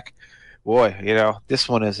Fleetwood Mac. Boy, this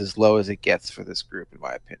one is as low as it gets for this group, in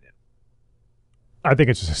my opinion. I think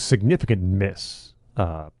it's just a significant miss,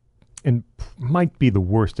 and might be the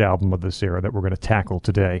worst album of this era that we're going to tackle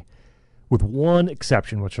today, with one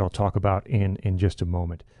exception, which I'll talk about in just a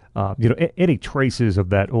moment. Any traces of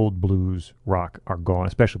that old blues rock are gone,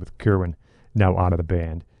 especially with Kirwan now out of the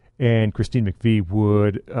band. And Christine McVie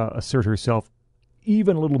would assert herself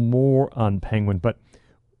even a little more on Penguin, but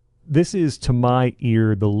this is, to my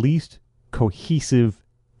ear, the least cohesive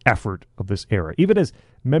effort of this era. Even as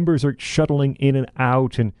members are shuttling in and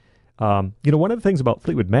out, and one of the things about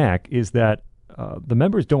Fleetwood Mac is that the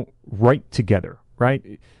members don't write together,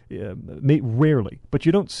 right? Rarely, but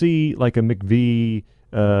you don't see like a McVie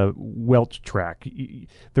Welch track.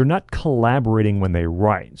 They're not collaborating when they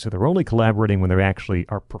write, so they're only collaborating when they actually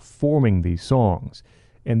are performing these songs.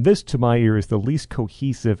 And this, to my ear, is the least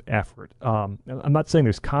cohesive effort. I'm not saying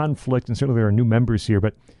there's conflict, and certainly there are new members here,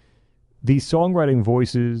 but these songwriting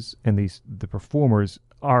voices and the performers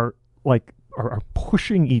are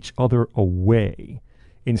pushing each other away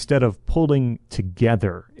instead of pulling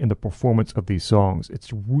together in the performance of these songs.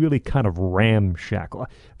 It's really kind of ramshackle.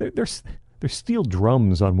 There's steel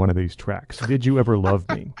drums on one of these tracks. Did You Ever Love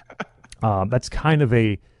Me? That's kind of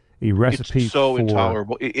a recipe. It's so for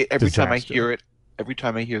intolerable. Every disaster. time I hear it, every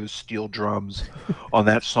time I hear the steel drums on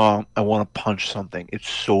that song, I want to punch something. It's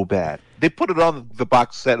so bad. They put it on the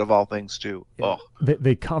box set of all things too. Yeah.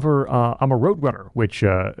 They cover "I'm a Roadrunner," which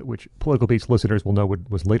Political Beats listeners will know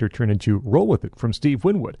was later turned into "Roll With It" from Steve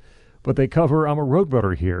Winwood. But they cover "I'm a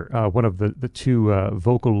Roadrunner" here, one of the two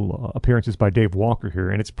vocal appearances by Dave Walker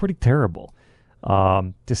here, and it's pretty terrible.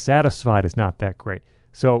 Dissatisfied is not that great.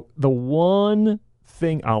 So the one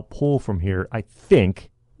thing I'll pull from here, I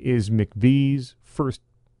think, is McVie's first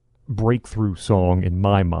breakthrough song in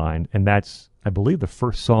my mind, and that's, I believe, the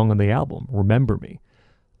first song on the album, Remember Me.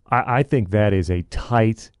 I think that is a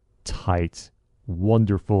tight,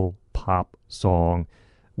 wonderful pop song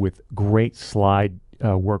with great slide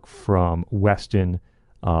work from Weston.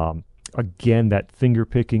 Again, that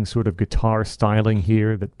finger-picking sort of guitar styling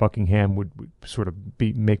here that Buckingham would sort of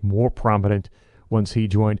make more prominent once he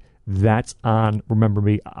joined. That's on Remember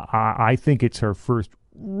Me. I think it's her first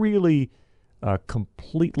really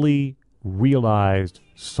completely realized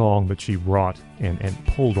song that she wrought and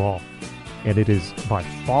pulled off. And it is by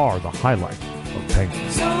far the highlight of Penguin.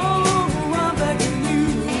 So I'm begging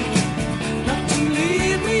you not to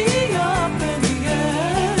leave me up in the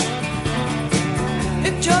air.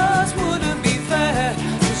 It just wouldn't be fair,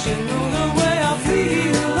 'cause you know the way I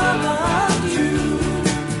feel about you.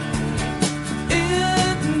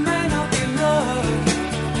 It may not be love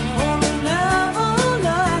or an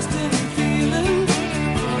everlasting feeling,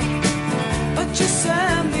 but you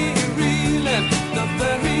send me reeling the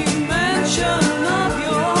very mention of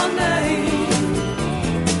your name.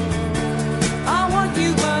 I want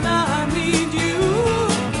you when I need you.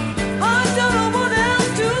 I don't know what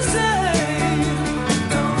else to say.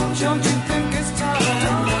 Don't you think it's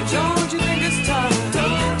time? Don't you think it's time?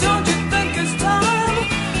 Don't you think it's time?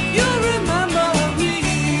 You remember me.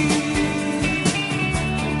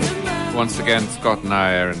 Once again, Scott and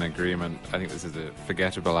I are in agreement. I think this is a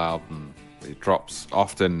forgettable album. It drops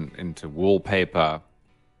often into wallpaper,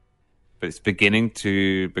 but it's beginning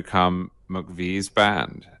to become McVie's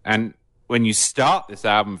band. And when you start this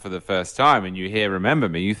album for the first time and you hear Remember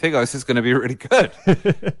Me, you think, oh, this is going to be really good.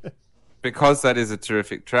 Because that is a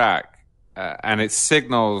terrific track. And it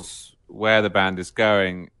signals where the band is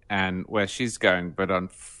going and where she's going. But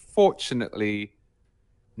unfortunately,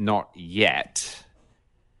 not yet.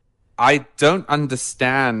 I don't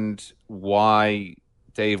understand why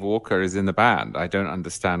Dave Walker is in the band. I don't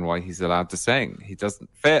understand why he's allowed to sing. He doesn't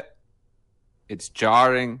fit. It's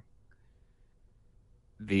jarring.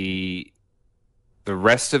 The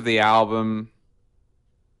rest of the album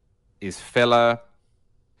is filler.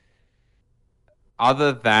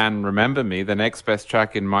 Other than Remember Me, the next best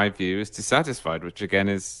track in my view is Dissatisfied, which again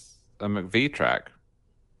is a McVie track.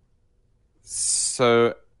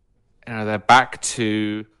 So, they're back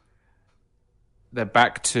to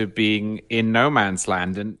being in no man's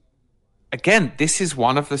land. And again, this is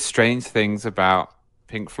one of the strange things about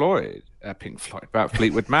about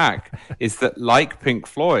Fleetwood Mac, is that like Pink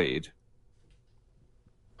Floyd,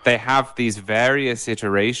 they have these various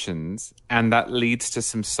iterations, and that leads to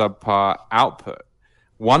some subpar output.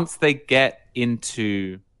 Once they get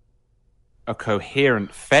into a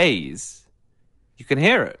coherent phase, you can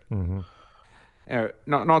hear it. Mm-hmm.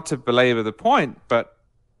 Not to belabor the point, but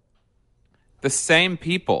the same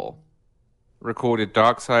people recorded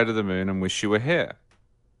Dark Side of the Moon and Wish You Were Here.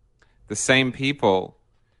 The same people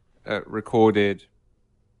recorded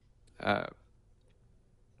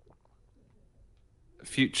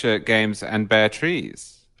Future Games and Bare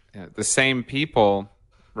Trees. The same people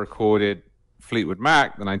recorded Fleetwood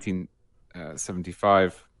Mac, the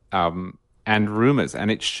 1975 album, and Rumors,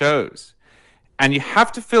 and it shows. And you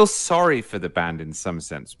have to feel sorry for the band in some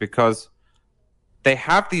sense, because they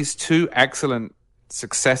have these two excellent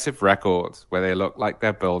successive records where they look like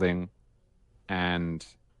they're building and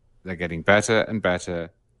they're getting better and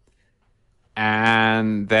better.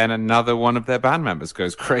 And then another one of their band members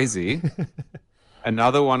goes crazy.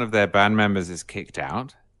 Another one of their band members is kicked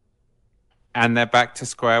out. And they're back to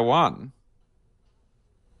square one.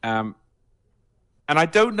 And I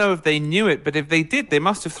don't know if they knew it, but if they did, they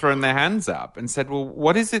must have thrown their hands up and said, well,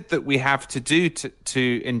 what is it that we have to do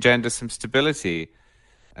to engender some stability?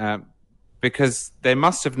 Because they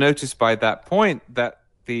must have noticed by that point that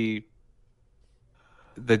the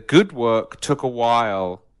good work took a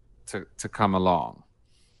while to come along.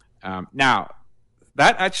 Now,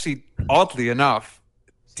 that actually, oddly enough,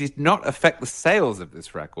 did not affect the sales of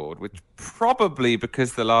this record, which probably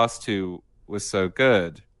because the last two was so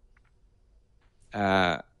good,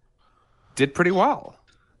 did pretty well.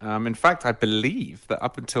 In fact, I believe that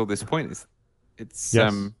up until this point, it's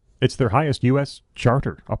yes. It's their highest U.S.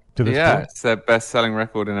 charter up to this point. Yeah, it's their best-selling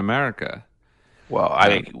record in America. Well, I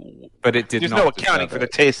mean, but it did there's not. no accounting for the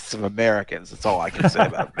tastes of Americans. That's all I can say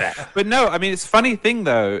about that. But no, I mean, it's funny thing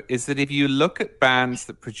though is that if you look at bands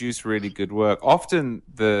that produce really good work, often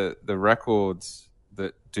the records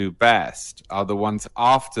that do best are the ones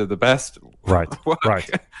after the best work. Right.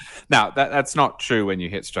 Now that's not true when you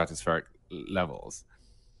hit stratospheric levels,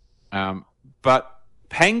 but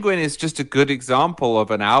Penguin is just a good example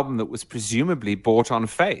of an album that was presumably bought on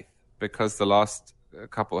faith because the last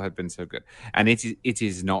couple had been so good, and it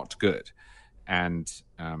is not good. And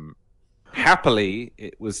happily,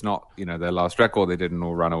 it was not their last record. They didn't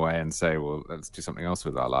all run away and say, "Well, let's do something else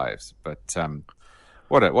with our lives." But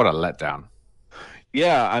what a letdown.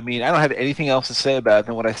 Yeah, I mean, I don't have anything else to say about it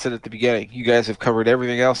than what I said at the beginning. You guys have covered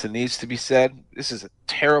everything else that needs to be said. This is a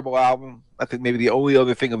terrible album. I think maybe the only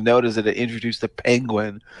other thing of note is that it introduced the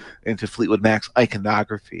penguin into Fleetwood Mac's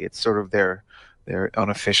iconography. It's sort of their their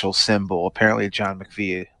unofficial symbol. Apparently, John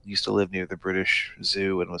McVie used to live near the British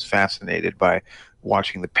Zoo and was fascinated by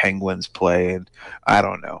watching the penguins play. And I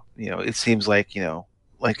don't know, it seems like,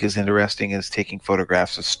 like as interesting as taking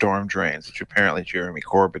photographs of storm drains, which apparently Jeremy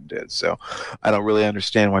Corbyn did. So I don't really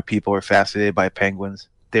understand why people are fascinated by penguins.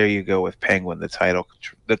 There you go with Penguin, the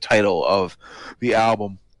title of the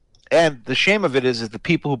album. And the shame of it is the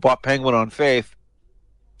people who bought Penguin on faith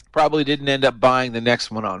probably didn't end up buying the next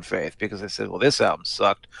one on faith because they said, well, this album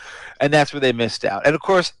sucked. And that's where they missed out. And of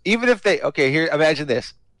course, even if here, imagine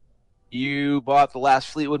this. You bought the last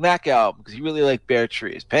Fleetwood Mac album because you really like Bare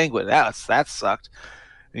Trees. Penguin, that sucked.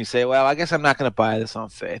 And you say, well, I guess I'm not going to buy this on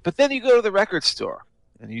faith. But then you go to the record store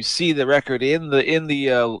and you see the record in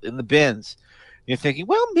the bins. You're thinking,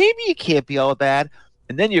 well, maybe it can't be all bad.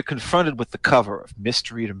 And then you're confronted with the cover of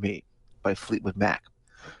Mystery to Me by Fleetwood Mac,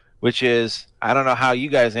 which is, I don't know how you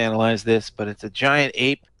guys analyze this, but it's a giant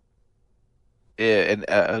ape. And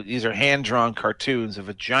these are hand-drawn cartoons of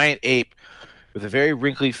a giant ape with a very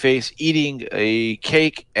wrinkly face eating a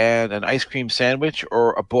cake and an ice cream sandwich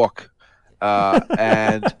or a book.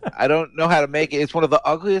 And I don't know how to make it. It's one of the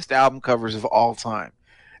ugliest album covers of all time.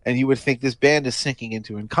 And you would think this band is sinking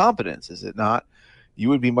into incompetence, is it not? You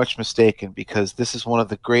would be much mistaken, because this is one of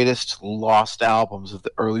the greatest lost albums of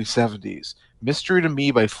the early 70s. Mystery to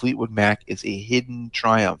Me by Fleetwood Mac is a hidden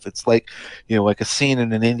triumph. It's like, like a scene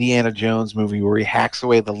in an Indiana Jones movie where he hacks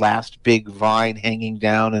away the last big vine hanging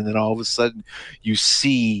down, and then all of a sudden you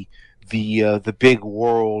see the big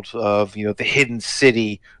world of the hidden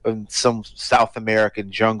city of some South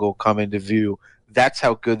American jungle come into view. That's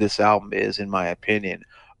how good this album is, in my opinion.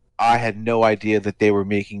 I had no idea that they were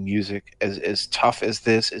making music as tough as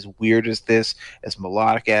this, as weird as this, as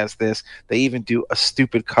melodic as this. They even do a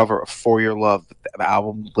stupid cover of For Your Love that the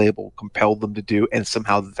album label compelled them to do, and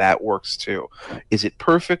somehow that works too. Is it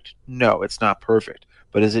perfect? No, it's not perfect.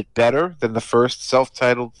 But is it better than the first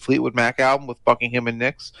self-titled Fleetwood Mac album with Buckingham and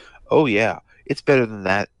Nicks? Oh yeah, it's better than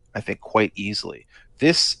that, I think, quite easily.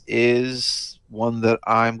 This is one that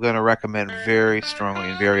I'm going to recommend very strongly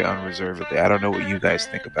and very unreservedly. I don't know what you guys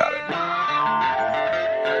think about it.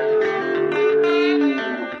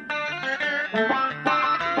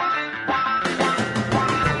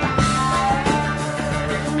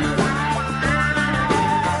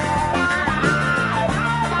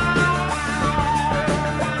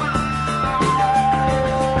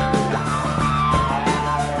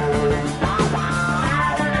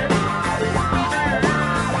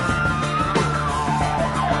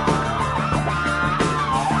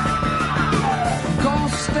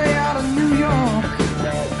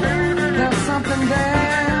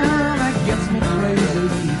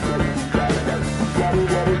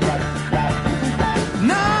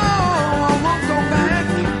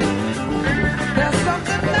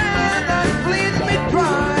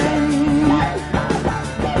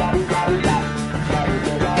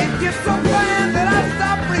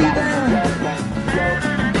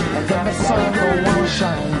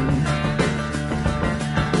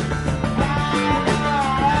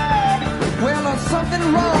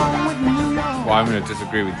 Well, I'm going to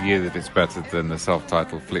disagree with you that it's better than the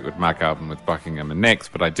self-titled Fleetwood Mac album with Buckingham and Nicks,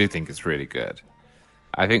 but I do think it's really good.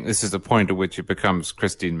 I think this is the point at which it becomes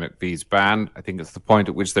Christine McVie's band. I think it's the point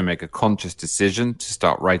at which they make a conscious decision to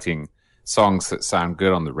start writing songs that sound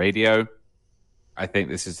good on the radio. I think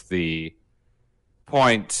this is the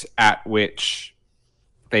point at which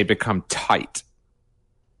they become tight.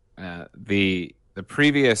 The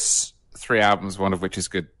previous three albums, one of which is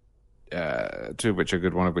good, two of which are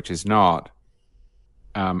good, one of which is not,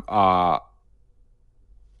 are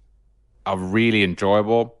really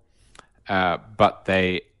enjoyable, but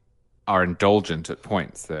they are indulgent at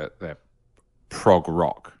points. They're prog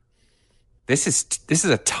rock. This is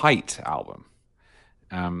a tight album.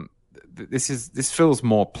 This feels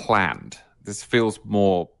more planned. This feels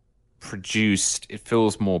more produced. It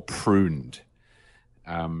feels more pruned.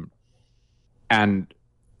 And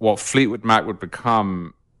what Fleetwood Mac would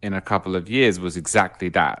become in a couple of years was exactly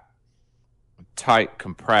that. Tight,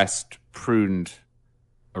 compressed, pruned,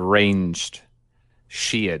 arranged,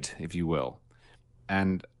 sheared, if you will.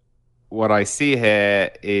 And what I see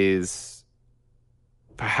here is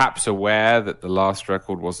perhaps aware that the last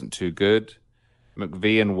record wasn't too good.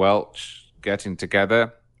 McVie and Welch getting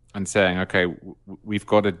together and saying, okay, we've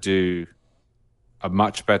got to do a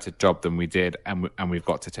much better job than we did, and we've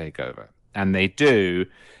got to take over. And they do.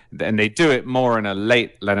 And they do it more in a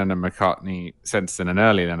late Lennon and McCartney sense than an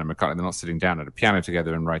early Lennon and McCartney. They're not sitting down at a piano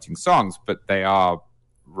together and writing songs, but they are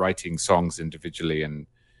writing songs individually and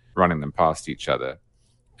running them past each other.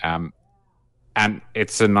 And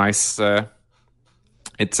it's a nice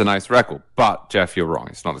It's a nice record, but Jeff, you're wrong.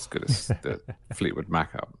 It's not as good as the Fleetwood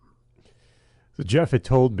Mac album. So Jeff had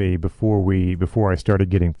told me before I started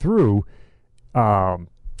getting through,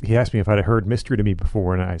 he asked me if I'd heard Mystery to Me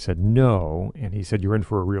before, and I said no, and he said, you're in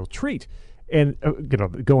for a real treat. And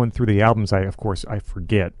going through the albums, I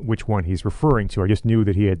forget which one he's referring to. I just knew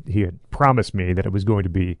that he had promised me that it was going to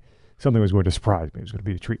be something that was going to surprise me. It was going to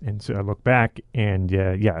be a treat. And so I look back, and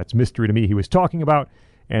it's Mystery to Me he was talking about.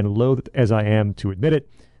 And loath as I am to admit it,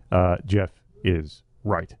 Jeff is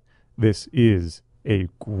right. This is a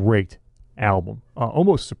great album,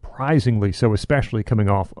 almost surprisingly so, especially coming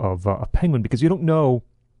off of a Penguin, because you don't know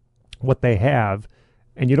what they have,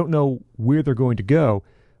 and you don't know where they're going to go.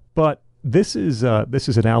 But this is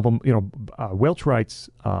an album. Welch writes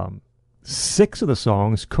 6 of the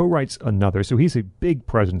songs, co-writes another, so he's a big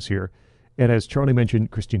presence here. And as Charlie mentioned,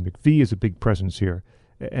 Christine McVie is a big presence here,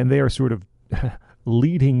 and they are sort of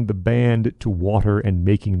leading the band to water and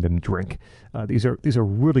making them drink. These are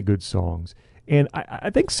really good songs, and I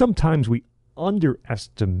think sometimes we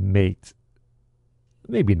underestimate,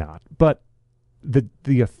 maybe not, but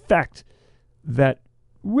the effect that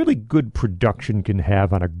really good production can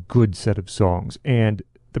have on a good set of songs. And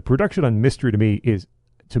the production on Mystery to Me is,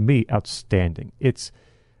 to me, outstanding. It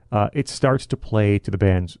starts to play to the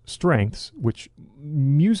band's strengths, which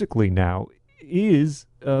musically now is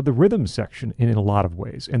the rhythm section in a lot of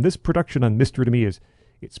ways. And this production on Mystery to Me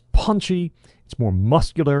it's punchy, it's more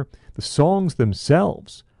muscular. The songs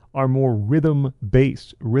themselves are more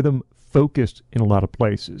rhythm-based, rhythm-focused in a lot of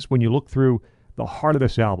places. When you look through the heart of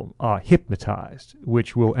this album, Hypnotized,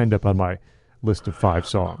 which will end up on my list of 5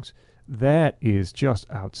 songs, that is just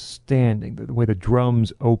outstanding. The way the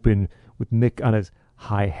drums open with Mick on his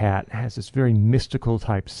hi-hat has this very mystical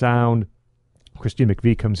type sound. Christine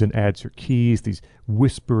McVie comes in, adds her keys, these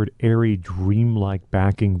whispered, airy, dreamlike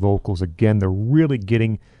backing vocals. Again, they're really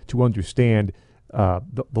getting to understand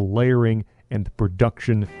the layering and the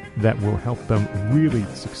production that will help them really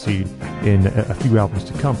succeed in a few albums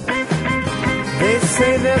to come. They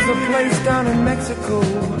say there's a place down in Mexico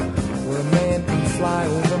where a man can fly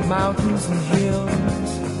over mountains and hills.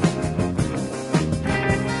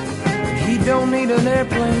 He don't need an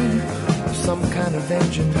airplane or some kind of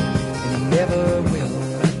engine, and he never will.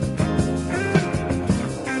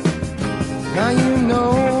 Now you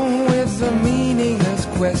know it's a meaningless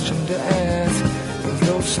question to ask, if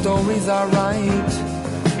those stories are right.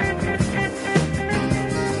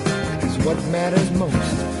 'Cause what matters most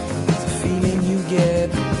is the feeling you get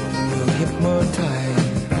when you're hypnotized.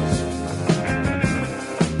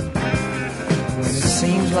 When it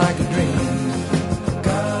seems like a dream,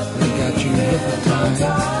 they got you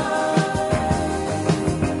hypnotized.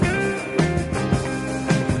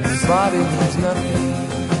 When your body means nothing,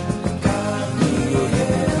 you're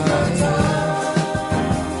hypnotized.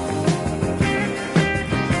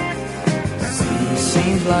 It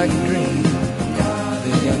seems like a dream,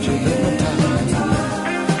 they got you hypnotized.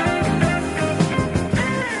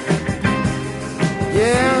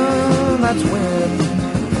 Yeah, that's when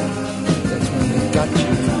they got you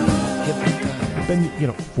hypnotized. Then,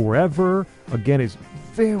 Forever, again, is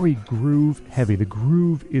very groove heavy. The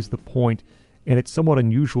groove is the point, and it's somewhat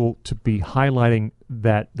unusual to be highlighting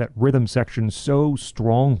that rhythm section so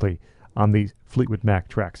strongly on these Fleetwood Mac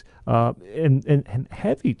tracks. And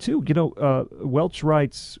heavy, too. Welch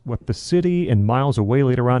writes, The City and Miles Away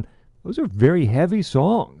later on. Those are very heavy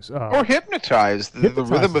songs. Or Hypnotized. The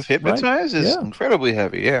rhythm of Hypnotized is incredibly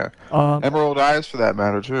heavy, yeah. Emerald Eyes, for that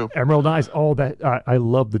matter, too. Emerald Eyes, I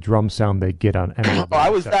love the drum sound they get on Emerald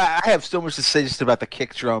Eyes. I have so much to say just about the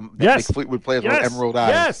kick drum that Mick Fleetwood plays on Emerald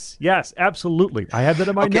Eyes. Yes, absolutely. I have that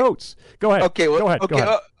in my notes. Go ahead. Go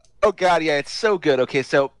ahead. Oh, God, yeah, it's so good. Okay,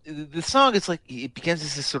 so the song is it begins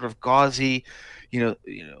as this sort of gauzy,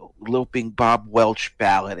 loping Bob Welch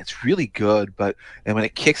ballad. It's really good, and when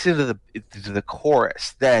it kicks into the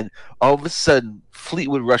chorus, then all of a sudden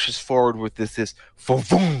Fleetwood rushes forward with this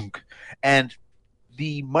fa-vunk, and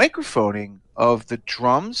the microphoning of the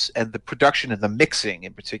drums and the production and the mixing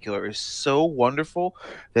in particular is so wonderful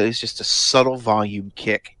that it's just a subtle volume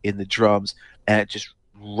kick in the drums, and it just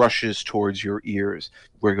rushes towards your ears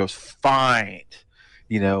where it goes, find.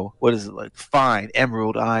 What is it like? Find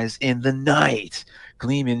emerald eyes in the night,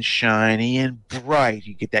 gleaming shiny and bright.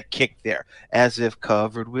 You get that kick there, as if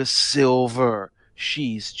covered with silver.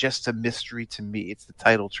 She's just a mystery to me. It's the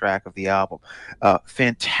title track of the album.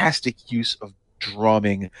 Fantastic use of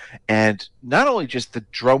drumming, and not only just the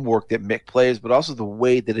drum work that Mick plays, but also the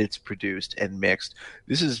way that it's produced and mixed.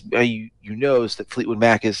 This is you notice that Fleetwood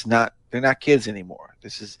Mac they're not kids anymore.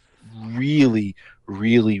 This is really,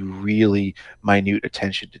 really, really minute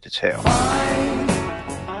attention to detail. Find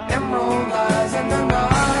emerald eyes in the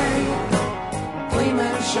night,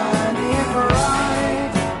 gleaming shiny and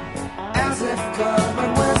bright, as if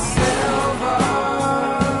covered with silver.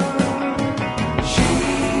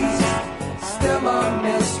 She's still a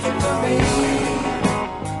mystery to me,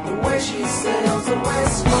 the way she sails away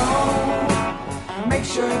slow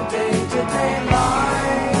makes your day-to-day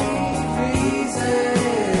life easy.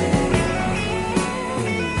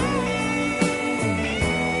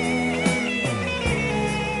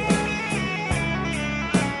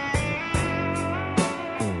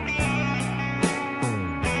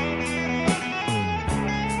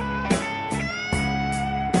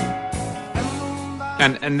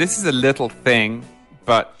 And this is a little thing,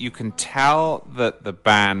 but you can tell that the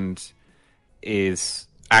band is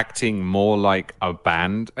acting more like a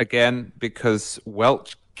band again, because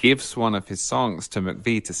Welch gives one of his songs to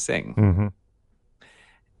McVie to sing. Mm-hmm.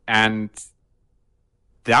 And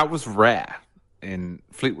that was rare in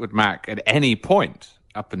Fleetwood Mac at any point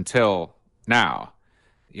up until now.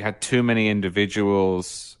 You had too many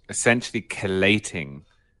individuals essentially collating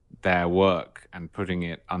their work and putting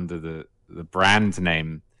it under the brand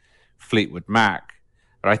name Fleetwood Mac.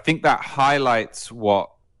 But I think that highlights what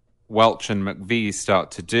Welch and McVie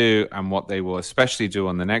start to do, and what they will especially do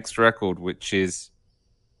on the next record, which is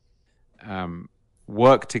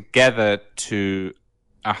work together to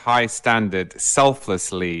a high standard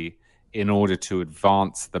selflessly in order to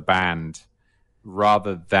advance the band,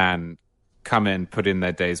 rather than come in, put in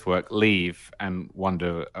their day's work, leave, and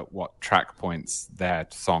wonder at what track points their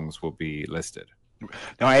songs will be listed.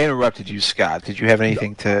 Now, I interrupted you, Scott. Did you have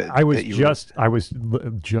anything to? I was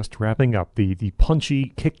just wrapping up. The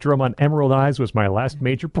punchy kick drum on Emerald Eyes was my last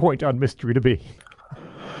major point on Mystery to Be.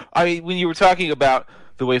 I mean, when you were talking about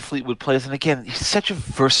the way Fleetwood plays, and again, he's such a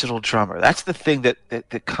versatile drummer. That's the thing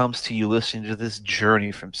that comes to you listening to this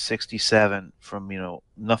journey from '67, from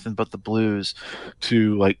nothing but the blues,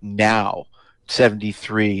 to like now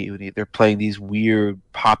 '73. When they're playing these weird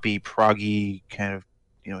poppy, proggy kind of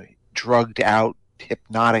drugged out,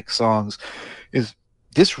 hypnotic songs. Is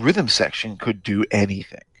this rhythm section could do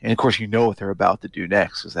anything, and of course what they're about to do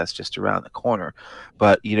next, because that's just around the corner.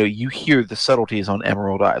 But you hear the subtleties on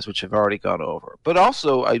Emerald Eyes, which have already gone over. But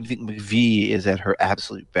also, I think McVie is at her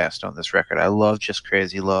absolute best on this record. I love Just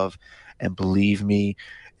Crazy Love and Believe Me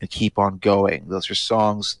and Keep On Going. Those are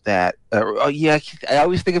songs that I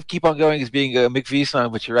always think of Keep On Going as being a McVie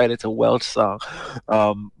song, but you're right, it's a Welch song.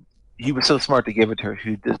 He was so smart to give it to her.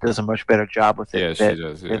 Who does a much better job with it she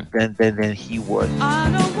does, than he would. I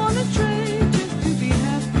don't want to trade just to be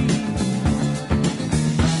happy.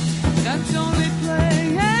 That's only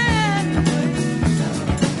playing anyway.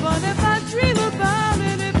 But if I dream about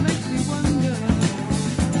it, it makes me wonder.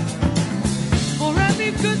 For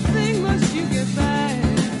every good thing must you get back.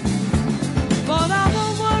 But I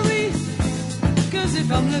won't worry, 'cause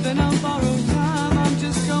if I'm living on borrowed time, I'm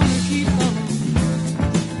just gonna keep on.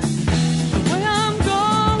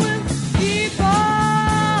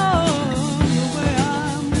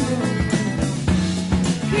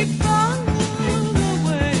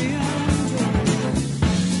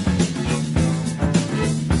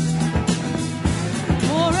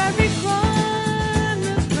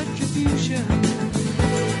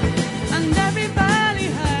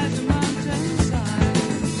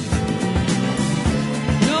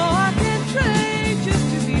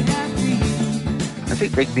 I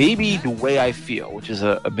think like maybe The Way I Feel, which is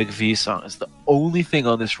a McVie song, is the only thing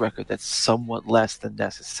on this record that's somewhat less than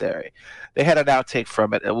necessary. They had an outtake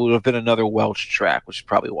from it. It would have been another Welch track, which is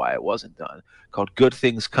probably why it wasn't done, called Good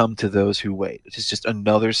Things Come to Those Who Wait, which is just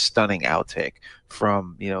another stunning outtake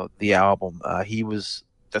from the album. There's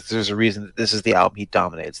a reason that this is the album he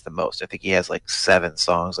dominates the most. I think he has like 7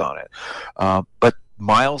 songs on it. But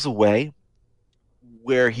Miles Away,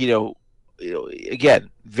 where again,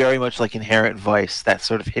 very much like Inherent Vice, that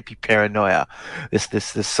sort of hippie paranoia. This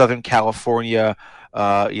Southern California,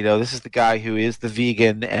 this is the guy who is the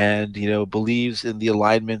vegan and believes in the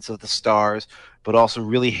alignments of the stars, but also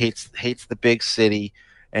really hates the big city,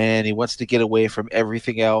 and he wants to get away from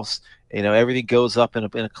everything else. Everything goes up in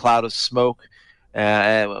a cloud of smoke.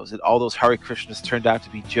 And what was it? All those Hare Krishnas turned out to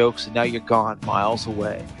be jokes, and now you're gone, miles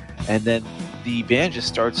away. And then the band just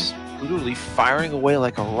starts literally firing away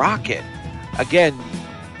like a rocket. Again,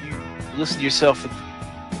 you listen to yourself and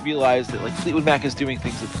realize that like Fleetwood Mac is doing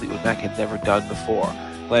things that Fleetwood Mac had never done before,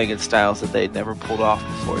 playing in styles that they had never pulled off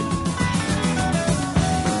before.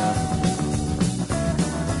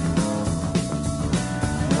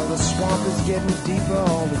 Well, the swamp is getting deeper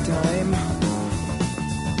all the time,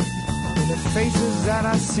 and the faces that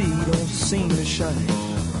I see don't seem to shine.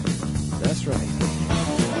 That's right.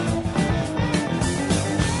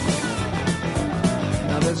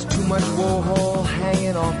 much Warhol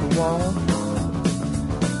hanging off the wall.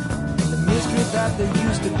 And the mystery that there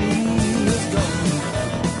used to be is gone.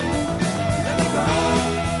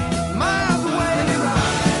 Miles away,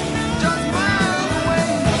 just miles away.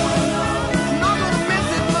 Not gonna miss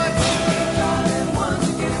it much. Once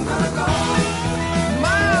again, gonna go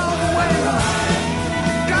miles away.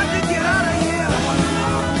 Got to get out of here.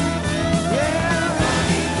 Yeah.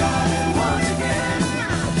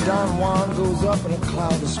 Don Juan goes up in a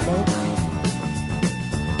cloud of smoke.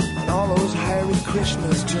 And all those Hare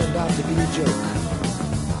Krishnas turned out to be a joke.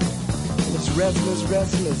 And it's restless,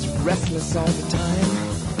 restless, restless all the time.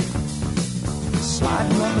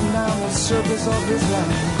 Sliding up and down the surface of his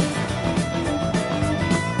life.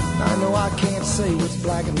 I know I can't say what's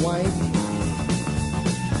black and white.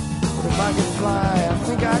 But if I could fly, I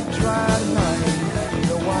think I'd try tonight. You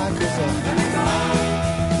know why? 'Cause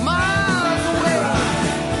miles away.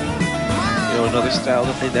 Another style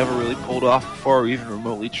that they never really pulled off before or even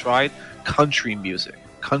remotely tried, country music,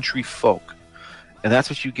 country folk. And that's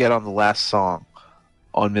what you get on the last song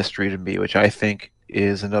on Mystery to Me, which I think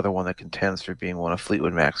is another one that contends for being one of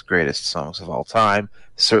Fleetwood Mac's greatest songs of all time,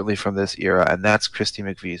 certainly from this era, and that's Christy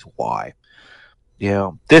McVie's Why.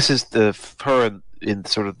 This is her in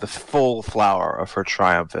sort of the full flower of her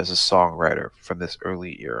triumph as a songwriter from this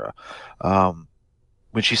early era.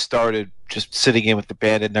 When she started just sitting in with the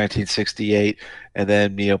band in 1968 and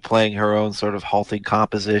then, playing her own sort of halting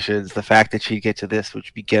compositions, the fact that she'd get to this,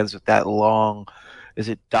 which begins with that long, is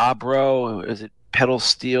it dobro? Is it pedal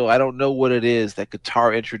steel? I don't know what it is, that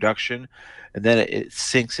guitar introduction. And then it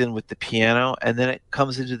sinks in with the piano. And then it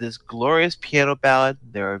comes into this glorious piano ballad.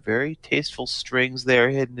 There are very tasteful strings there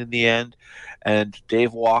hidden in the end. And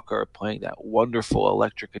Dave Walker playing that wonderful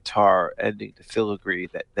electric guitar ending to filigree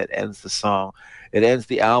that ends the song. It ends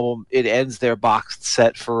the album. It ends their boxed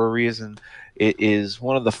set for a reason. It is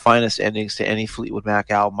one of the finest endings to any Fleetwood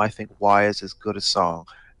Mac album. I think Why is as good a song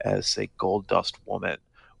as, say, Gold Dust Woman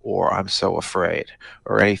or I'm So Afraid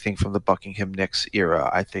or anything from the Buckingham Nicks era.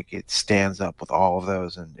 I think it stands up with all of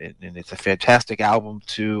those, and it's a fantastic album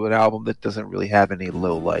to an album that doesn't really have any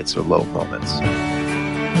low lights or low moments.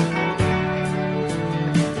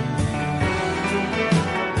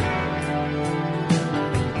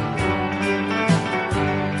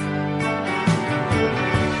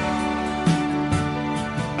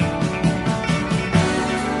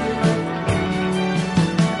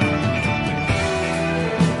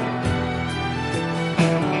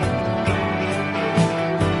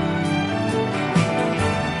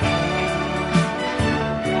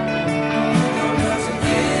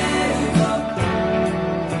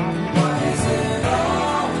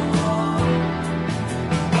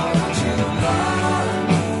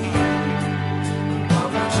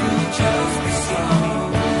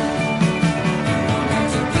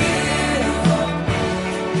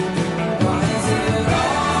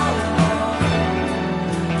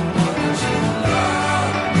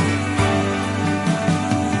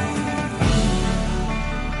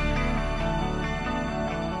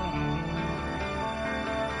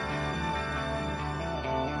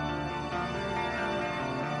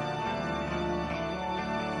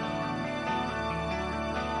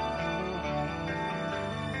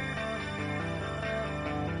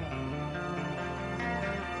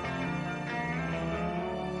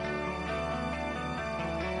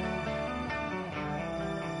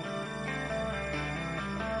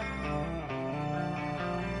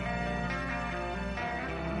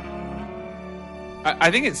 I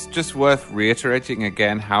think it's just worth reiterating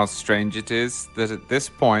again how strange it is that at this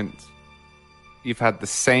point you've had the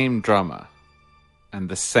same drummer and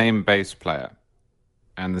the same bass player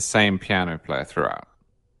and the same piano player throughout,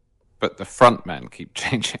 but the frontmen keep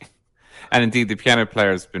changing. And indeed, the piano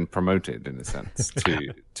player has been promoted, in a sense,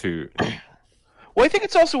 to Well, I think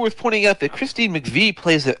it's also worth pointing out that Christine McVie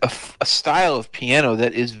plays a style of piano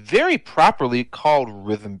that is very properly called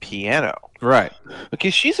rhythm piano. Right.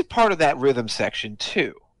 Because she's a part of that rhythm section,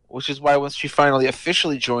 too. Which is why once she finally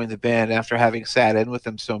officially joined the band after having sat in with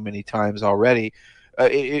them so many times already,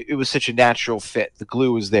 it was such a natural fit. The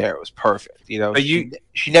glue was there. It was perfect.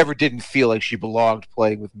 She never didn't feel like she belonged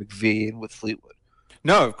playing with McVie and with Fleetwood.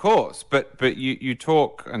 No, of course. But you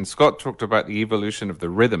talk, and Scott talked about the evolution of the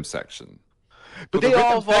rhythm section. But they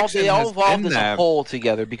all evolved as a whole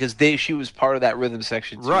together because she was part of that rhythm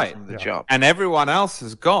section too, right, from the jump. And everyone else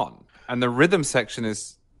has gone. And the rhythm section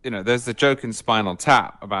is, there's the joke in Spinal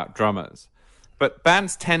Tap about drummers. But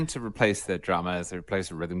bands tend to replace their drummers. They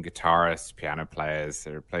replace rhythm guitarists, piano players.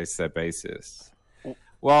 They replace their bassists.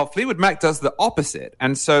 Well, Fleetwood Mac does the opposite.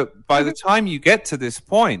 And so by the time you get to this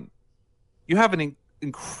point, you have an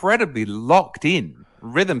incredibly locked in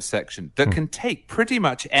rhythm section that can take pretty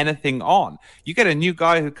much anything on. You get a new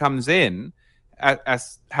guy who comes in,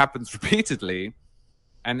 as happens repeatedly,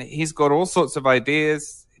 and he's got all sorts of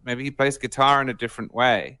ideas. Maybe he plays guitar in a different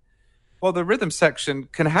way. Well, the rhythm section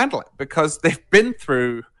can handle it because they've been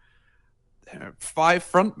through 5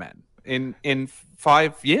 frontmen in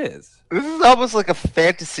 5 years. This is almost like a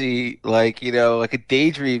fantasy, like a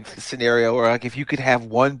daydream scenario where, like, if you could have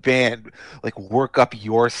one band like work up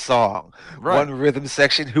your song, one rhythm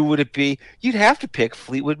section, who would it be? You'd have to pick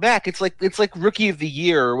Fleetwood Mac. It's like Rookie of the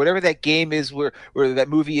Year or whatever that game is, where that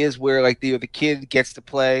movie is, where like the kid gets to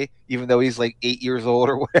play even though he's like 8 years old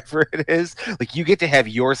or whatever it is. Like, you get to have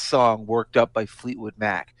your song worked up by Fleetwood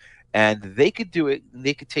Mac. And they could do it, and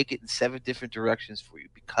they could take it in 7 different directions for you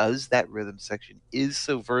because that rhythm section is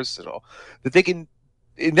so versatile that they can.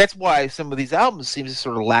 And that's why some of these albums seem to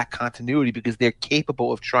sort of lack continuity, because they're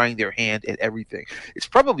capable of trying their hand at everything. It's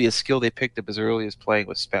probably a skill they picked up as early as playing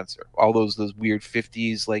with Spencer. All those weird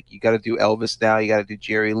 50s, like, you got to do Elvis now, you got to do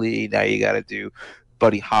Jerry Lee, now you got to do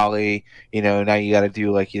Buddy Holly, now you got to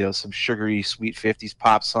do some sugary sweet 50s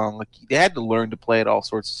pop song. Like, they had to learn to play at all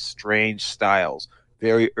sorts of strange styles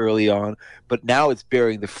very early on, but now it's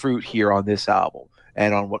bearing the fruit here on this album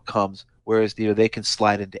and on what comes, whereas they can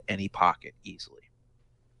slide into any pocket easily.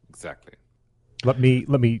 Exactly. Let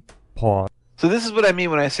me pause. So this is what I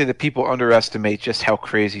mean when I say that people underestimate just how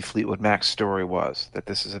crazy Fleetwood Mac's story was, that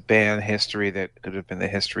this is a band history that could have been the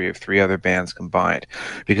history of 3 other bands combined.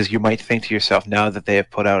 Because you might think to yourself, now that they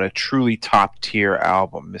have put out a truly top-tier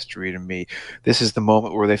album, Mystery to Me, this is the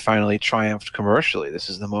moment where they finally triumphed commercially. This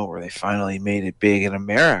is the moment where they finally made it big in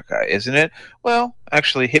America, isn't it? Well,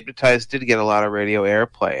 actually, Hypnotized did get a lot of radio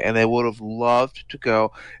airplay, and they would have loved to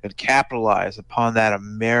go and capitalize upon that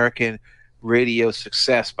American radio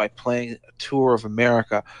success by playing a tour of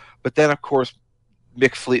America. But then, of course,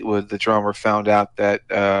 Mick Fleetwood, the drummer, found out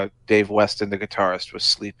that Dave Weston, the guitarist, was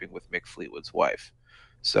sleeping with Mick Fleetwood's wife.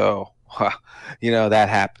 So, that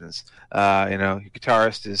happens. Your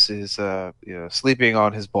guitarist is sleeping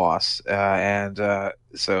on his boss, and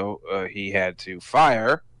so he had to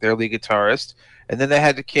fire their lead guitarist, and then they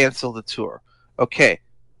had to cancel the tour. Okay,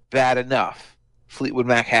 bad enough. Fleetwood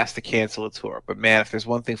Mac has to cancel a tour. But, man, if there's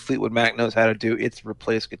one thing Fleetwood Mac knows how to do, it's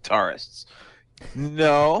replace guitarists.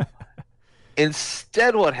 No.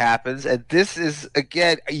 Instead, what happens, and this is,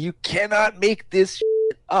 again, you cannot make this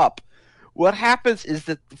shit up. What happens is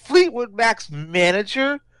that Fleetwood Mac's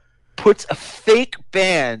manager puts a fake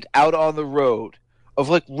band out on the road of,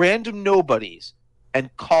 like, random nobodies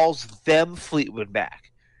and calls them Fleetwood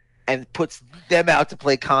Mac and puts them out to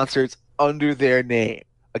play concerts under their name,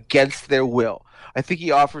 against their will. I think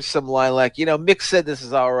he offers some line like, Mick said this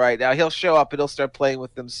is all right. Now he'll show up and he'll start playing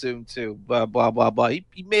with them soon too. Blah, blah, blah, blah.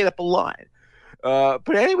 He made up a line. But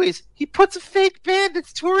anyways, he puts a fake band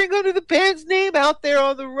that's touring under the band's name out there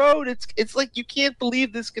on the road. It's like, you can't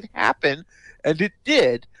believe this could happen. And it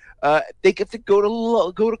did. They get to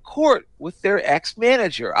go to court with their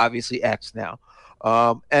ex-manager, obviously ex now.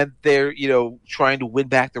 And they're, trying to win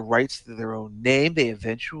back the rights to their own name. They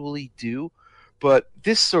eventually do. But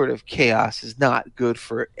this sort of chaos is not good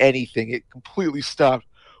for anything. It completely stopped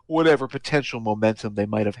whatever potential momentum they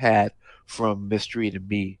might have had from Mystery to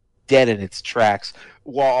Me, dead in its tracks,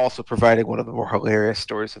 while also providing one of the more hilarious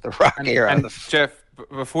stories of the rock era. And Jeff,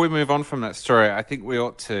 before we move on from that story, I think we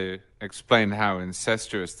ought to explain how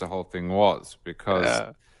incestuous the whole thing was,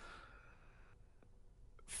 because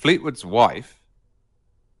Fleetwood's wife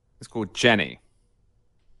is called Jenny.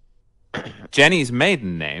 Jenny's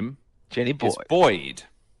maiden name is Boyd.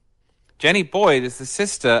 Jenny Boyd is the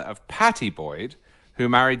sister of Patty Boyd, who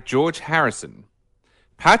married George Harrison.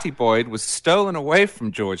 Patty Boyd was stolen away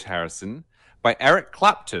from George Harrison by Eric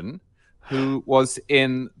Clapton, who was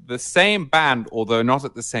in the same band, although not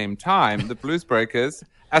at the same time, the Blues Breakers,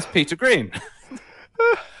 as Peter Green.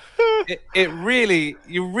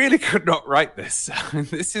 You really could not write this.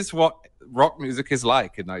 This is what rock music is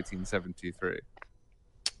like in 1973.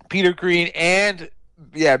 Peter Green and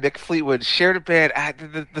Mick Fleetwood shared a band.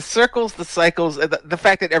 The circles, the cycles, and the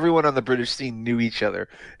fact that everyone on the British scene knew each other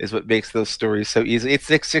is what makes those stories so easy. It's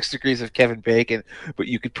like 6 Degrees of Kevin Bacon, but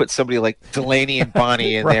you could put somebody like Delaney and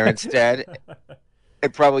Bonnie in there instead,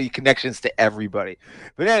 and probably connections to everybody.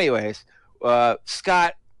 But anyways,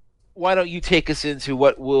 Scott, why don't you take us into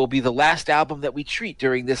what will be the last album that we treat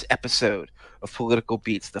during this episode of Political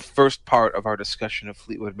Beats, the first part of our discussion of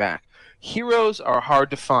Fleetwood Mac. Heroes Are Hard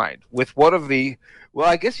to Find, with one of the, well,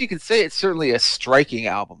 I guess you could say it's certainly a striking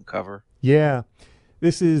album cover. Yeah.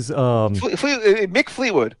 This is... Mick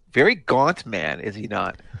Fleetwood, very gaunt man, is he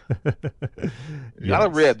not? A lot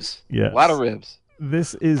of ribs. Yes. A lot of ribs.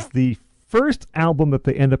 This is the first album that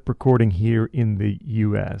they end up recording here in the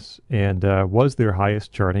U.S. and was their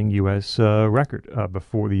highest charting U.S. record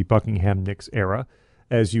before the Buckingham Nicks era.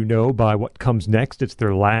 As you know, by what comes next, it's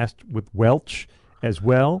their last with Welch as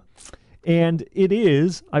well. And it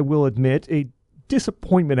is, I will admit, a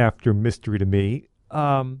disappointment after Mystery to Me.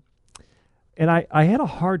 And I had a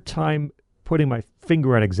hard time putting my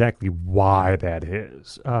finger on exactly why that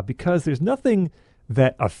is, because there's nothing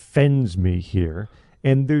that offends me here,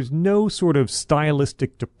 and there's no sort of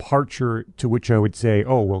stylistic departure to which I would say,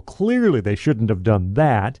 oh, well, clearly they shouldn't have done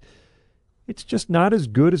that. It's just not as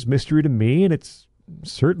good as Mystery to Me, and it's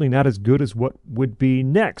certainly not as good as what would be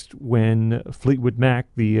next when Fleetwood Mac,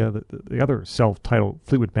 the other self-titled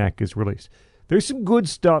Fleetwood Mac, is released. There's some good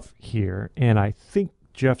stuff here, and I think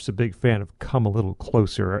Jeff's a big fan of Come a Little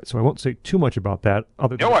Closer, so I won't say too much about that.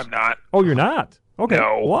 No, I'm not. Oh, you're not? Okay.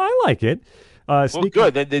 No. Well, I like it. Well,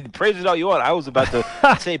 good. Then praise it all you want. I was about to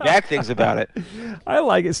say bad things about it. I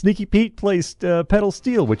like it. Sneaky Pete plays pedal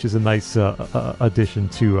steel, which is a nice addition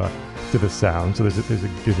to the sound. So there's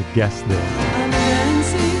a guest there. I'm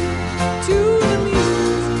dancing to the music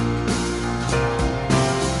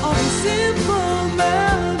of a simple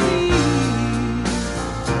melody,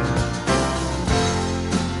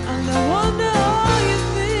 and I wonder, are you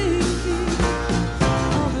thinking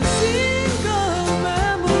of a single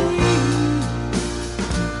memory?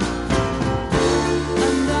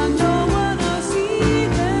 And I know when I see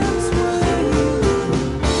them sway,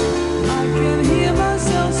 I can hear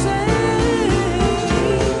myself say,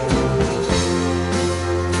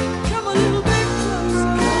 come a little bit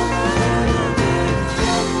closer,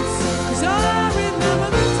 'cause I remember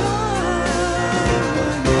the time when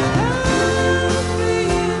you held me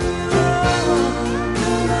in your arms.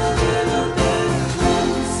 Come a little bit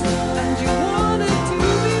closer, and you wanted to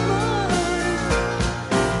be mine.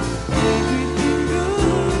 Everything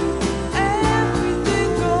good,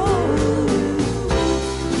 everything goes.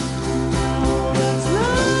 That's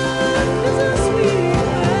life is a sweet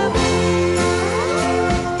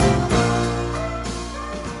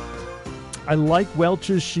I like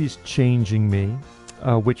Welch's She's Changing Me,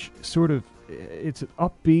 which sort of, it's an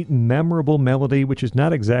upbeat, memorable melody, which is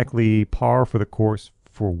not exactly par for the course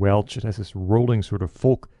for Welch. It has this rolling sort of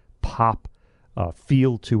folk pop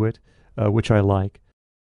feel to it, which I like.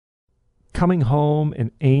 Coming Home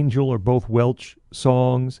and Angel are both Welch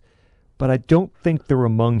songs, but I don't think they're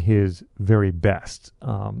among his very best.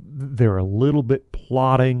 They're a little bit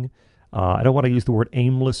plodding. I don't want to use the word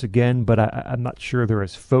aimless again, but I'm not sure they're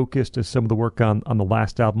as focused as some of the work on the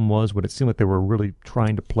last album was, when it seemed like they were really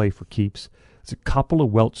trying to play for keeps. There's a couple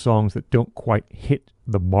of Welch songs that don't quite hit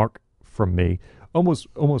the mark from me.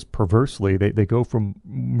 Almost perversely, they go from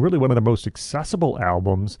really one of their most accessible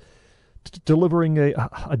albums to delivering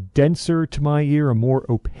a denser, to my ear, a more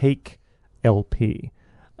opaque LP.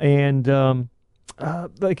 And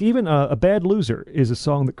like even A Bad Loser is a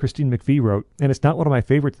song that Christine McVie wrote, and it's not one of my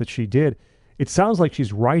favorites that she did. It sounds like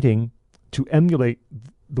she's writing to emulate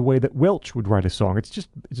the way that Welch would write a song. It's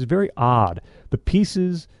very odd. The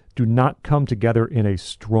pieces do not come together in a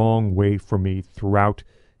strong way for me throughout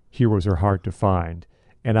Heroes Are Hard to Find.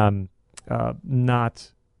 And I'm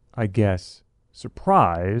not, I guess,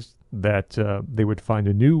 surprised that they would find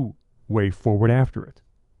a new way forward after it.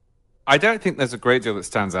 I don't think there's a great deal that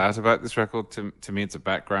stands out about this record. To me, it's a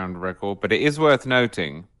background record, but it is worth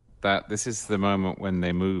noting that this is the moment when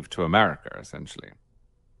they moved to America, essentially.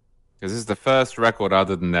 Because this is the first record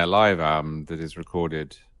other than their live album that is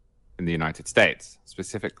recorded in the United States,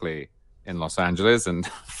 specifically in Los Angeles and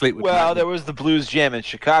Fleetwood Mac. Well, there was the Blues Jam in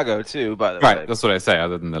Chicago, too, by the way. Right, that's what I say,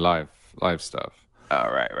 other than the live stuff. Oh,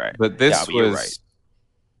 right. But this Yeah, but you're was... right.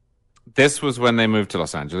 This was when they moved to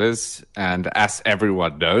Los Angeles, and as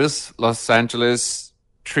everyone knows, Los Angeles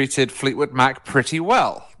treated Fleetwood Mac pretty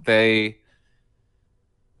well. They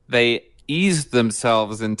eased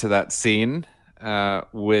themselves into that scene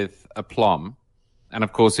with aplomb, and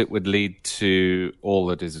of course it would lead to all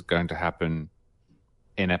that is going to happen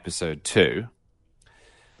in episode 2.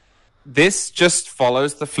 This just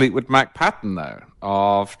follows the Fleetwood Mac pattern, though,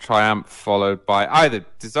 of triumph followed by either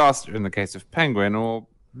disaster in the case of Penguin or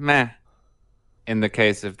meh in the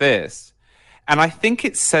case of this. And I think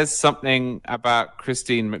it says something about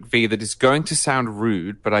Christine McVie that is going to sound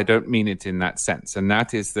rude, but I don't mean it in that sense. And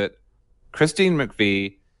that is that Christine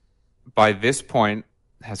McVie, by this point,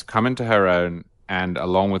 has come into her own, and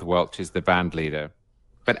along with Welch is the band leader.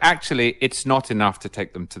 But actually, it's not enough to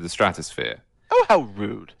take them to the stratosphere. Oh, how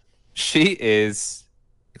rude. She is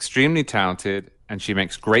extremely talented, and she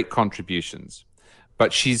makes great contributions.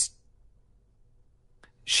 But she's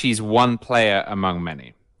one player among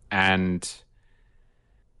many. And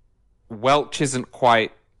Welch isn't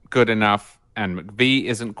quite good enough, and McVie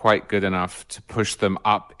isn't quite good enough to push them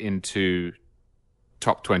up into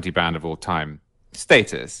top 20 band of all time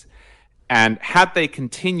status. And had they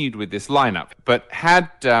continued with this lineup, but had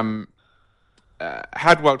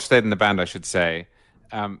Welch stayed in the band, I should say,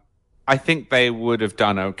 I think they would have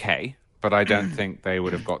done okay, but I don't think they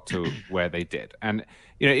would have got to where they did. And,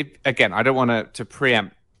 again, I don't want to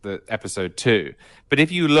preempt the episode 2, but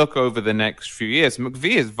if you look over the next few years,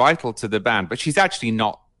 McVie is vital to the band, but she's actually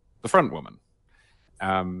not the front woman.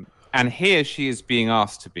 And here she is being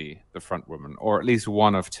asked to be the front woman, or at least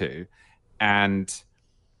one of two, and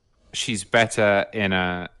she's better in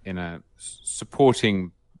a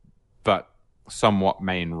supporting but somewhat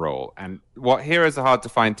main role. And what Heroes Are Hard to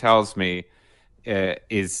Find tells me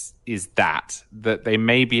is that they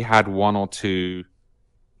maybe had one or two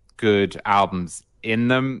good albums in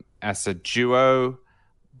them as a duo,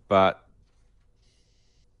 but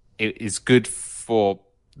it is good for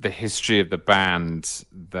the history of the band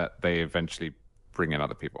that they eventually bring in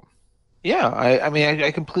other people. Yeah, I mean,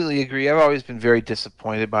 I completely agree. I've always been very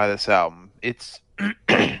disappointed by this album. It's,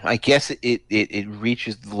 I guess it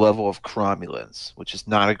reaches the level of cromulence, which is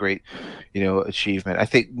not a great, achievement. I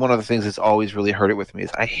think one of the things that's always really hurt it with me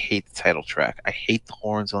is I hate the title track. I hate the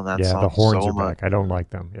horns on that song. Yeah, the horns so are much. back. I don't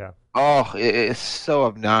like them. Yeah. Oh, it's so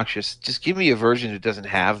obnoxious. Just give me a version that doesn't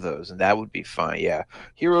have those, and that would be fine. Yeah.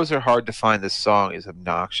 Heroes Are Hard to Find. This song is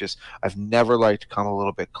obnoxious. I've never liked Come a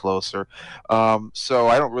Little Bit Closer. So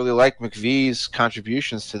I don't really like McVie's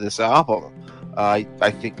contributions to this album. I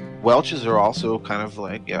think Welch's are also kind of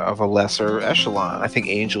like of a lesser echelon. I think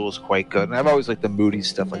Angel is quite good, and I've always liked the moody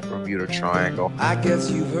stuff like Bermuda Triangle. I guess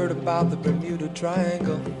you've heard about the Bermuda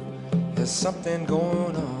Triangle. There's something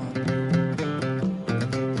going on.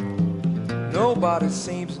 Nobody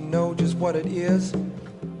seems to know just what it is,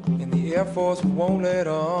 and the Air Force won't let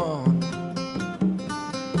on.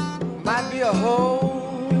 Might be a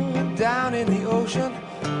hole down in the ocean,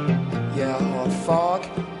 yeah, or fog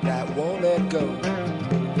that won't let go.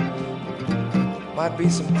 Might be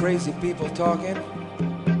some crazy people talking,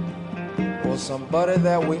 or somebody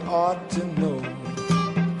that we ought to know.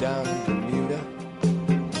 Down in Bermuda,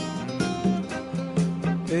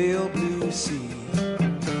 pale blue sea,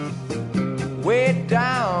 way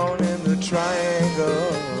down in the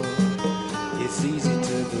triangle, it's easy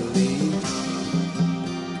to believe.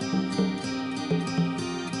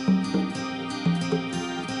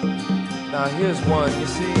 Now here's one, you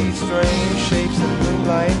see strange shapes in the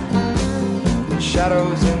moonlight,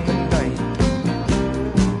 shadows in the night.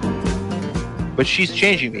 But She's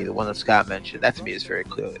Changing Me, the one that Scott mentioned, that to me is very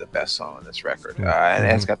clearly the best song on this record. And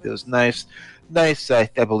it's got those nice, I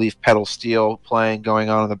believe, pedal steel playing going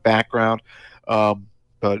on in the background.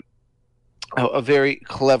 But a very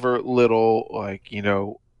clever little,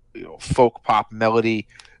 folk pop melody.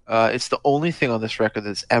 It's the only thing on this record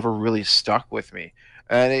that's ever really stuck with me.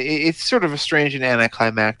 And it's sort of a strange and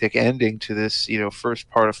anticlimactic ending to this, first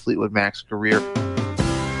part of Fleetwood Mac's career.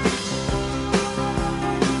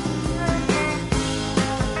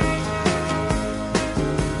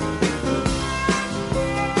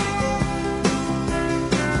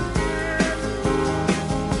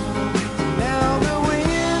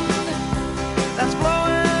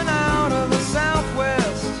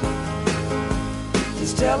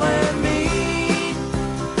 Telling me,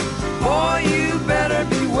 boy, you better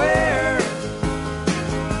beware.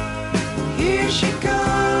 Here she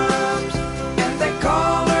comes, and they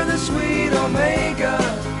call her the sweet Omega.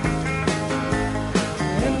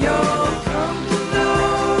 And you'll come to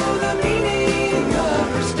know the meaning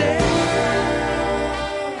of her stare.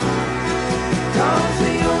 'Cause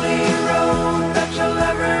the only road that you'll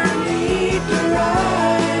ever need to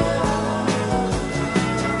ride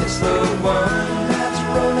is the one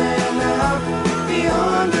rolling out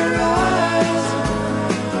beyond her eyes.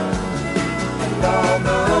 And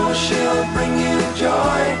although she'll bring you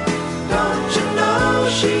joy, don't you know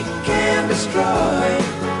she can destroy?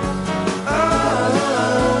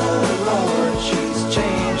 Oh, Lord, she's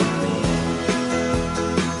changing me.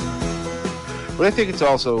 But I think it's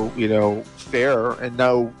also, fair, and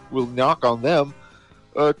no real knock on them,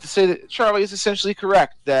 to say that Charlie is essentially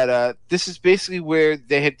correct, that this is basically where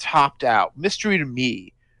they had topped out. Mystery to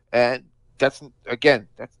Me, and that's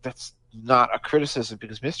not a criticism,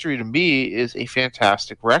 because Mystery to Me is a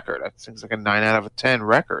fantastic record. I think it's like a 9 out of 10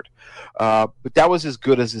 record. But that was as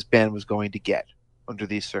good as this band was going to get under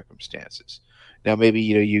these circumstances. Now maybe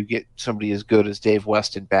you get somebody as good as Dave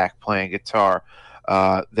Weston back playing guitar.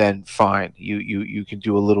 then fine, you can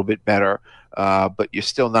do a little bit better. But you're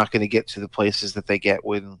still not going to get to the places that they get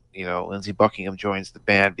when Lindsey Buckingham joins the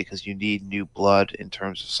band, because you need new blood in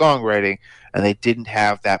terms of songwriting, and they didn't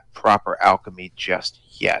have that proper alchemy just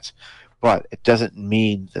yet. But it doesn't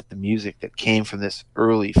mean that the music that came from this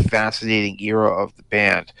early, fascinating era of the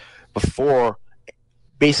band, before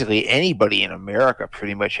basically anybody in America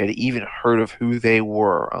pretty much had even heard of who they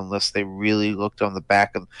were, unless they really looked on the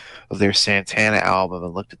back of their Santana album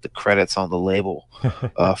and looked at the credits on the label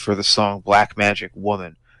for the song Black Magic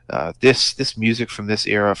Woman. This music from this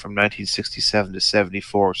era, from 1967 to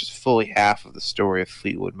 74, which is fully half of the story of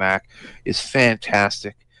Fleetwood Mac, is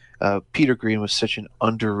fantastic. Peter Green was such an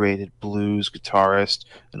underrated blues guitarist,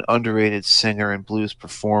 an underrated singer and blues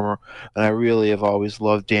performer, and I really have always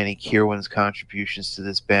loved Danny Kirwan's contributions to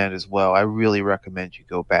this band as well. I really recommend you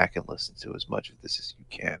go back and listen to as much of this as you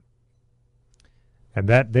can. And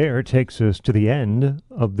that there takes us to the end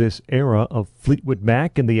of this era of Fleetwood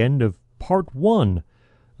Mac and the end of part one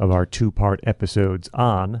of our two-part episodes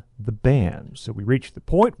on the band. So we reached the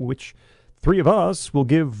point which three of us will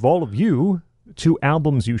give all of you 2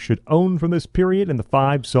 albums you should own from this period and the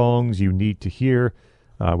 5 songs you need to hear.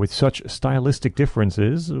 With such stylistic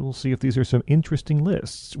differences, we'll see if these are some interesting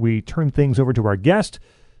lists. We turn things over to our guest,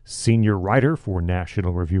 senior writer for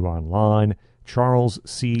National Review Online, Charles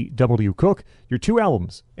C. W. Cooke. Your 2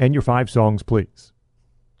 albums and your 5 songs, please.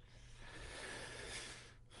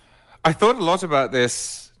 I thought a lot about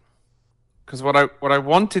this because what I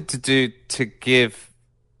wanted to do to give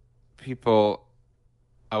people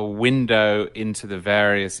a window into the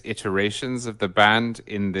various iterations of the band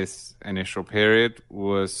in this initial period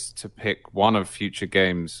was to pick one of Future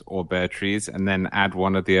Games or Bare Trees and then add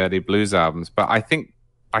one of the early blues albums. But I think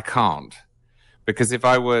I can't, because if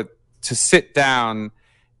I were to sit down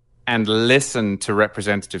and listen to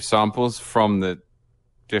representative samples from the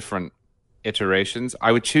different iterations,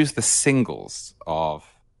 I would choose the singles of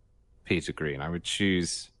Peter Green. I would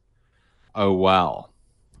choose Oh Well.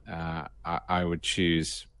 I would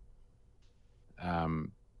choose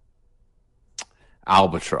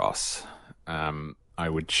Albatross. I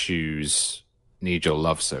would choose Need Your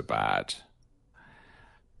Love So Bad.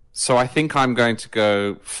 So I think I'm going to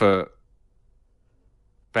go for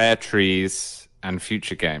Bare Trees and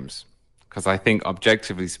Future Games, because I think,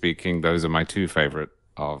 objectively speaking, those are my 2 favorite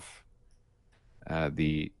of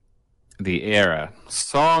the era.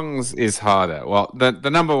 Songs is harder. Well,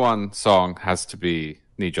 the number 1 song has to be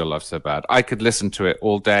Need Your Love So Bad. I could listen to it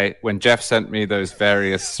all day. When Jeff sent me those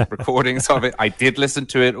various recordings of it, I did listen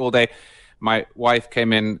to it all day. My wife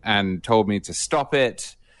came in and told me to stop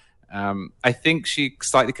it. I think she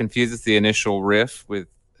slightly confuses the initial riff with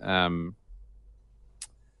a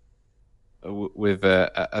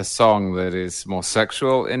song that is more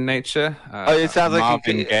sexual in nature. It sounds like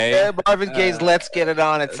Marvin Gaye. Marvin Gaye's "Let's Get It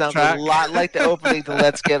On." It sounds track. a lot like the opening to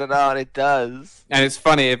 "Let's Get It On." It does. And it's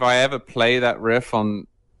funny, if I ever play that riff on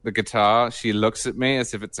the guitar, she looks at me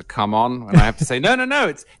as if it's a come on, and I have to say, no,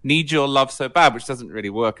 it's Need Your Love So Bad, which doesn't really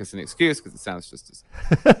work as an excuse because it sounds just as...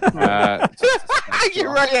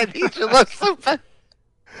 You're right. I Need Your Love So Bad.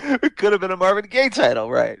 It could have been a Marvin Gaye title,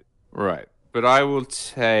 right? Right. But I will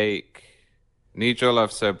take Need Your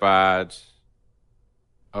Love So Bad,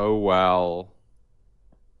 Oh Well,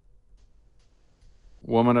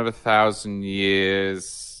 Woman of 1,000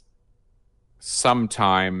 Years,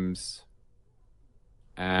 Sometimes,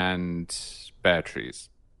 and Bare Trees.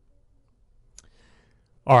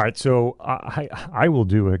 All right, so I will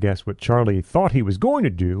do, I guess, what Charlie thought he was going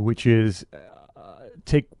to do, which is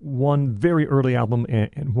take one very early album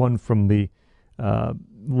and one from the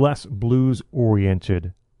less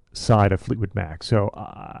blues-oriented side of Fleetwood Mac. So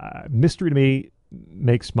Mystery to Me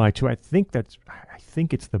makes my 2. I think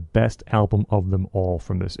it's the best album of them all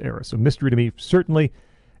from this era. So Mystery to Me, certainly.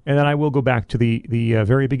 And then I will go back to the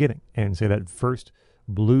very beginning and say that first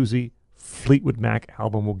bluesy Fleetwood Mac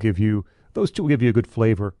album will give you, those 2 will give you a good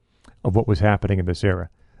flavor of what was happening in this era.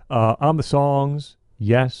 On the songs,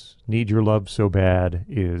 yes, Need Your Love So Bad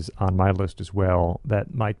is on my list as well.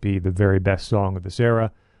 That might be the very best song of this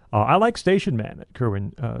era. I like Station Man, that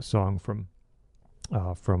Kirwan song from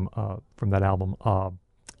that album.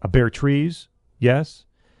 Bare Trees, yes.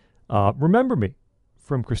 Remember Me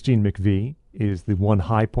from Christine McVie is the one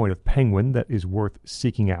high point of Penguin that is worth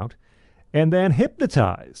seeking out. And then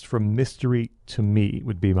Hypnotized from Mystery to Me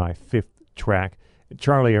would be my 5th track.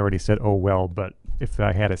 Charlie already said Oh Well, but if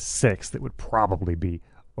I had a 6th, it would probably be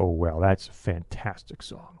Oh Well. That's a fantastic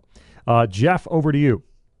song. Jeff, over to you.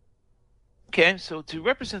 Okay, so to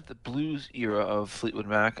represent the blues era of Fleetwood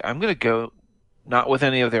Mac, I'm going to go not with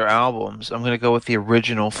any of their albums. I'm going to go with the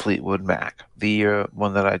original Fleetwood Mac, the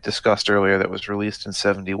one that I discussed earlier that was released in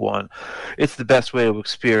 '71. It's the best way to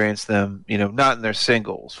experience them, not in their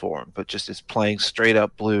singles form, but just as playing straight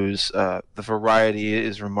up blues. The variety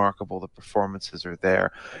is remarkable. The performances are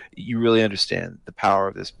there. You really understand the power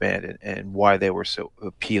of this band and why they were so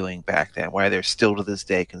appealing back then, why they're still to this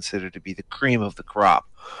day considered to be the cream of the crop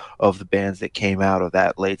of the bands that came out of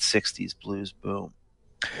that late '60s blues boom.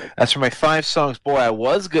 As for my 5 songs, boy, I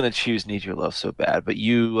was going to choose Need Your Love So Bad, but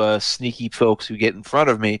you sneaky folks who get in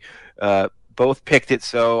front of me both picked it,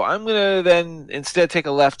 so I'm going to then instead take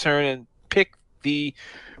a left turn and pick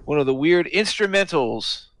one of the weird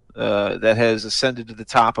instrumentals that has ascended to the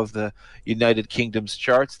top of the United Kingdom's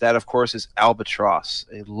charts. That, of course, is Albatross,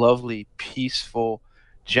 a lovely, peaceful,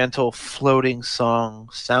 gentle, floating song,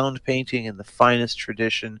 sound painting in the finest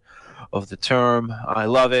tradition of the term. I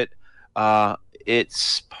love it.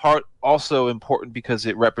 It's part also important because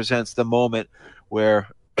it represents the moment where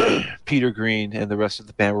Peter Green and the rest of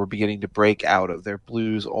the band were beginning to break out of their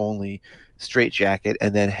blues-only straitjacket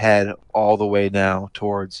and then head all the way now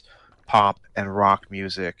towards pop and rock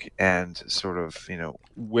music and sort of,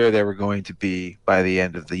 where they were going to be by the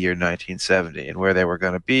end of the year 1970. And where they were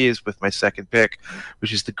going to be is with my second pick,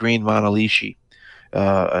 which is the Green Monalishi,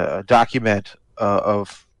 a document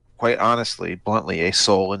of, quite honestly, bluntly, a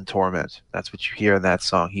soul in torment. That's what you hear in that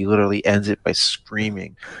song. He literally ends it by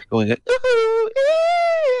screaming, going like, ooh,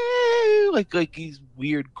 ooh, like these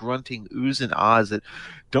weird grunting oohs and ahs that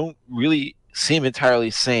don't really seem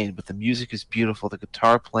entirely sane, but the music is beautiful, the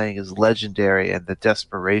guitar playing is legendary, and the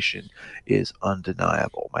desperation is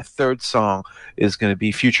undeniable. My third song is going to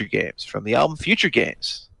be Future Games from the album Future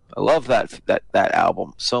Games. I love that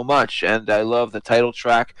album so much, and I love the title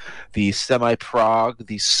track, the semi-prog,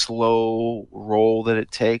 the slow roll that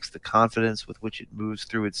it takes, the confidence with which it moves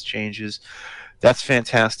through its changes. That's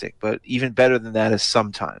fantastic, but even better than that is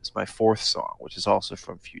Sometimes, my fourth song, which is also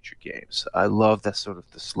from Future Games. I love that sort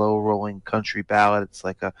of the slow-rolling country ballad. It's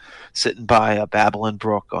like sitting by a babbling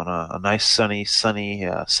brook on a nice sunny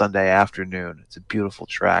Sunday afternoon. It's a beautiful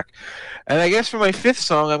track. And I guess for my fifth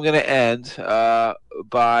song, I'm going to end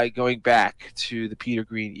by going back to the Peter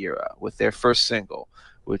Green era with their first single,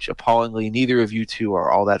 which appallingly neither of you two are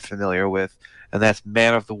all that familiar with, and that's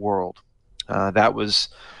Man of the World. That was,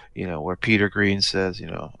 where Peter Green says,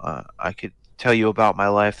 I could tell you about my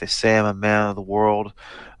life. They say I'm a man of the world.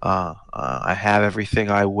 I have everything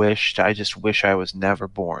I wished. I just wish I was never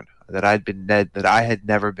born, that I had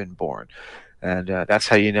never been born. And that's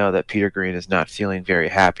how you know that Peter Green is not feeling very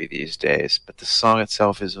happy these days. But the song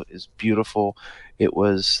itself is beautiful. It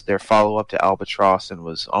was their follow-up to Albatross and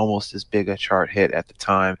was almost as big a chart hit at the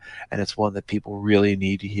time. And it's one that people really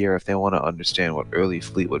need to hear if they want to understand what early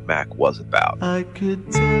Fleetwood Mac was about. I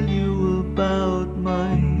could tell you about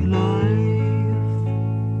my life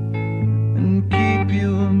and keep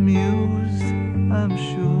you amused, I'm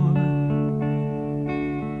sure,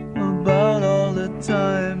 about all the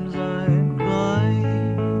times I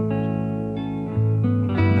climbed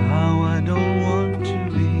and how I don't want to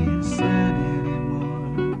be sad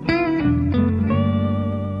anymore,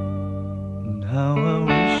 and how I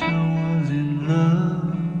wish I was in love.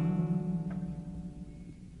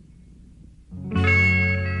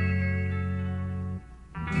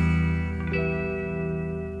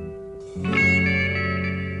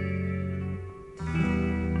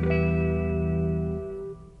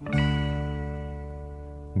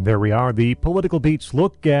 There we are, the Political Beats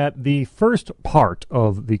look at the first part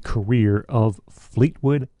of the career of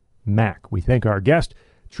Fleetwood Mac. We thank our guest,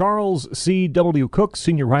 Charles C.W. Cooke,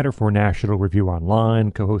 senior writer for National Review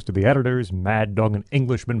Online, co-host of the Editors, Mad Dog and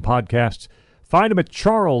Englishman podcasts. Find him at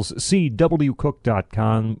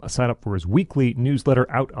charlescwcooke.com. Sign up for his weekly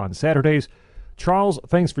newsletter out on Saturdays. Charles,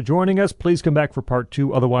 thanks for joining us. Please come back for part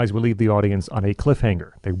 2. Otherwise, we'll leave the audience on a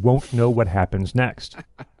cliffhanger. They won't know what happens next.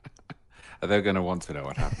 They're going to want to know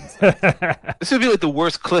what happens. This would be like the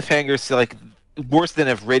worst cliffhanger, so like worse than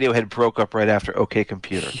if Radiohead broke up right after OK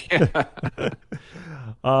Computer.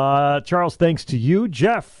 Charles, thanks to you.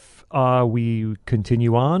 Jeff, we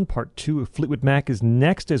continue on. Part 2 of Fleetwood Mac is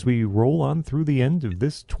next as we roll on through the end of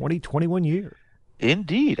this 2021 year.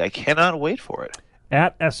 Indeed. I cannot wait for it.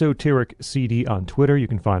 At Esoteric CD on Twitter. You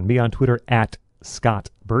can find me on Twitter at Scott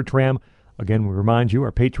Bertram. Again, we remind you,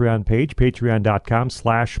 our Patreon page,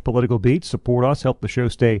 patreon.com/politicalbeats. Support us, help the show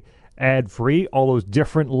stay ad-free. All those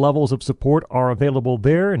different levels of support are available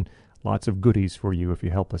there, and lots of goodies for you if you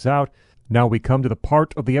help us out. Now we come to the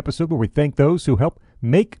part of the episode where we thank those who help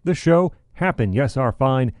make the show happen. Yes, our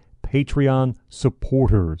fine Patreon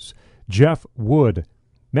supporters. Jeff Wood,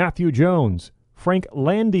 Matthew Jones, Frank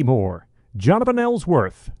Landymore, Jonathan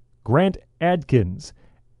Ellsworth, Grant Adkins,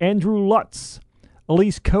 Andrew Lutz,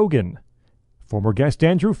 Elise Kogan, former guest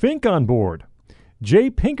Andrew Fink on board, Jay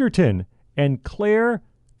Pinkerton, and Claire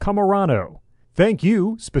Camarano. Thank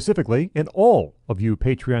you specifically, and all of you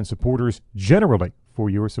Patreon supporters generally, for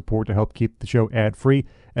your support to help keep the show ad-free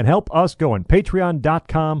and help us going.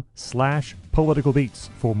 Patreon.com/politicalbeats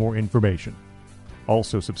for more information.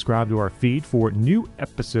 Also, subscribe to our feed for new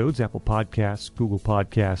episodes, Apple Podcasts, Google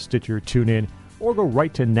Podcasts, Stitcher, TuneIn, or go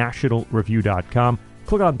right to nationalreview.com.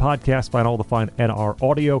 Click on podcasts, find all the fine NR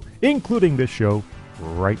audio, including this show,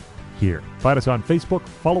 right here. Find us on Facebook,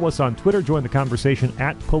 follow us on Twitter, join the conversation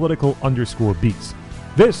at political_beats.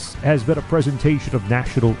 This has been a presentation of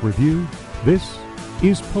National Review. This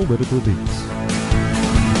is Political Beats.